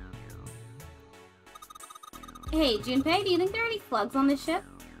 Hey, Junpei, do you think there are any slugs on this ship?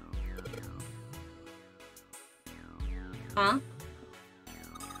 Huh?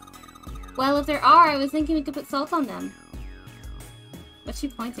 Well, if there are, I was thinking we could put salt on them. What's she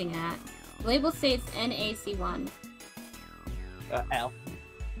pointing at? The label states NaC1. L.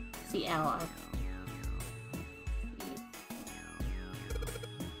 Cl.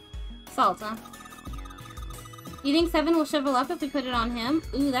 Salt, huh? You think Seven will shrivel up if we put it on him?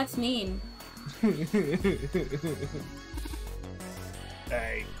 Ooh, that's mean.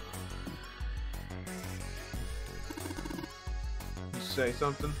 Hey. You say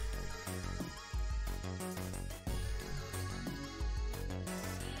something?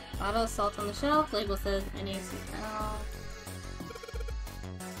 Bottle of salt on the shelf. Label says NaCl.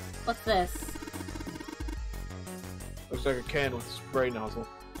 What's this? Looks like a can with a spray nozzle.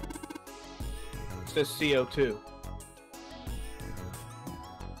 It says CO2.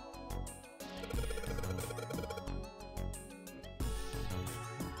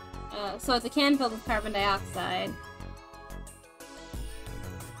 So it's a can filled with carbon dioxide.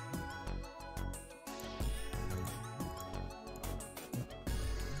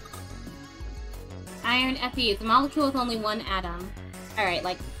 Iron Fe. It's a molecule with only one atom. Alright,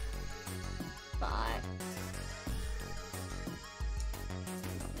 like... 5.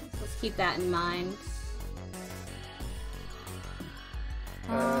 Let's keep that in mind.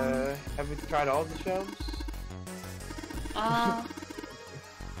 Have we tried all the shelves?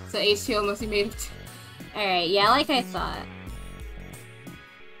 So H2O must be made of... Alright, yeah, like I thought.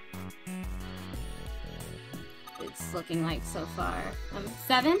 It's looking like so far.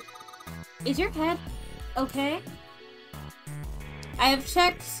 7? Is your head okay? I have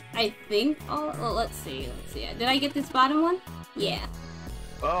checked, I think, all... Well, let's see. Did I get this bottom one? Yeah.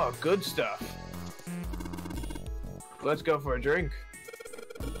 Oh, good stuff. Let's go for a drink.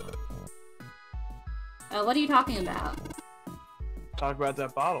 What are you talking about? Talk about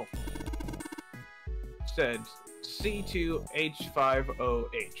that bottle. It said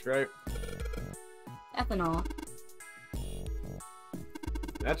C2H5OH, right? Ethanol.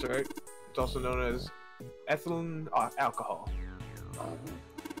 That's right. It's also known as ethylene alcohol.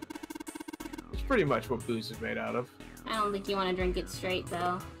 It's pretty much what booze is made out of. I don't think you want to drink it straight,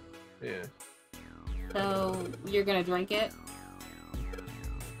 though. Yeah. So, you're gonna drink it?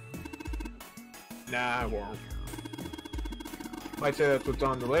 Nah, I won't. Might say that's what's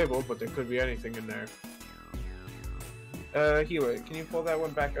on the label, but there could be anything in there. Healer, can you pull that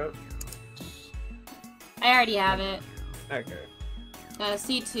one back up? I already have it. Okay.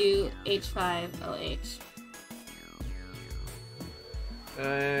 C2H5OH.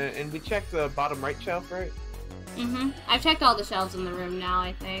 And we checked the bottom right shelf, right? Mm-hmm. I've checked all the shelves in the room now,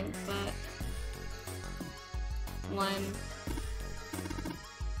 I think, but... One...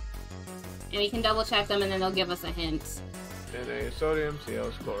 And we can double check them and then they'll give us a hint. And a sodium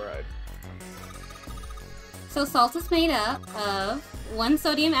ClS chloride. So salt is made up of 1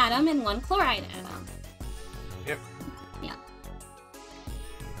 sodium atom and 1 chloride atom. Yep. Yeah.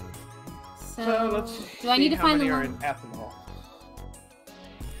 So let's do I need to find the are one? in ethanol.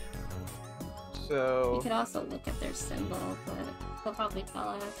 So We could also look at their symbol, but they'll probably tell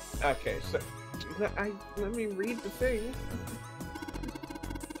us. okay, so let me read the thing.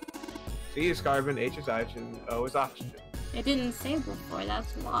 C is carbon, H is hydrogen, O is oxygen. It didn't say before,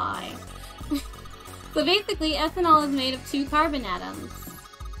 that's why. So basically, ethanol is made of 2 carbon atoms,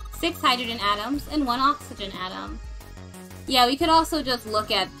 6 hydrogen atoms, and 1 oxygen atom. Yeah, we could also just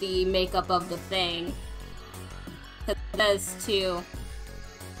look at the makeup of the thing. It does too.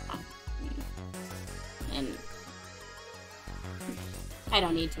 And I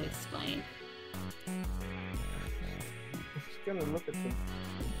don't need to explain. I'm just gonna look at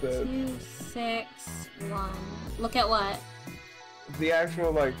the 2, 6, 1. Look at what? the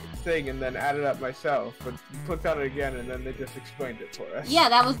actual like thing and then add it up myself, but clicked on it again and then they just explained it for us. Yeah,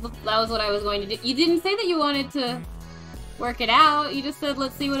 that was what I was going to do. You didn't say that you wanted to work it out. You just said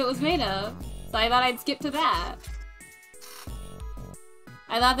let's see what it was made of. So I thought I'd skip to that.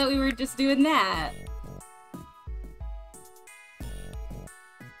 I thought that we were just doing that.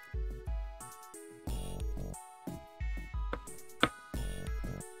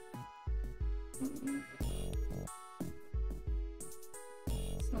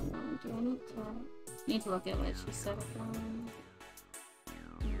 So do I need to look at what she said again?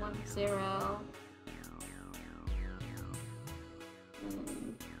 1, 0.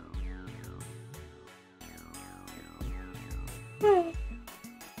 What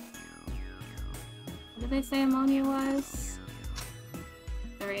did they say ammonia was?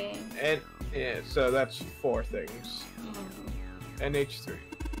 3. And yeah, so that's 4 things. NH3.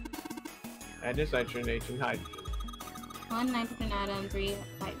 And it's nitrogen, H, and hydrogen. 1 nitrogen atom, 3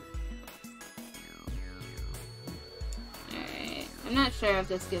 hydrogen. Alright. I'm not sure if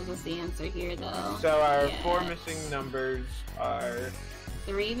this gives us the answer here though. So our 4 missing numbers are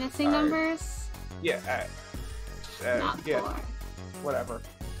 3 missing numbers? Yeah, Not 4. Whatever.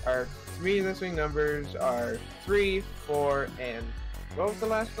 Our 3 missing numbers are 3, 4, and what was the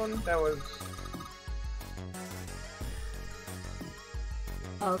last one? That was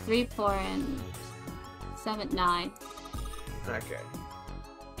 3, 4, and 7, 9. okay.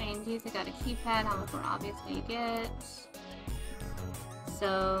 And these I got a keypad, how much more obvious do you get?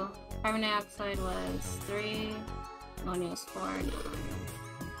 So carbon dioxide was 3, ammonia was 4, 9.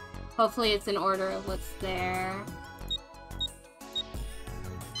 Hopefully it's in order of what's there.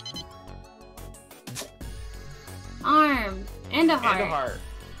 Arm and a heart. And a heart.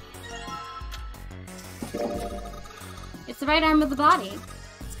 It's the right arm of the body.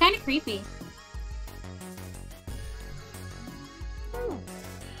 It's kind of creepy.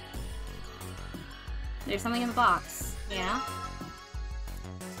 There's something in the box. Yeah.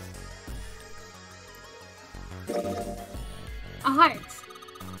 A heart.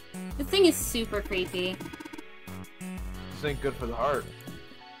 This thing is super creepy. This ain't good for the heart.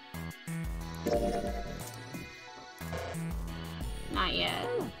 Not yet.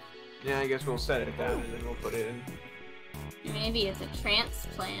 Yeah, I guess we'll set it down and then we'll put it in. Maybe it's a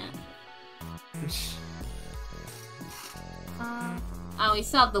transplant. Oh, we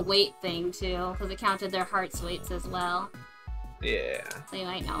still have the weight thing too, because it counted their heart's weights as well. Yeah. So you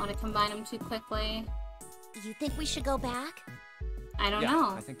might not want to combine them too quickly. You think we should go back? I don't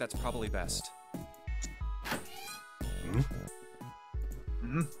know. I think that's probably best.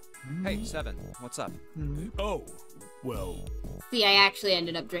 Hey, Seven, what's up? Oh, well... See, I actually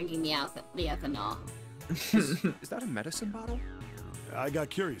ended up drinking the ethanol. Is that a medicine bottle? I got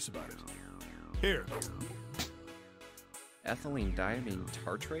curious about it. Here. Ethylene diamine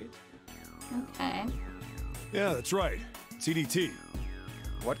tartrate? Okay. Yeah, that's right. CDT.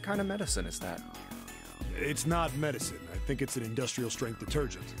 What kind of medicine is that? It's not medicine. I think it's an industrial strength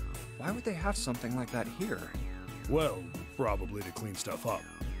detergent. Why would they have something like that here? Well, probably to clean stuff up.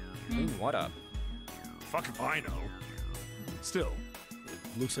 Clean what up? Fuck if I know. Still,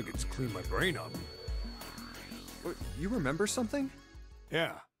 it looks like it's cleaned my brain up. You remember something?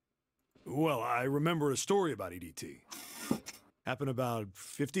 Yeah. Well, I remember a story about EDT. Happened about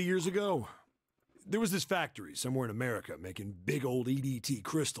 50 years ago. There was this factory somewhere in America making big old EDT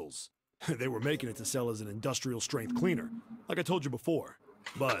crystals. They were making it to sell as an industrial strength cleaner, like I told you before.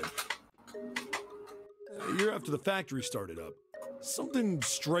 But a year after the factory started up, something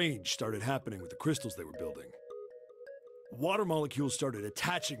strange started happening with the crystals they were building. Water molecules started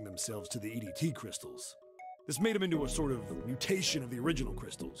attaching themselves to the EDT crystals. This made them into a sort of mutation of the original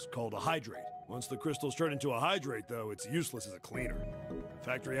crystals, called a hydrate. Once the crystals turn into a hydrate, though, it's useless as a cleaner. The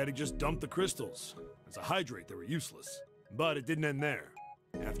factory had to just dump the crystals. As a hydrate, they were useless. But it didn't end there.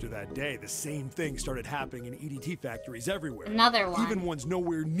 After that day, the same thing started happening in EDT factories everywhere. Another one. Even ones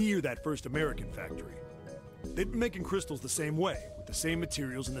nowhere near that first American factory. They'd been making crystals the same way, with the same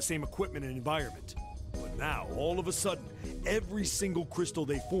materials and the same equipment and environment. But now, all of a sudden, every single crystal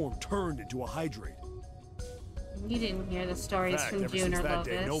they formed turned into a hydrate. You didn't hear the stories In fact, from ever June since or that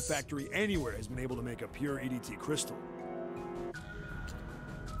Lotus. day, no factory anywhere has been able to make a pure EDT crystal.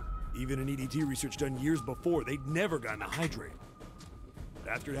 Even in EDT research done years before, they'd never gotten a hydrate.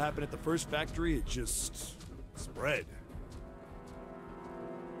 But after it happened at the first factory, it just spread.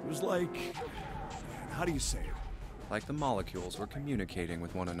 It was like, how do you say it? Like the molecules were communicating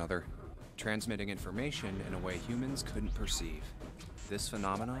with one another, transmitting information in a way humans couldn't perceive. This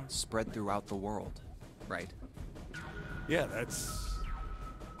phenomena spread throughout the world, right? Yeah, that's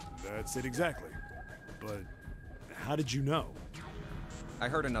it exactly. But how did you know? I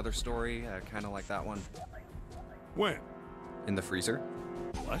heard another story, kind of like that one. When? In the freezer?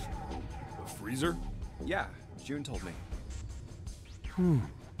 What? The freezer? Yeah, June told me.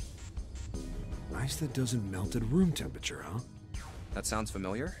 Ice that doesn't melt at room temperature, huh? That sounds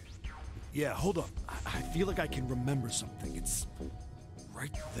familiar? Yeah, hold up. I feel like I can remember something. It's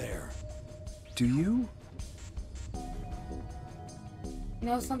right there. Do you?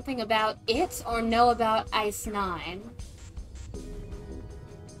 Know something about it or know about Ice 9?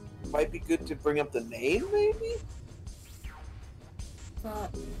 Might be good to bring up the name, maybe? But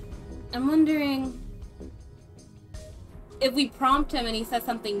I'm wondering if we prompt him and he says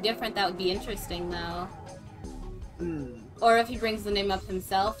something different, that would be interesting, though. Or if he brings the name up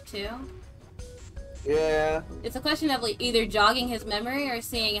himself, too. Yeah. It's a question of like either jogging his memory or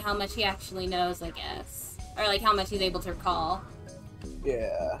seeing how much he actually knows, I guess. Or like how much he's able to recall.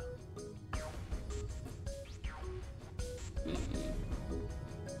 Yeah.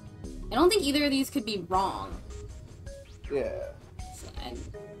 I don't think either of these could be wrong. Yeah. So I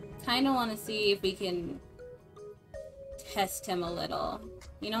kind of want to see if we can test him a little,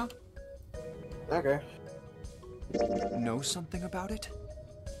 you know? Okay. Know something about it?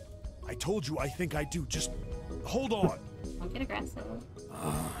 I told you I think I do. Just hold on. Don't get aggressive.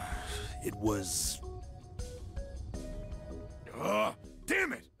 It was...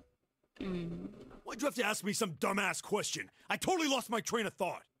 damn it! Why'd you have to ask me some dumbass question? I totally lost my train of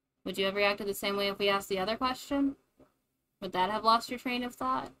thought. Would you have reacted the same way if we asked the other question? Would that have lost your train of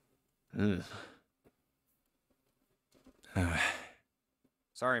thought?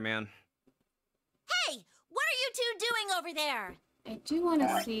 Sorry, man. Hey, what are you two doing over there? I do want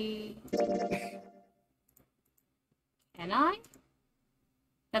to see... Can I?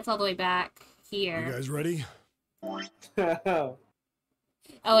 That's all the way back here. You guys ready? Oh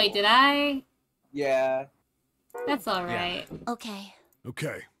wait, did I? Yeah. That's alright. Okay.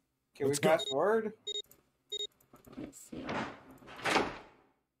 Okay. Can Let's we fast forward? Let's see.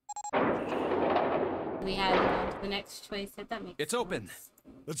 We had on to the next choice, if that makes It's sense. open.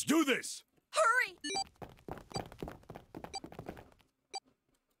 Let's do this! Hurry!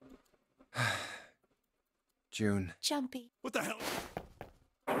 June. Jumpy. What the hell?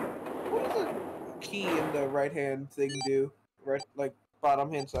 What does the key in the right hand thing do? Right, like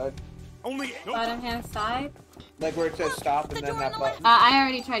bottom hand side? Only... Nope. Bottom hand side? Like where it says stop and then that button? I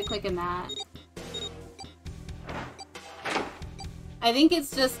already tried clicking that. I think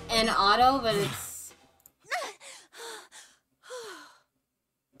it's just an auto, but it's...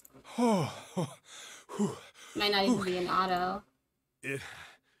 Might not even be an auto. It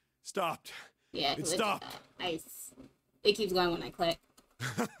stopped. Yeah, It stopped. Ice. It keeps going when I click.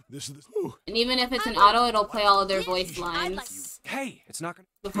 This is... And even if it's an auto, it'll play all of their voice lines Hey, it's not gonna...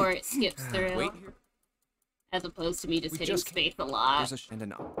 before it skips through. Wait here. As opposed to me just We hitting just- space a lot. There's a and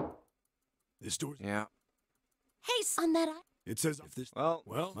an... This door... Yeah. Hey, on that It says if this... Well...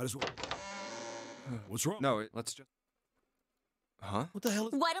 Well, might as well. What's wrong? No, let's just... Huh? What the hell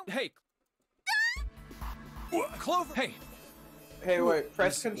is... Why don't... Hey! Clover! Hey! Hey, wait.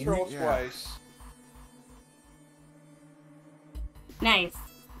 Press This- control yeah. twice. Nice.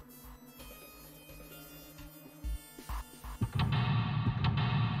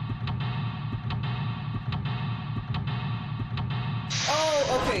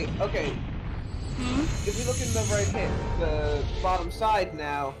 Okay. If you look in the right hand, the bottom side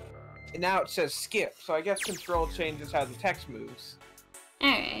now, and now it says skip. So I guess control changes how the text moves.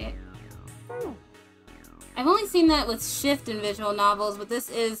 Alright. I've only seen that with shift in visual novels, but this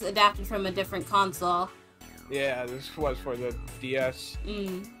is adapted from a different console. Yeah, this was for the DS.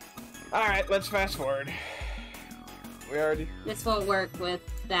 Alright, let's fast forward. This won't work with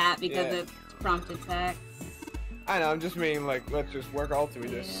that because it's prompted text. I know, I'm just meaning, like, let's just work all through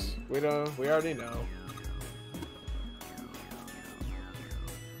this. We already know.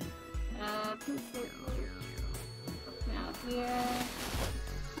 Now here.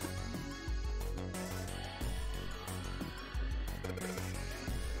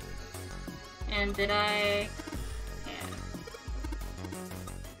 And did I...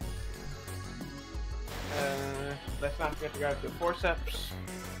 Let's not forget to grab the forceps.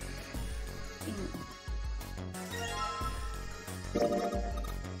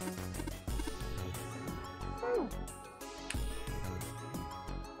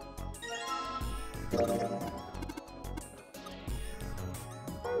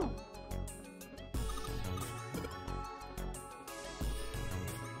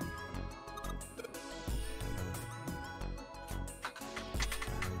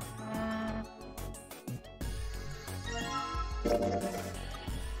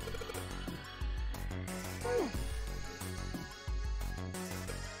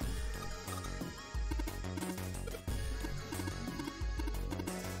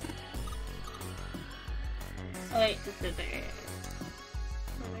 Oh wait, this is it.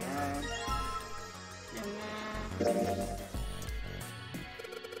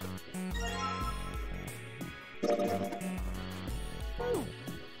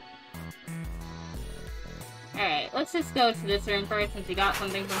 Alright, let's just go to this room first since we got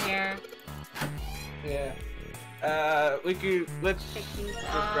something from here. Yeah. Let's just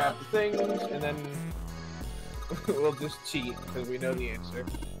grab the things and then we'll just cheat because we know the answer.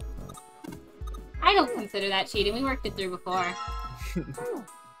 I don't consider that cheating. We worked it through before.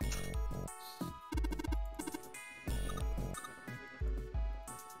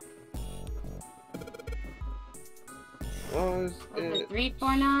 Was it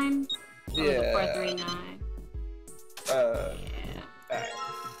 349? Yeah. Or was it 439? Yeah.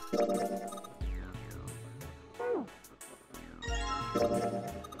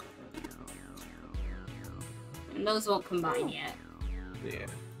 And those won't combine yet. Yeah.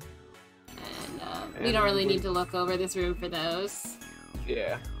 And we don't really need to look over this room for those.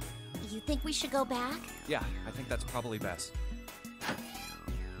 Yeah. You think we should go back? Yeah, I think that's probably best.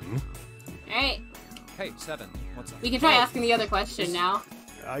 Alright. Hey, Seven, what's up? We can try asking the other question now.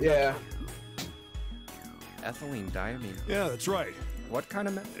 Yeah. Ethylene diamine. Yeah, that's right. What kind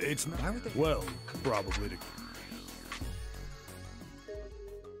of It's not. Why would they? Well, probably to...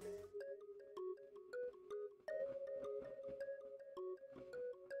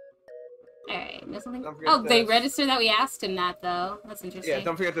 Alright, there's something. Don't forget Oh, they this. register that we asked in that though. That's interesting. Yeah,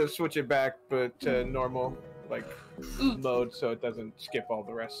 don't forget to switch it back, but to normal, like, mode so it doesn't skip all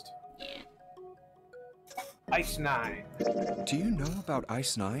the rest. Yeah. Ice 9. Do you know about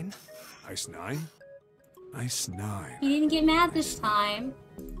Ice 9? Ice 9? Ice 9. He didn't get mad this time.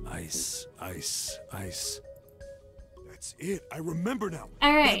 Ice. That's it. I remember now.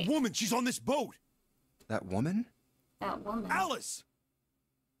 Alright. That woman, she's on this boat. That woman? That woman. Alice!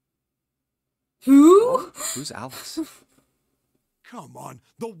 Who? Who's Alice? Come on,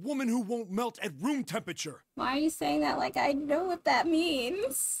 the woman who won't melt at room temperature. Why are you saying that like I know what that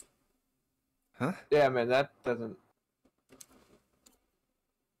means? Huh? Yeah, man, that doesn't...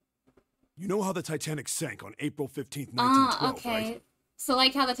 You know how the Titanic sank on April 15th, 1912, okay. right? So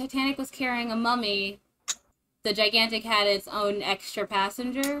like how the Titanic was carrying a mummy, the Gigantic had its own extra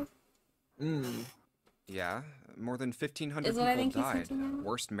passenger? Yeah, more than 1,500 Is what I people think he's died. hinting at?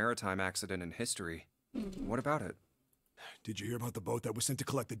 Worst maritime accident in history. What about it? Did you hear about the boat that was sent to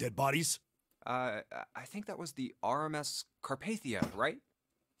collect the dead bodies? I think that was the RMS Carpathia, right?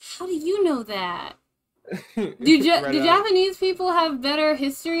 How do you know that? Do Japanese people have better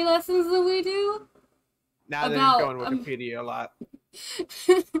history lessons than we do? Now they just go on Wikipedia a lot.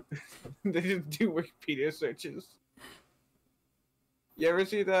 They just do Wikipedia searches. You ever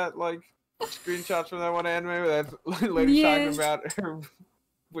see that, like, screenshots from that one anime where that's lady talking about her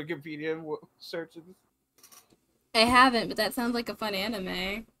Wikipedia searches? I haven't, but that sounds like a fun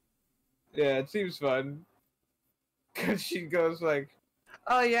anime. Yeah, it seems fun. Because she goes like,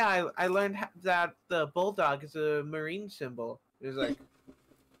 oh yeah, I learned that the bulldog is a marine symbol. It's like,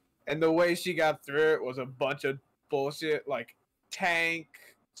 and the way she got through it was a bunch of bullshit, like tank,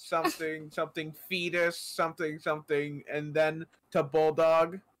 something fetus, something, and then to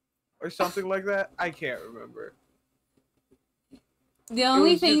bulldog, or something like that. I can't remember. The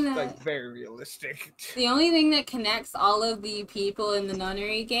only thing just, that like, very realistic. The only thing that connects all of the people in the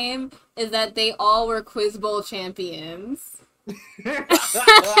nunnery game is that they all were Quiz Bowl champions.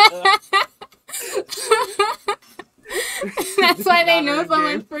 That's why they know so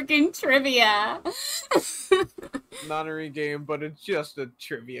much freaking trivia. Nunnery game, but it's just a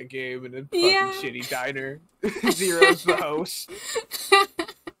trivia game in a fucking shitty diner. Zero's the host.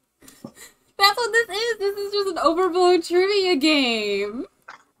 That's what this is. This is just an overblown trivia game.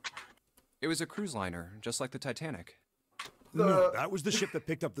 It was a cruise liner, just like the Titanic. No, that was the ship that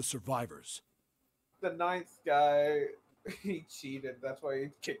picked up the survivors. The ninth guy, he cheated. That's why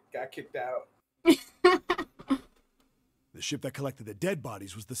he got kicked out. The ship that collected the dead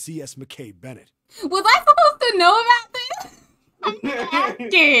bodies was the C.S. McKay Bennett. Was I supposed to know about this? I'm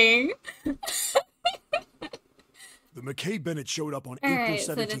asking. The McKay Bennett showed up on April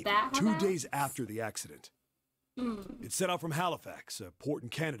 17th, 2 days after the accident. It set out from Halifax, a port in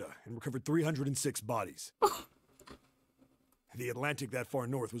Canada, and recovered 306 bodies. The Atlantic that far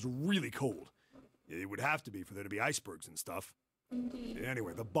north was really cold. It would have to be for there to be icebergs and stuff.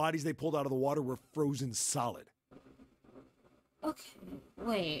 Anyway, the bodies they pulled out of the water were frozen solid. Okay,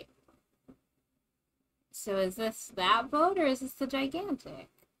 wait. So is this that boat, or is this the Gigantic?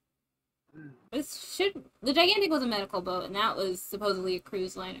 The Gigantic was a medical boat, and that was supposedly a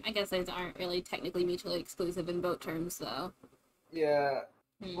cruise liner. I guess those aren't really technically mutually exclusive in boat terms, though. Yeah.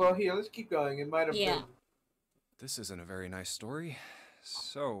 Well, here, let's keep going. It might have been. This isn't a very nice story.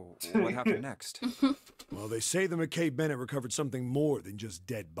 So, what happened next? Well, they say the McKay Bennett recovered something more than just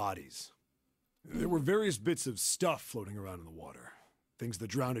dead bodies. There were various bits of stuff floating around in the water. Things the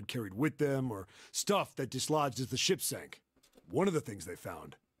drowned had carried with them, or stuff that dislodged as the ship sank. One of the things they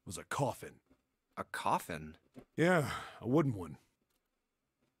found was a coffin. A coffin? Yeah, a wooden one.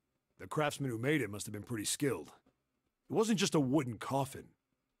 The craftsman who made it must have been pretty skilled. It wasn't just a wooden coffin.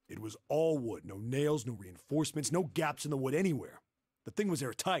 It was all wood, no nails, no reinforcements, no gaps in the wood anywhere. The thing was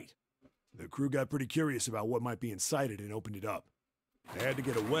airtight. The crew got pretty curious about what might be inside it and opened it up. They had to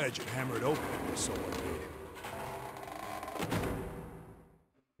get a wedge and hammer it open, and so what they did.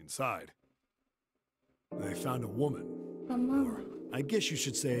 Inside, they found a woman. Or, I guess you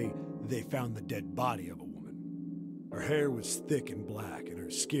should say, they found the dead body of a woman. Her hair was thick and black, and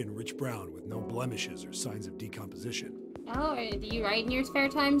her skin rich brown with no blemishes or signs of decomposition. Oh, do you write in your spare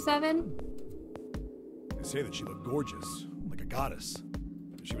time, Seven? They say that she looked gorgeous, like a goddess.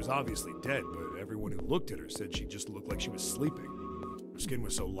 She was obviously dead, but everyone who looked at her said she just looked like she was sleeping. Her skin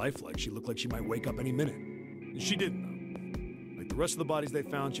was so lifelike, she looked like she might wake up any minute. And she didn't, though. Like the rest of the bodies they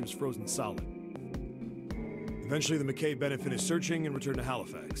found, she was frozen solid. Eventually, the McKay Bennett finished searching and returned to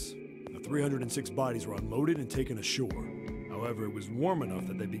Halifax. The 306 bodies were unloaded and taken ashore. However, it was warm enough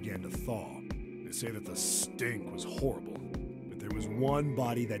that they began to thaw. They say that the stink was horrible, but there was one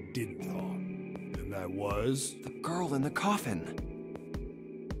body that didn't thaw. And that was... the girl in the coffin.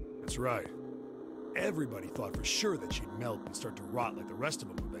 That's right. Everybody thought for sure that she'd melt and start to rot like the rest of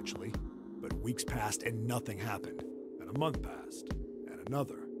them eventually. But weeks passed and nothing happened. And a month passed. And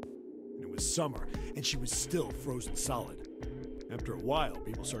another. And it was summer, and she was still frozen solid. After a while,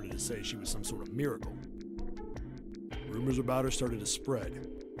 people started to say she was some sort of miracle. Rumors about her started to spread.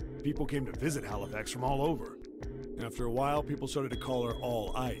 People came to visit Halifax from all over. After a while, people started to call her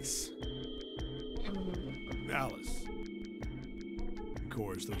All Ice. Alice. Of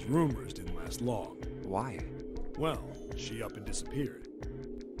course, those rumors didn't last long. Why? Well, she up and disappeared.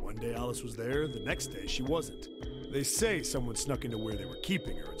 One day Alice was there, the next day she wasn't. They say someone snuck into where they were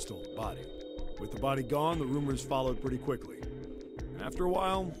keeping her and stole the body. With the body gone, the rumors followed pretty quickly. After a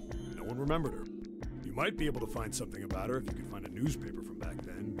while, no one remembered her. You might be able to find something about her if you could find a newspaper from back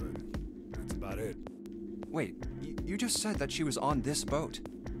then, but that's about it. Wait, you just said that she was on this boat.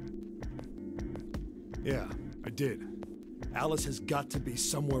 Yeah, I did. Alice has got to be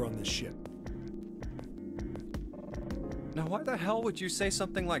somewhere on this ship. Now why the hell would you say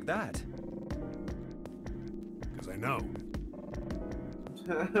something like that? Because I know.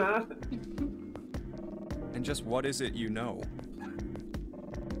 And just what is it you know?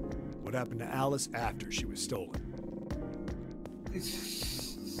 What happened to Alice after she was stolen?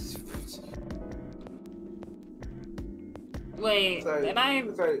 Wait, did I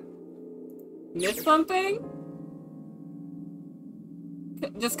miss something?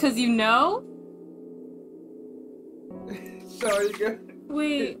 Just because you know? Sorry, good.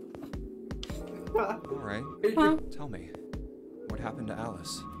 Wait. Alright. Huh? Tell me, what happened to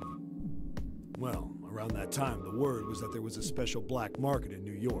Alice? Well, Around that time, the word was that there was a special black market in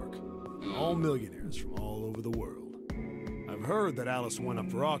New York. All millionaires from all over the world. I've heard that Alice went up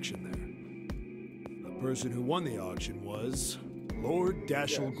for auction there. The person who won the auction was Lord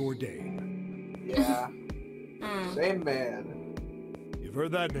Dashiell Gordain. Yeah. Same man. You've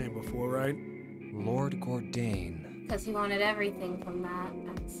heard that name before, right? Lord Gordain. Because he wanted everything from that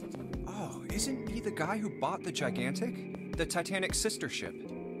accident. Oh, isn't he the guy who bought the Gigantic? The Titanic sister ship?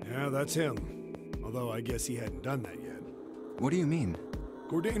 Yeah, that's him. Although I guess he hadn't done that yet. What do you mean?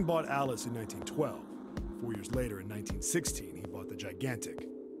 Gordain bought Alice in 1912. 4 years later, in 1916, he bought the Gigantic.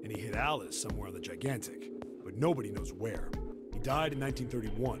 And he hid Alice somewhere on the Gigantic. But nobody knows where. He died in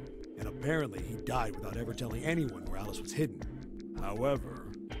 1931. And apparently he died without ever telling anyone where Alice was hidden. However,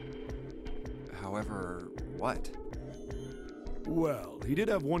 what? Well, he did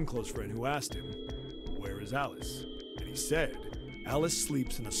have one close friend who asked him, "Where is Alice?" And he said, "Alice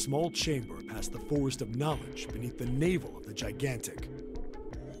sleeps in a small chamber past the Forest of Knowledge beneath the navel of the Gigantic."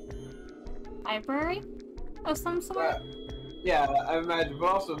 Library? Of some sort? Yeah, I imagine. But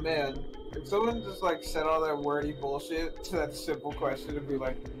also, man, if someone just like said all that wordy bullshit to that simple question, it'd be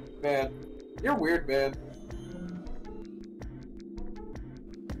like, man, you're weird, man.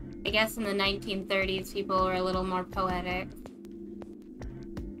 I guess in the 1930s, people were a little more poetic.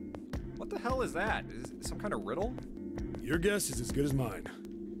 What the hell is that? Is it some kind of riddle? Your guess is as good as mine.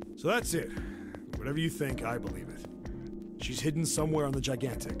 So that's it. Whatever you think, I believe it. She's hidden somewhere on the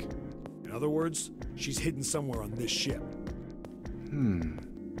Gigantic. In other words, she's hidden somewhere on this ship. Hey!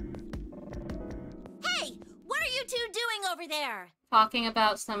 What are you two doing over there? Talking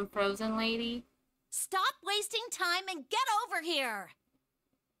about some frozen lady? Stop wasting time and get over here!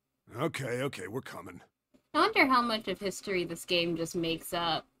 Okay, we're coming. I wonder how much of history this game just makes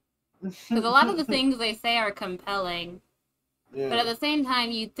up. Because a lot of the things they say are compelling. Yeah. But at the same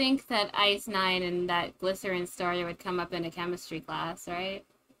time, you'd think that Ice 9 and that glycerin story would come up in a chemistry class, right?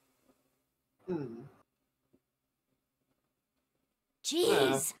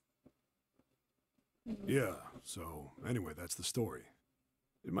 Jeez! Yeah, so anyway, that's the story.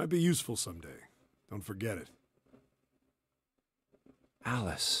 It might be useful someday. Don't forget it.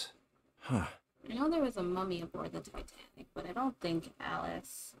 Alice. Huh. I know there was a mummy aboard the Titanic, but I don't think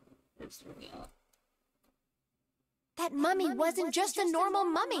Alice is real. That mummy wasn't just a normal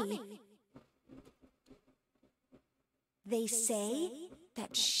mummy. They say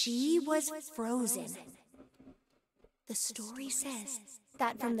that she was frozen. The story says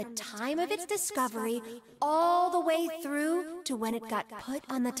that from the time of its discovery all the way through to when it got put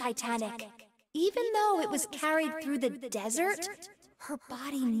on the Titanic, even though it was carried through the desert, her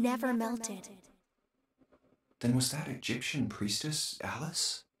body never melted. Then was that Egyptian priestess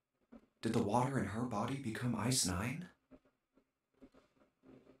Alice? Did the water in her body become Ice 9?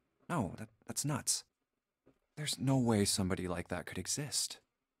 No, that's nuts. There's no way somebody like that could exist.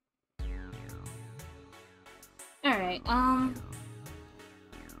 Alright,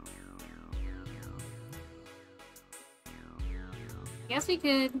 guess we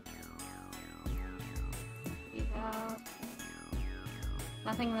could...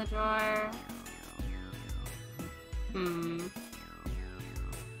 Nothing in the drawer.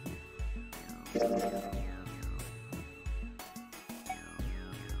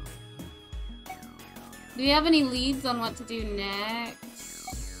 Do you have any leads on what to do next?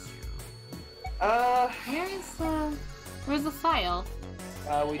 Where's the file?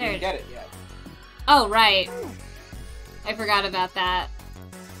 We didn't get it yet. Oh, right. I forgot about that.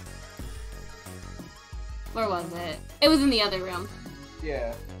 Where was it? It was in the other room.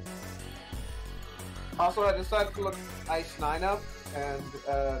 Yeah. Also, I decided to look Ice 9 up, and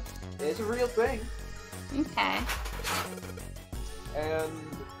it's a real thing. Okay. And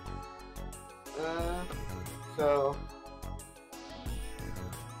so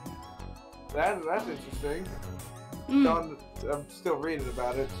that's interesting. I'm still reading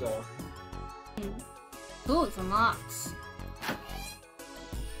about it, so. Ooh, it's unlocked.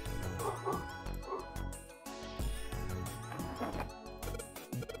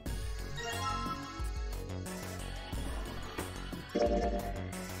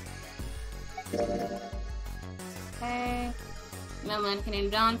 Okay. Male mannequin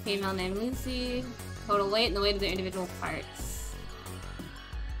named John, female named Lucy. Total weight and the weight of their individual parts.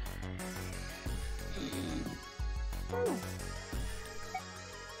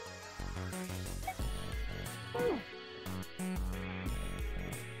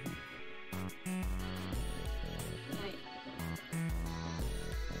 Right.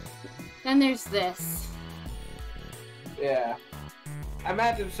 Then there's this. Yeah. I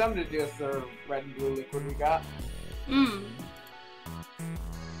imagine something to do with the red and blue liquid we got.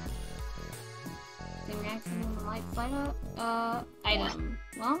 lights light up. Item.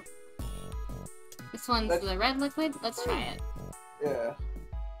 Well, this one's the red liquid. Let's try it. Yeah.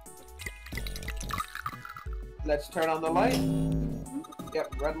 Let's turn on the light.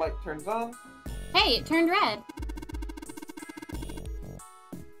 Yep, red light turns on. Hey, it turned red.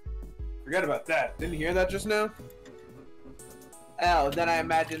 Forget about that. Didn't you hear that just now? Oh, then I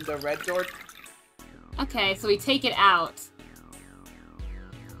imagined the red door. Okay, so we take it out.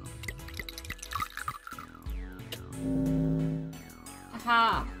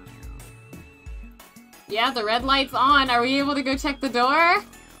 Aha. Yeah, the red light's on. Are we able to go check the door?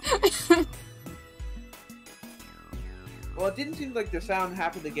 Well, it didn't seem like the sound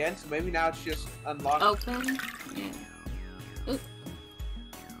happened again, so maybe now it's just unlocked. Open. Yeah. Oop.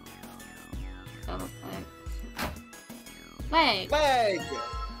 Double click. Leg. Leg.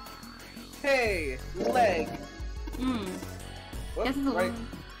 Hey, leg. Hmm. Whoops, Guess it's a right. woman.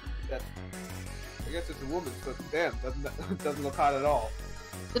 I guess it's a woman's foot. Damn, doesn't look hot at all.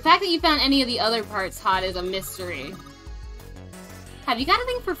 The fact that you found any of the other parts hot is a mystery. Have you got a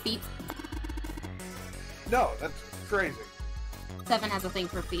thing for feet? No, that's crazy. 7 has a thing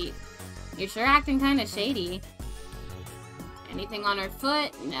for feet. You're sure acting kind of shady. Anything on her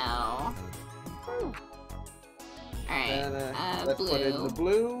foot? No. Alright, let's blue. put in the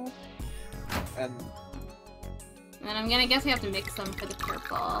blue. And then I'm gonna guess we have to mix them for the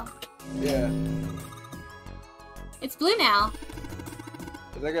purple. yeah. It's blue now.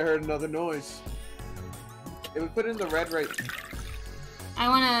 I think I heard another noise. If we put in the red right...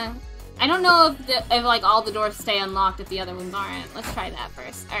 I don't know if like all the doors stay unlocked if the other ones aren't. Let's try that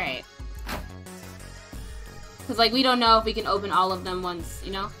first. Alright. Because like we don't know if we can open all of them once,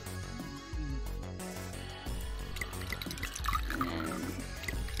 you know?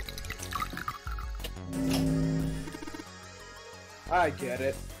 I get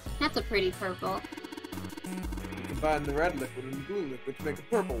it. That's a pretty purple. Combine the red liquid and the blue liquid to make a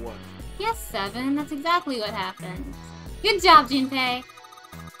purple one. Yes, 7. That's exactly what happened. Good job, Junpei.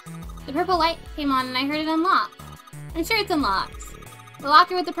 The purple light came on and I heard it unlock. I'm sure it's unlocked. The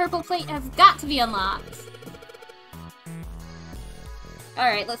locker with the purple plate has got to be unlocked.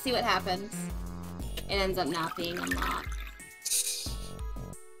 Alright, let's see what happens. It ends up not being unlocked.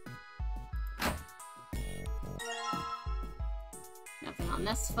 Nothing on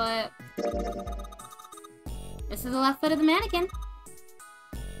this foot. This is the left foot of the mannequin.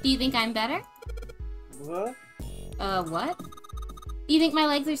 Do you think I'm better? What? What? Do you think my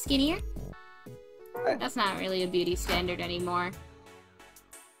legs are skinnier? That's not really a beauty standard anymore.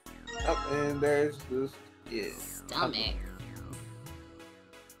 Oh, and there's this stomach.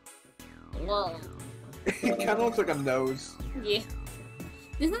 Whoa. It kind of looks like a nose. Yeah.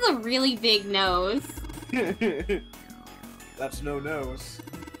 This is a really big nose. That's no nose.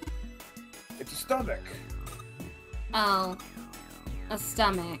 It's a stomach. Oh. A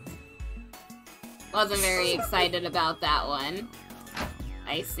stomach. Wasn't very excited about that one.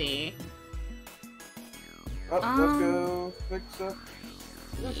 I see. Oh, let's go fix up.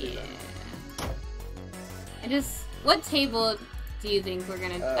 Yeah. What table do you think we're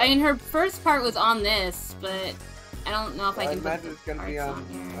gonna... I mean, her first part was on this, but I don't know if I can put the it's gonna be parts on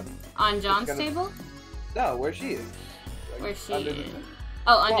here. On John's table? No, where she is. Like, Where she under is? the...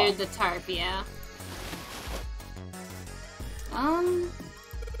 Oh, under the tarp, yeah.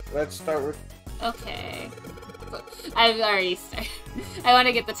 Let's start with... Okay. I've already started. I want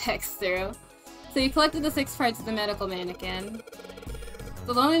to get the text through. So you collected the 6 parts of the medical mannequin.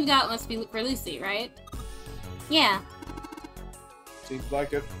 The one we've got must be for Lucy, right? Yeah. Seems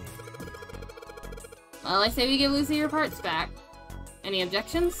like it. Well, I say we give Lucy her parts back. Any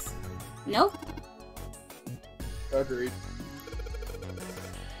objections? Nope. Agreed.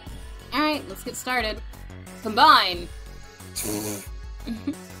 Alright, let's get started. Combine!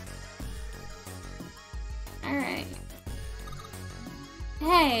 Alright.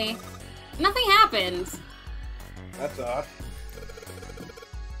 Hey, nothing happened. That's odd.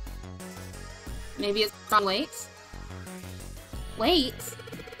 Maybe it's on weight? Weight?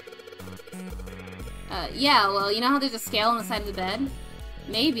 Yeah, well, you know how there's a scale on the side of the bed?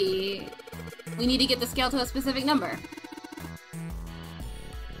 Maybe we need to get the scale to a specific number.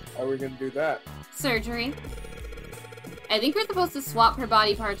 How are we gonna do that? Surgery. I think we're supposed to swap her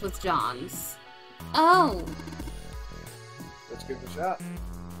body parts with John's. Oh. Let's give it a shot.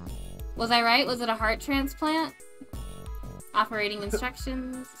 Was I right? Was it a heart transplant? Operating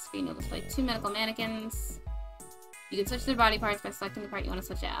instructions. Screen will display 2 medical mannequins. You can switch their body parts by selecting the part you want to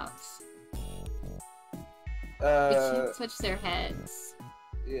switch out. We can't switch their heads.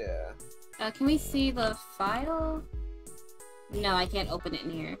 Yeah. Can we see the file? No, I can't open it in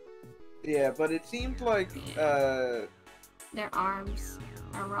here. Yeah, but it seemed like their arms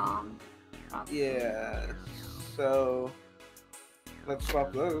are wrong. Probably. Yeah. So let's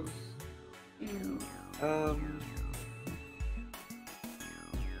swap those.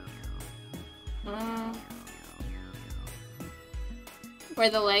 Were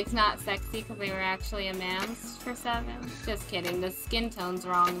the legs not sexy because they were actually a man's for 7? Just kidding. The skin tone's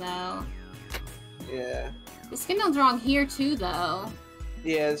wrong though. Yeah. The skin tone's wrong here too though.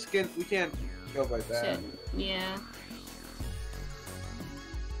 Yeah, the skin. We can't go by that. Shit. Yeah.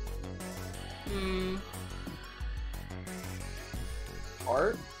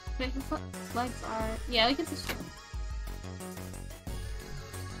 Art? But his legs are... Yeah, like it's a...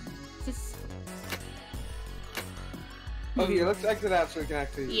 Just... Okay, let's exit out so we can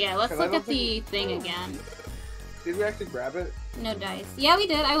actually... Yeah, let's look at the thing again. Did we actually grab it? No dice. Yeah, we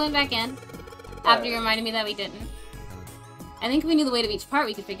did. I went back in. After you reminded me that we didn't. I think if we knew the weight of each part,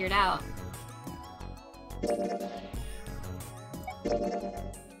 we could figure it out.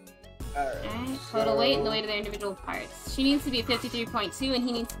 Alright, total weight and the weight of their individual parts. She needs to be 53.2 and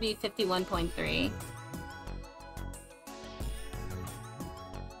he needs to be 51.3.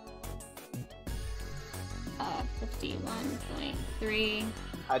 Uh, 51.3.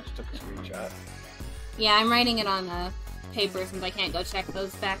 I just took a screenshot. Yeah, I'm writing it on paper since I can't go check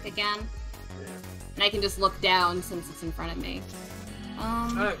those back again. Yeah. And I can just look down since it's in front of me.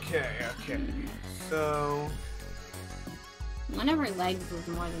 Okay. So... one of her legs was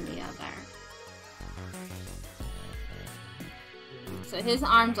more than the other. So his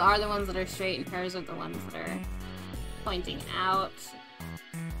arms are the ones that are straight and hers are the ones that are pointing out.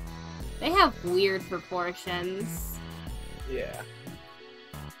 They have weird proportions. Yeah.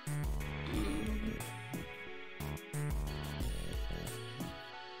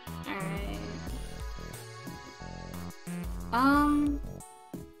 Alright.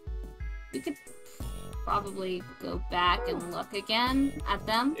 We could probably go back and look again at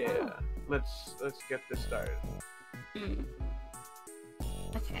them. Yeah. Let's get this started.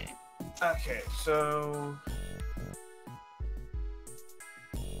 Okay. Okay, so...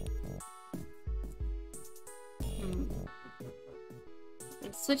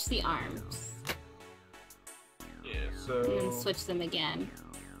 Let's switch the arms. Yeah, so... And then switch them again.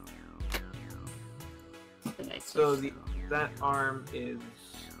 So that arm is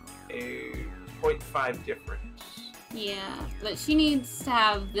a 0.5 difference. Yeah, but she needs to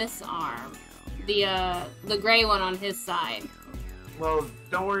have this arm. The gray one on his side. Well,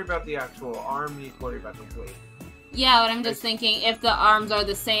 don't worry about the actual arm, you need to worry about the weight. Yeah, but I'm just thinking if the arms are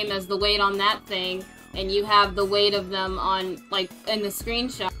the same as the weight on that thing, and you have the weight of them on, like, in the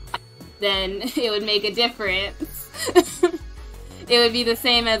screenshot, then it would make a difference. It would be the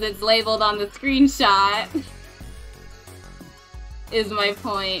same as it's labeled on the screenshot. Is my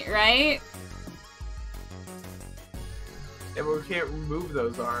point, right? Yeah, but we can't remove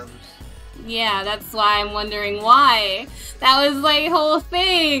those arms. Yeah, that's why I'm wondering why. That was my whole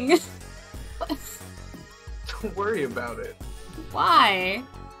thing. Don't worry about it. Why?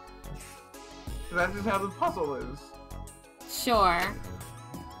 That's just how the puzzle is. Sure.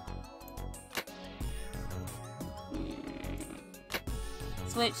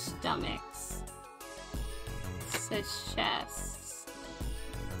 Switch stomachs. Switch chests.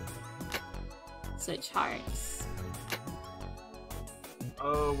 Switch hearts.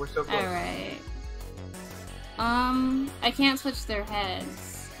 Oh, we're so close. Alright. I can't switch their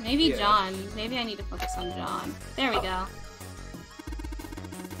heads. Maybe Yeah. John. Maybe I need to focus on John. There we go.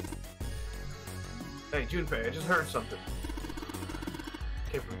 Hey, Junpei, I just heard something.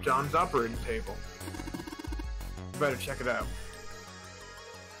 Came from John's operating table. You better check it out.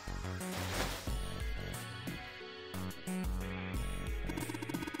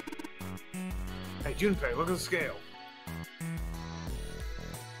 Hey, Junpei, look at the scale.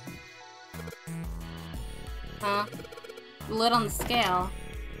 Huh? The lid on the scale.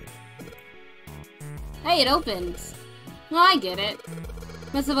 Hey, it opened. Oh, I get it.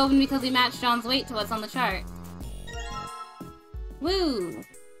 Must have opened because we matched John's weight to what's on the chart. Woo!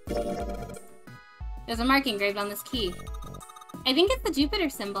 There's a mark engraved on this key. I think it's the Jupiter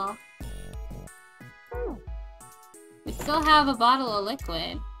symbol. We still have a bottle of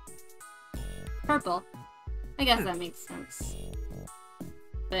liquid. Purple. I guess that makes sense.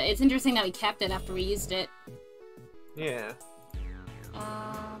 But it's interesting that we kept it after we used it. Yeah.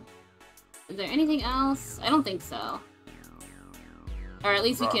 Is there anything else? I don't think so. Or at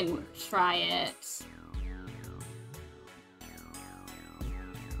least we can try it.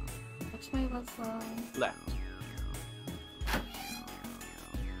 Which way was the... Left.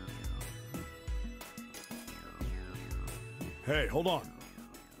 Hey, hold on.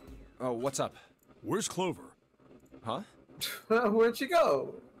 Oh, what's up? Where's Clover? Huh? Where'd she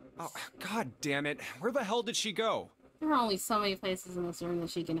go? Oh, god damn it. Where the hell did she go? There are only so many places in this room that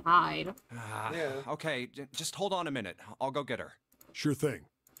she can hide. Yeah. Okay, just hold on a minute. I'll go get her. Sure thing.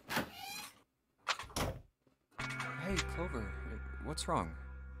 Hey, Clover, what's wrong?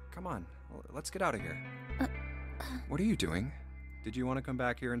 Come on, let's get out of here. What are you doing? Did you want to come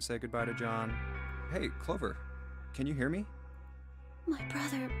back here and say goodbye to John? Hey, Clover, can you hear me? My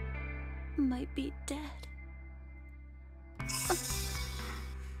brother might be dead.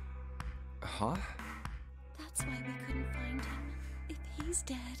 Huh? That's why we couldn't find him. If he's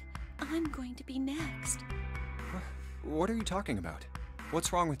dead, I'm going to be next. What are you talking about?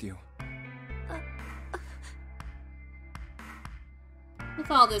 What's wrong with you? With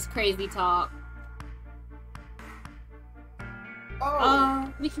all this crazy talk.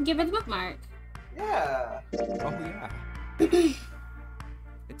 Oh. We can give her the bookmark. Yeah. Oh, yeah.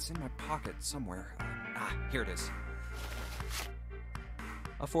 It's in my pocket somewhere. Here it is.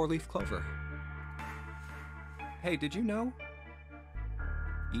 A 4-leaf clover. Hey, did you know?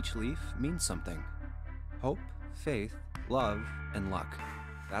 Each leaf means something. Hope, faith, love, and luck.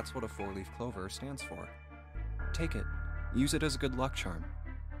 That's what a 4-leaf clover stands for. Take it. Use it as a good luck charm.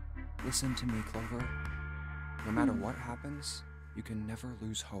 Listen to me, Clover. No matter what happens, you can never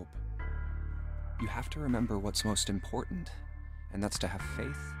lose hope. You have to remember what's most important, and that's to have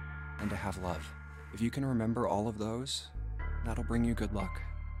faith and to have love. If you can remember all of those, that'll bring you good luck.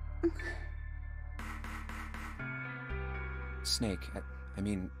 Snake, I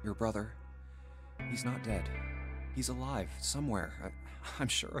mean, your brother, he's not dead. He's alive, somewhere. I'm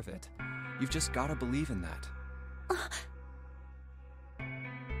sure of it. You've just gotta believe in that.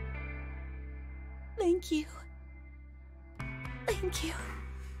 Thank you. Thank you.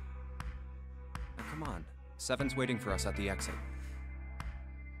 Now come on. Seven's waiting for us at the exit.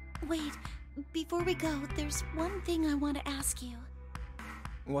 Wait, before we go, there's one thing I want to ask you.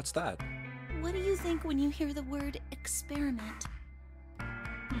 What's that? What do you think when you hear the word experiment?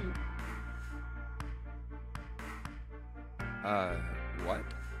 What?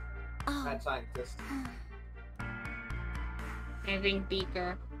 Oh. Mad scientist. I think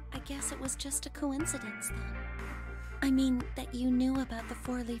Beaker. I guess it was just a coincidence then. I mean, that you knew about the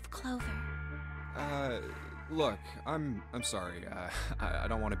 4-leaf clover. Look, I'm sorry. I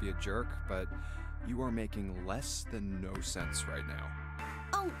don't want to be a jerk, but you are making less than no sense right now.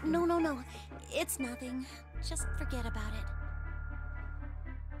 Oh, no. It's nothing. Just forget about it.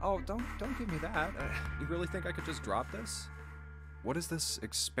 Oh, don't give me that. You really think I could just drop this? What is this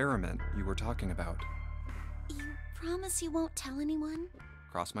experiment you were talking about? You promise you won't tell anyone?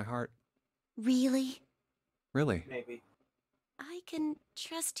 Cross my heart. Really? Really? Maybe. I can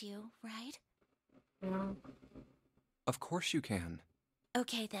trust you, right? No. Of course you can.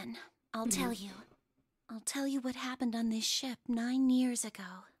 Okay then, I'll tell you. I'll tell you what happened on this ship 9 years ago.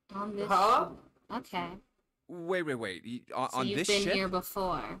 On this Huh? Okay. Wait. On You've this been ship? here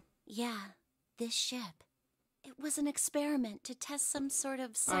before. Yeah, this ship. It was an experiment to test some sort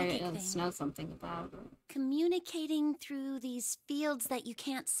of psychic Or thing. know something about it. Communicating through these fields that you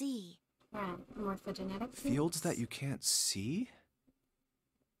can't see. Right. Morphogenetic Fields that you can't see?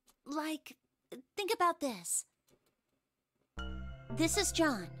 Like, think about this. This is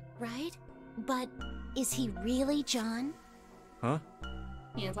John, right? But is he really John? Huh?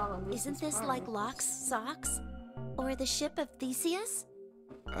 He has all of this. Isn't this like Locke's socks? Or the ship of Theseus?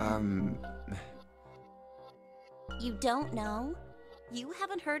 You don't know? You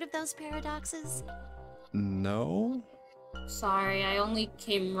haven't heard of those paradoxes? No? Sorry, I only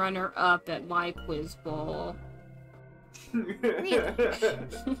came runner-up at my quiz bowl. Really?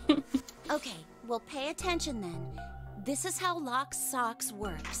 Okay, well pay attention then. This is how Locke's socks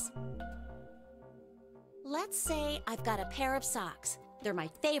works. Let's say I've got a pair of socks. They're my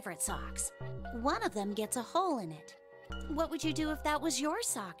favorite socks. One of them gets a hole in it. What would you do if that was your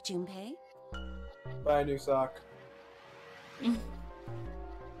sock, Junpei? Buy a new sock.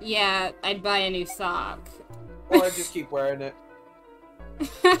 Yeah, I'd buy a new sock. Or just keep wearing it.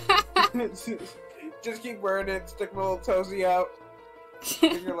 Just keep wearing it, stick my little toesy out.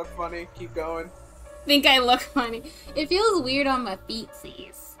 Think you look funny, keep going. Think I look funny. It feels weird on my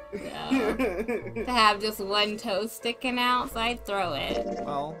feetsies. To have just one toe sticking out, so I'd throw it.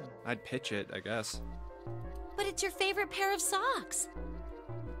 Well, I'd pitch it, I guess. But it's your favorite pair of socks.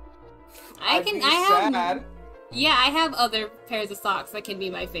 I'd be sad. Yeah, I have other pairs of socks that can be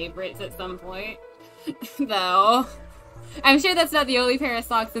my favorites at some point. Though. I'm sure that's not the only pair of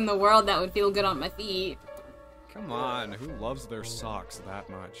socks in the world that would feel good on my feet. Come on, who loves their socks that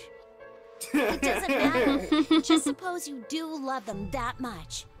much? It doesn't matter. Just suppose you do love them that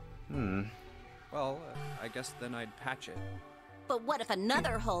much. Well, I guess then I'd patch it. But what if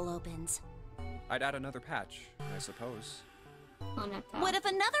another hole opens? I'd add another patch, I suppose. What if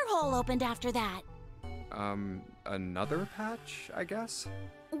another hole opened after that? Another patch, I guess?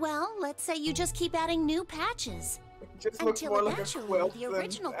 Well, let's say you just keep adding new patches. Just looks Until more like a eventually quilt the than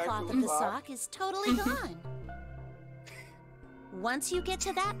original cloth actual of the sock. sock is totally gone. Once you get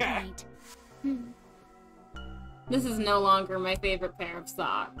to that point... This is no longer my favorite pair of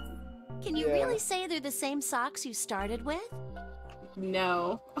socks. Can you really say they're the same socks you started with?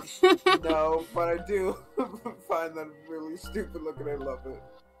 No. No, but I do find them really stupid looking. I love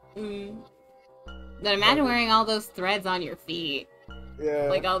it. But imagine wearing all those threads on your feet. Yeah.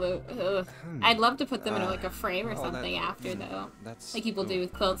 Like all the... Ugh. I'd love to put them in like a frame or something after, though. That's, like people do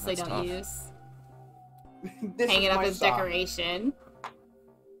with quilts they don't tough. use. Hang it up as decoration.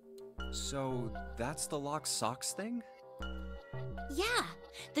 So, that's the locked socks thing? Yeah,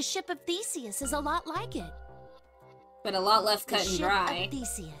 the ship of Theseus is a lot like it. But a lot less cut the and ship dry. Of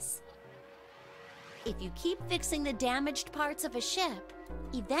Theseus. If you keep fixing the damaged parts of a ship,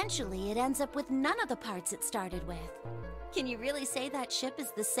 eventually it ends up with none of the parts it started with. Can you really say that ship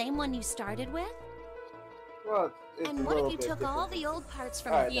is the same one you started with? Well, it's and a what if little you bit took different. all the old parts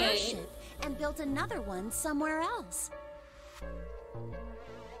from Alright, the first ship and built another one somewhere else?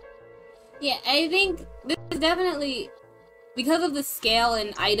 Yeah, I think this is definitely... Because of the scale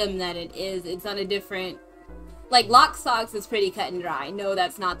and item that it is, it's on a different... Like, lock socks is pretty cut and dry. No,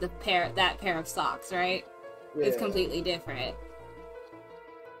 that's not that pair of socks, right? Yeah. It's completely different.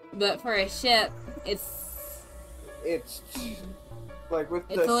 But for a ship, it's like with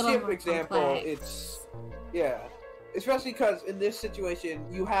it's a the little ship more example, complex. especially because in this situation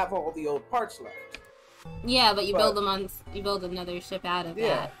you have all the old parts left. Yeah, but you build another ship out of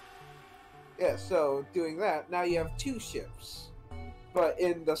that. Yeah, so doing that, now you have two ships. But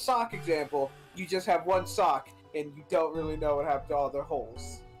in the sock example, you just have one sock and you don't really know what happened to all their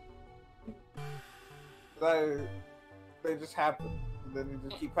holes. They just happen, and then you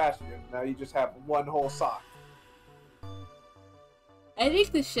just keep patching them. Now you just have one whole sock. I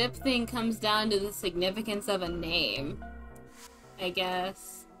think the ship thing comes down to the significance of a name, I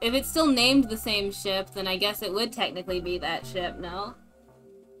guess. If it's still named the same ship, then I guess it would technically be that ship, no?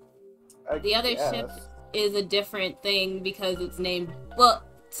 The other ship is a different thing because it's named... Well,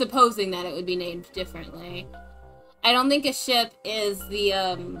 supposing that it would be named differently. I don't think a ship is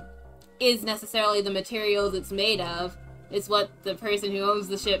is necessarily the materials it's made of. It's what the person who owns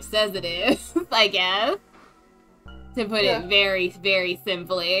the ship says it is, I guess. To put it very, very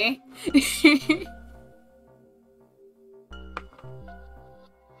simply.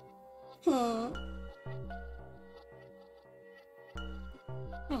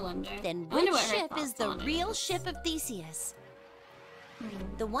 I wonder. Then I wonder which what her ship is thoughts the on it real is. ship of Theseus?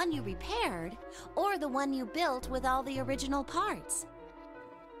 The one you repaired, or the one you built with all the original parts?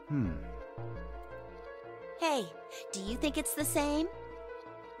 Hey, do you think it's the same?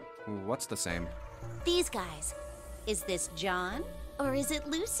 What's the same? These guys. Is this John, or is it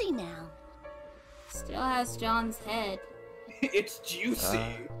Lucy now? Still has John's head. It's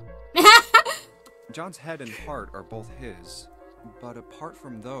juicy. John's head and heart are both his, but apart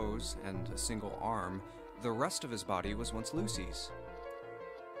from those and a single arm, the rest of his body was once Lucy's.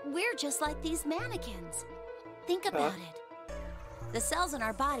 We're just like these mannequins. Think about it. The cells in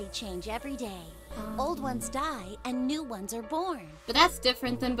our body change every day. Old ones die, and new ones are born. But that's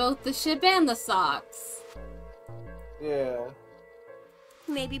different than both the ship and the socks. Yeah.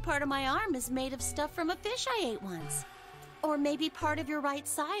 Maybe part of my arm is made of stuff from a fish I ate once. Or maybe part of your right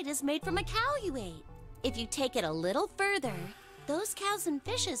side is made from a cow you ate. If you take it a little further, those cows and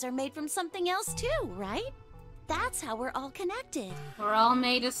fishes are made from something else too, right? That's how we're all connected. We're all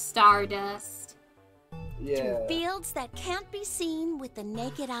made of stardust. Yeah. Through fields that can't be seen with the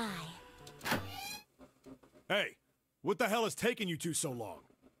naked eye. Hey, what the hell is taking you two so long?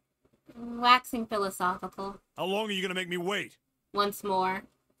 Waxing philosophical. How long are you gonna make me wait? Once more.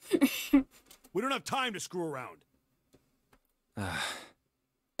 We don't have time to screw around.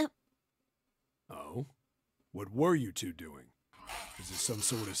 Oh? What were you two doing? Is this some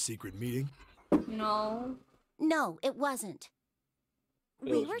sort of secret meeting? No. No, it wasn't.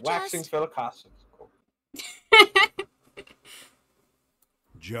 It We was were waxing just... philosophical.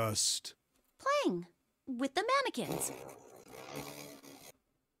 Just... playing with the mannequins.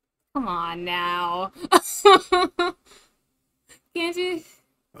 Come on now. Can't you?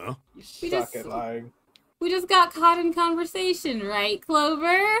 Huh? You We suck just- at lying. We just got caught in conversation, right,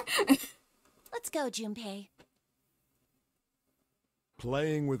 Clover? Let's go, Junpei.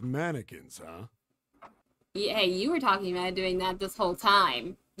 Playing with mannequins, huh? Yeah, hey, you were talking about doing that this whole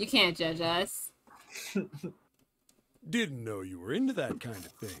time. You can't judge us. Didn't know you were into that kind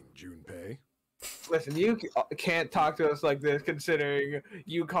of thing, Junpei. Listen, you can't talk to us like this considering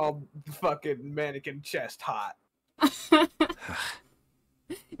you called the fucking mannequin chest hot.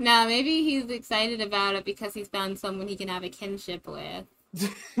 Nah, maybe he's excited about it because he's found someone he can have a kinship with.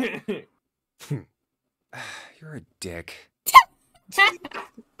 You're a dick.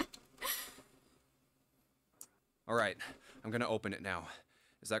 Alright, I'm gonna open it now.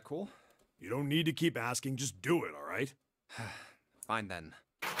 Is that cool? You don't need to keep asking, just do it, alright? Fine then.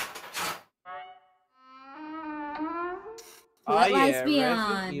 What lies yeah,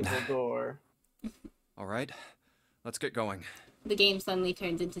 beyond? Resident Evil door. Alright, let's get going. The game suddenly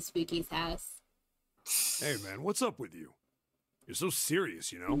turns into Spooky's house. Hey man, what's up with you? You're so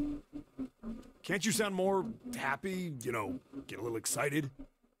serious, you know? Can't you sound more happy, you know, get a little excited?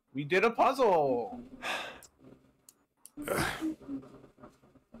 We did a puzzle!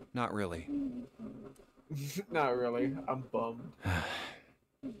 Not really. Not really. I'm bummed.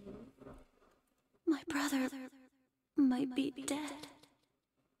 My brother might be dead.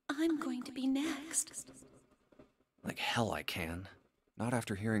 I'm going to be next. Like hell I can. Not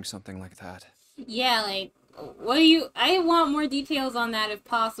after hearing something like that. Yeah, like, what do you... I want more details on that if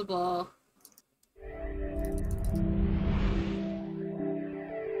possible.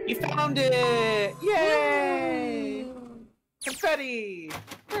 You found it! Yay! Confetti!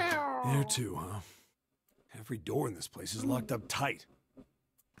 There too, huh? Every door in this place is locked up tight.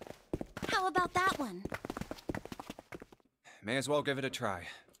 How about that one? May as well give it a try.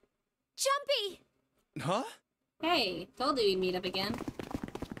 Jumpy! Huh? Hey, told you we'd meet up again.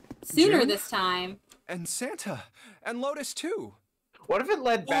 Sooner June? this time. And Santa! And Lotus too! What if it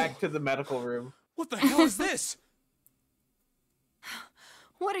led back to the medical room? What the hell is this?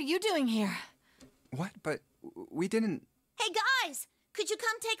 What are you doing here? What? But we didn't... Hey guys! Could you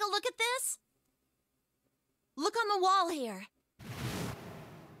come take a look at this? Look on the wall here.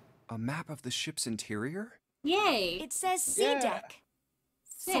 A map of the ship's interior? Yay! It says C deck.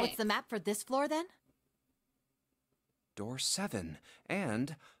 So it's the map for this floor then? Door 7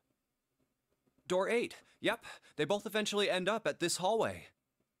 and... Door 8. Yep, they both eventually end up at this hallway.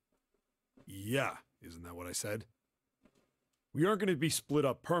 Yeah, isn't that what I said? We aren't going to be split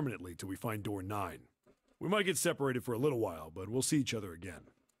up permanently till we find door 9. We might get separated for a little while, but we'll see each other again.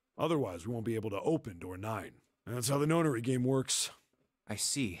 Otherwise, we won't be able to open door 9. And that's how the nonary game works. I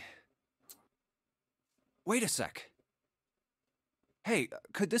see. Wait a sec. Hey,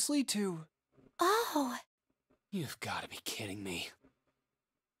 could this lead to... Oh. You've got to be kidding me.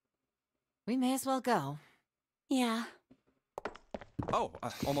 We may as well go. Yeah. Oh,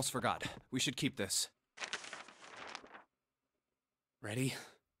 almost forgot. We should keep this. Ready?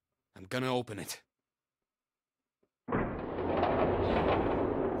 I'm gonna open it.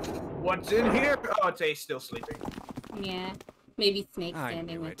 What's in here? Oh, it's Ace still sleeping. Yeah. Maybe Snake I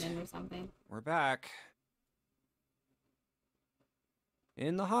standing knew with it. him or something. We're back.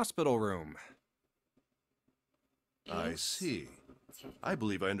 In the hospital room. I see. I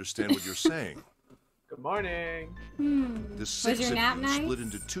believe I understand what you're saying. Good morning. The Was 6 your of nap you nice? split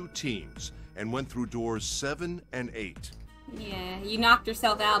into 2 teams and went through doors 7 and 8. Yeah, you knocked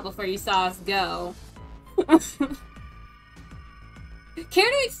yourself out before you saw us go. Care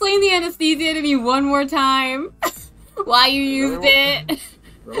to explain the anesthesia to me one more time? Why you used it?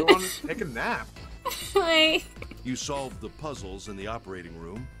 Really wanted to take a nap. Like... You solved the puzzles in the operating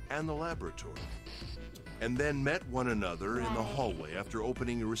room and the laboratory, and then met one another in the hallway after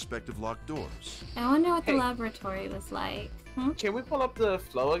opening your respective locked doors. I wonder what the Hey. laboratory was like. Can we pull up the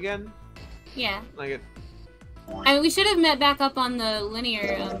flow again? Yeah. Like it. I mean, we should have met back up on the linear,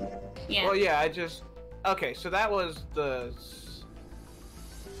 yeah. Well, yeah, I just... Okay, so that was the...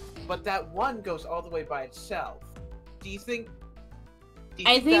 But that one goes all the way by itself. Do you think...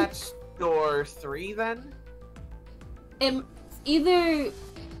 I think- that's door 3, then? It's either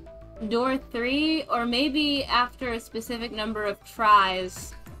door 3 or maybe after a specific number of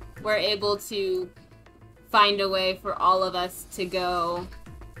tries, we're able to find a way for all of us to go,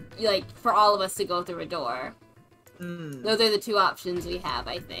 like, for all of us to go through a door. Those are the 2 options we have,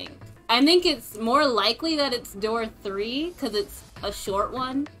 I think. I think it's more likely that it's door 3, because it's a short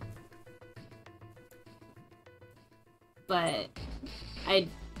one. But,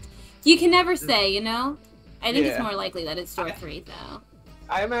 you can never say, you know? I think it's Yeah. more likely that it's door 3, though.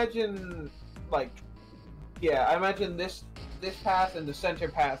 I imagine, like... Yeah, I imagine this path and the center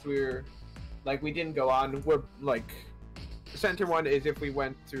path we didn't go on. We're, like... The center one is if we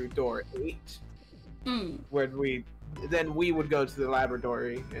went through door 8. Where then we would go to the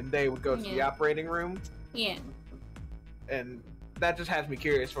laboratory, and they would go to the Yeah. operating room. Yeah. And that just has me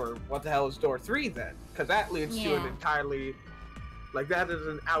curious for what the hell is door 3 then? Because that leads to an Yeah. entirely, like, that is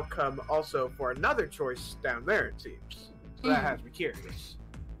an outcome also for another choice down there, it seems. So that has me curious.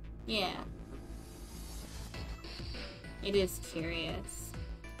 Yeah. It is curious.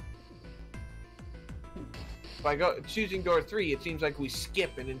 By choosing door 3, it seems like we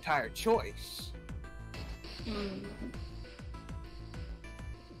skip an entire choice. Mm.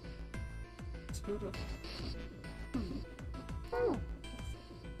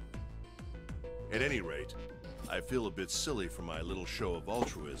 At any rate, I feel a bit silly for my little show of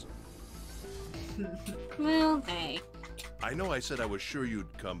altruism. Well, hey. I know I said I was sure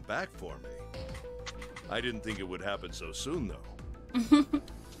you'd come back for me. I didn't think it would happen so soon, though.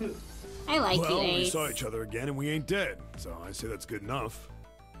 I like you, Well, we Ace. saw each other again and we ain't dead, so I say that's good enough.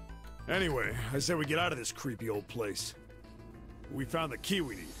 Anyway, I say we get out of this creepy old place. We found the key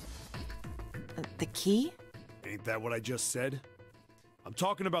we need. The key? Ain't that what I just said? I'm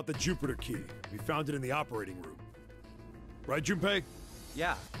talking about the Jupiter key. We found it in the operating room. Right, Junpei?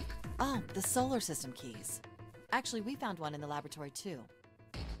 Yeah. Oh, the solar system keys. Actually, we found one in the laboratory, too.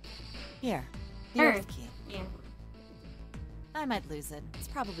 Here, the Earth key. Yeah. I might lose it. It's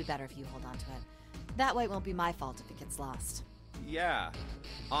probably better if you hold on to it. That way it won't be my fault if it gets lost. Yeah.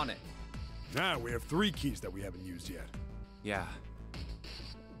 On it. Now we have 3 keys that we haven't used yet. Yeah.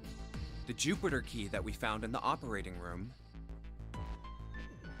 The Jupiter key that we found in the operating room.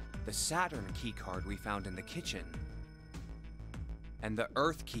 The Saturn key card we found in the kitchen. And the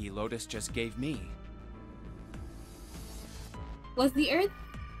Earth key Lotus just gave me. Was the Earth...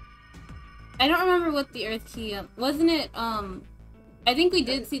 I don't remember what the Earth key... Wasn't it, I think we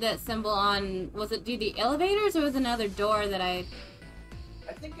did see that symbol on... Was it the elevators or was it another door that I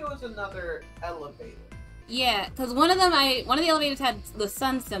think it was another elevator. Yeah, because one of the elevators had the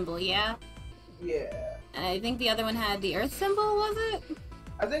sun symbol, yeah? Yeah. And I think the other one had the Earth symbol, was it?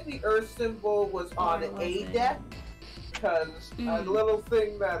 I think the Earth symbol was on Or was A it? deck, because a little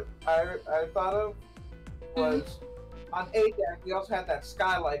thing that I thought of was on A deck, we also had that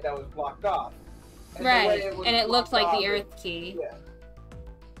skylight that was blocked off. And the way Right, was and it looked blocked like the off, Earth key. Yeah.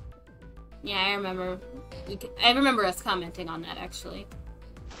 Yeah, I remember. I remember us commenting on that, actually.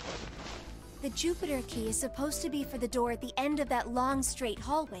 The Jupiter key is supposed to be for the door at the end of that long, straight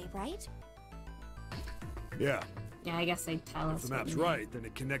hallway, right? Yeah. Yeah, I guess they'd tell us. If the map's wouldn't they? right, then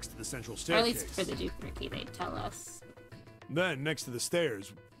it connects to the central Or at staircase. least for the Jupiter key, they'd tell us. Then, next to the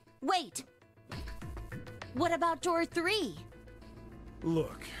stairs, Wait! What about door 3?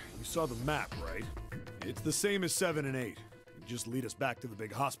 look, you saw the map, right? It's the same as 7 and 8. It just lead us back to the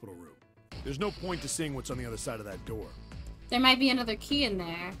big hospital room. There's no point to seeing what's on the other side of that door. There might be another key in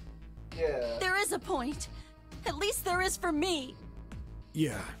there. Yeah. There is a point. At least there is for me.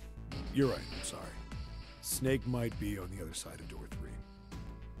 Yeah, you're right, I'm sorry. Snake might be on the other side of door 3.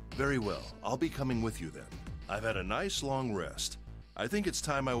 Very well. I'll be coming with you then. I've had a nice long rest. I think it's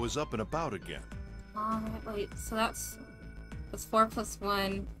time I was up and about again. Wait, so that's 4 plus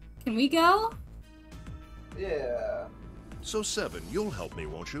 1. Can we go? Yeah. So 7, you'll help me,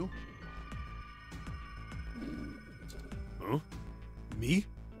 won't you? Huh? Me?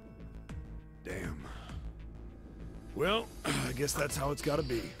 Damn. Well, I guess that's how it's gotta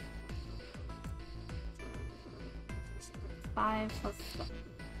be. 5 plus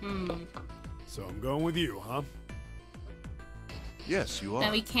 1. So I'm going with you, huh? Yes, you are.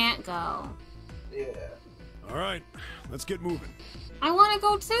 Then we can't go. Yeah. Alright, let's get moving. I want to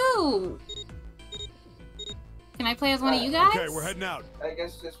go too! Can I play as one of you guys? Okay, we're heading out. I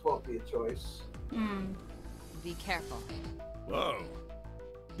guess this won't be a choice. Be careful. Whoa.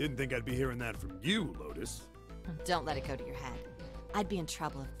 Didn't think I'd be hearing that from you, Lotus. Don't let it go to your head. I'd be in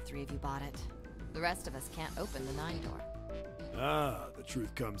trouble if the 3 of you bought it. The rest of us can't open the 9 door. Ah, the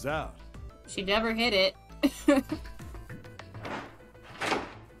truth comes out. She never hit it.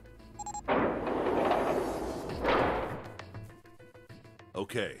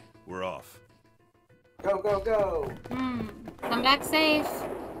 Okay, we're off. Go, go, go! Come back safe.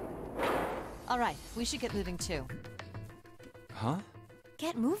 All right, we should get moving too. Huh?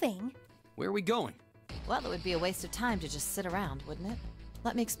 Get moving. Where are we going? Well, it would be a waste of time to just sit around, wouldn't it?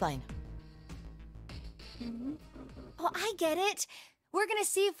 Let me explain. Oh, I get it. We're gonna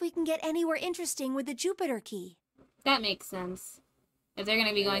see if we can get anywhere interesting with the Jupiter key. That makes sense. If they're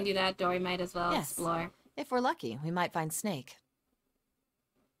gonna be going through that door, we might as well Yes. explore. If we're lucky, we might find Snake.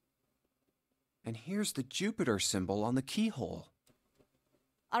 And here's the Jupiter symbol on the keyhole.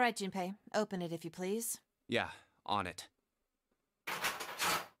 All right, Junpei, open it if you please. Yeah, on it.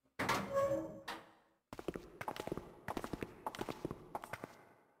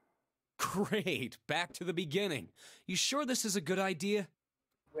 Great, back to the beginning. You sure this is a good idea?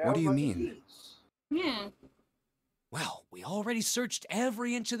 What do you mean? Yeah. Well, we already searched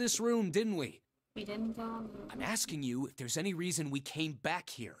every inch of this room, didn't we? We didn't go. I'm asking you if there's any reason we came back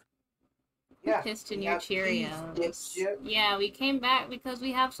here. Yeah. Pissed in we your have keys, Cheerios. dipshit. Yeah, we came back because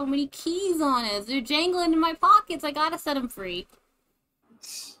we have so many keys on us. They're jangling in my pockets. I gotta set them free.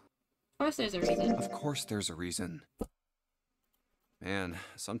 Of course there's a reason. Of course there's a reason. Man,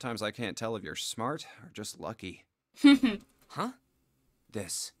 sometimes I can't tell if you're smart or just lucky. Huh?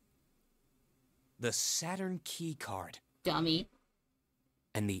 This. The Saturn key card. Dummy.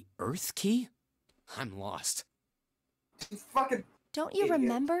 And the Earth key? I'm lost. Fucking Don't you idiot.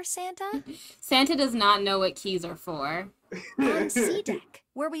 remember, Santa? Santa does not know what keys are for. On C deck,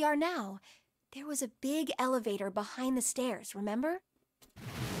 where we are now, there was a big elevator behind the stairs, remember?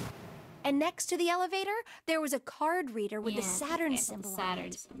 And next to the elevator, there was a card reader with the Saturn symbol on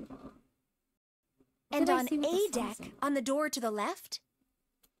it. And on A deck, on the door to the left,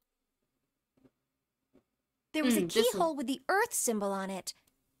 there was a keyhole with the Earth symbol on it,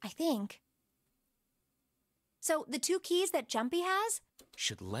 I think. So the two keys that Jumpy has?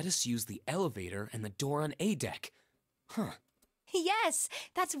 Should let us use the elevator and the door on A deck. Huh. Yes,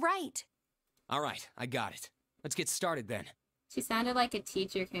 that's right. All right, I got it. Let's get started then. She sounded like a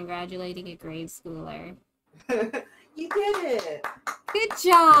teacher congratulating a grade schooler. You did it! Good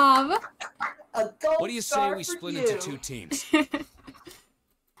job! What do you say we split into 2 teams?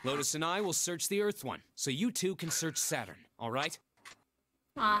 Lotus and I will search the Earth one, so you two can search Saturn, all right?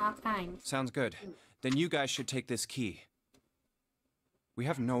 Aw, how kind. Sounds good. Then you guys should take this key. We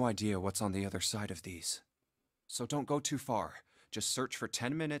have no idea what's on the other side of these. So don't go too far. Just search for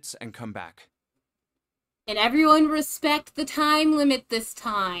 10 minutes and come back. And everyone respect the time limit this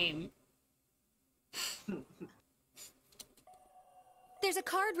time. There's a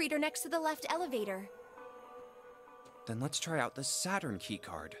card reader next to the left elevator. Then let's try out the Saturn key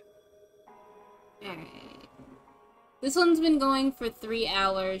card. Alright. This one's been going for 3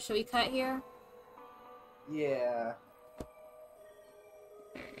 hours. Shall we cut here? Yeah.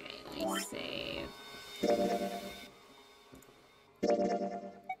 Alright, let me save.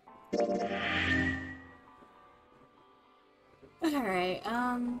 Alright,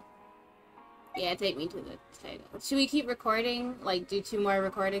 yeah, take me to the title. Should we keep recording? Like, do 2 more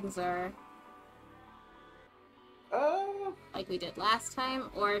recordings, or... like we did last time?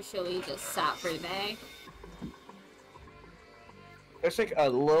 Or should we just stop for today? Let's take a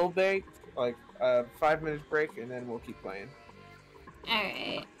little break, like a 5-minute break, and then we'll keep playing.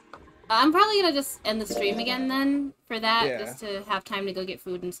 Alright. I'm probably gonna just end the stream again then, for that, Yeah. just to have time to go get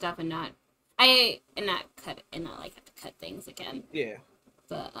food and stuff and not like have to cut things again. Yeah.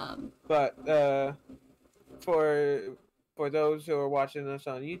 But, for those who are watching us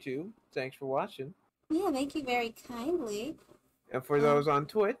on YouTube, thanks for watching. yeah, thank you very kindly. And for those on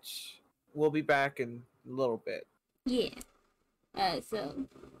Twitch, we'll be back in a little bit. Yeah. So,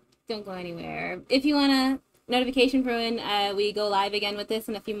 don't go anywhere. If you want a notification for when we go live again with this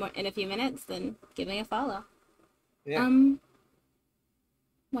in a few minutes, then give me a follow. Yeah.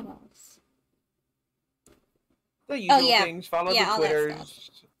 What else? The usual things. Follow the all that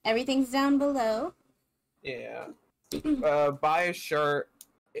Twitters. stuff. Everything's down below. Yeah. Buy a shirt.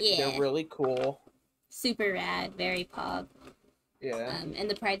 Yeah. They're really cool. Super rad, very pog. Yeah. And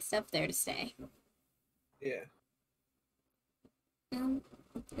the Pride stuff there to stay. Yeah.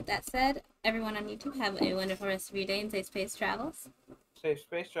 With that said, everyone on YouTube, have a wonderful rest of your day and safe space travels. Safe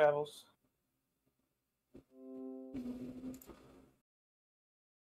space travels.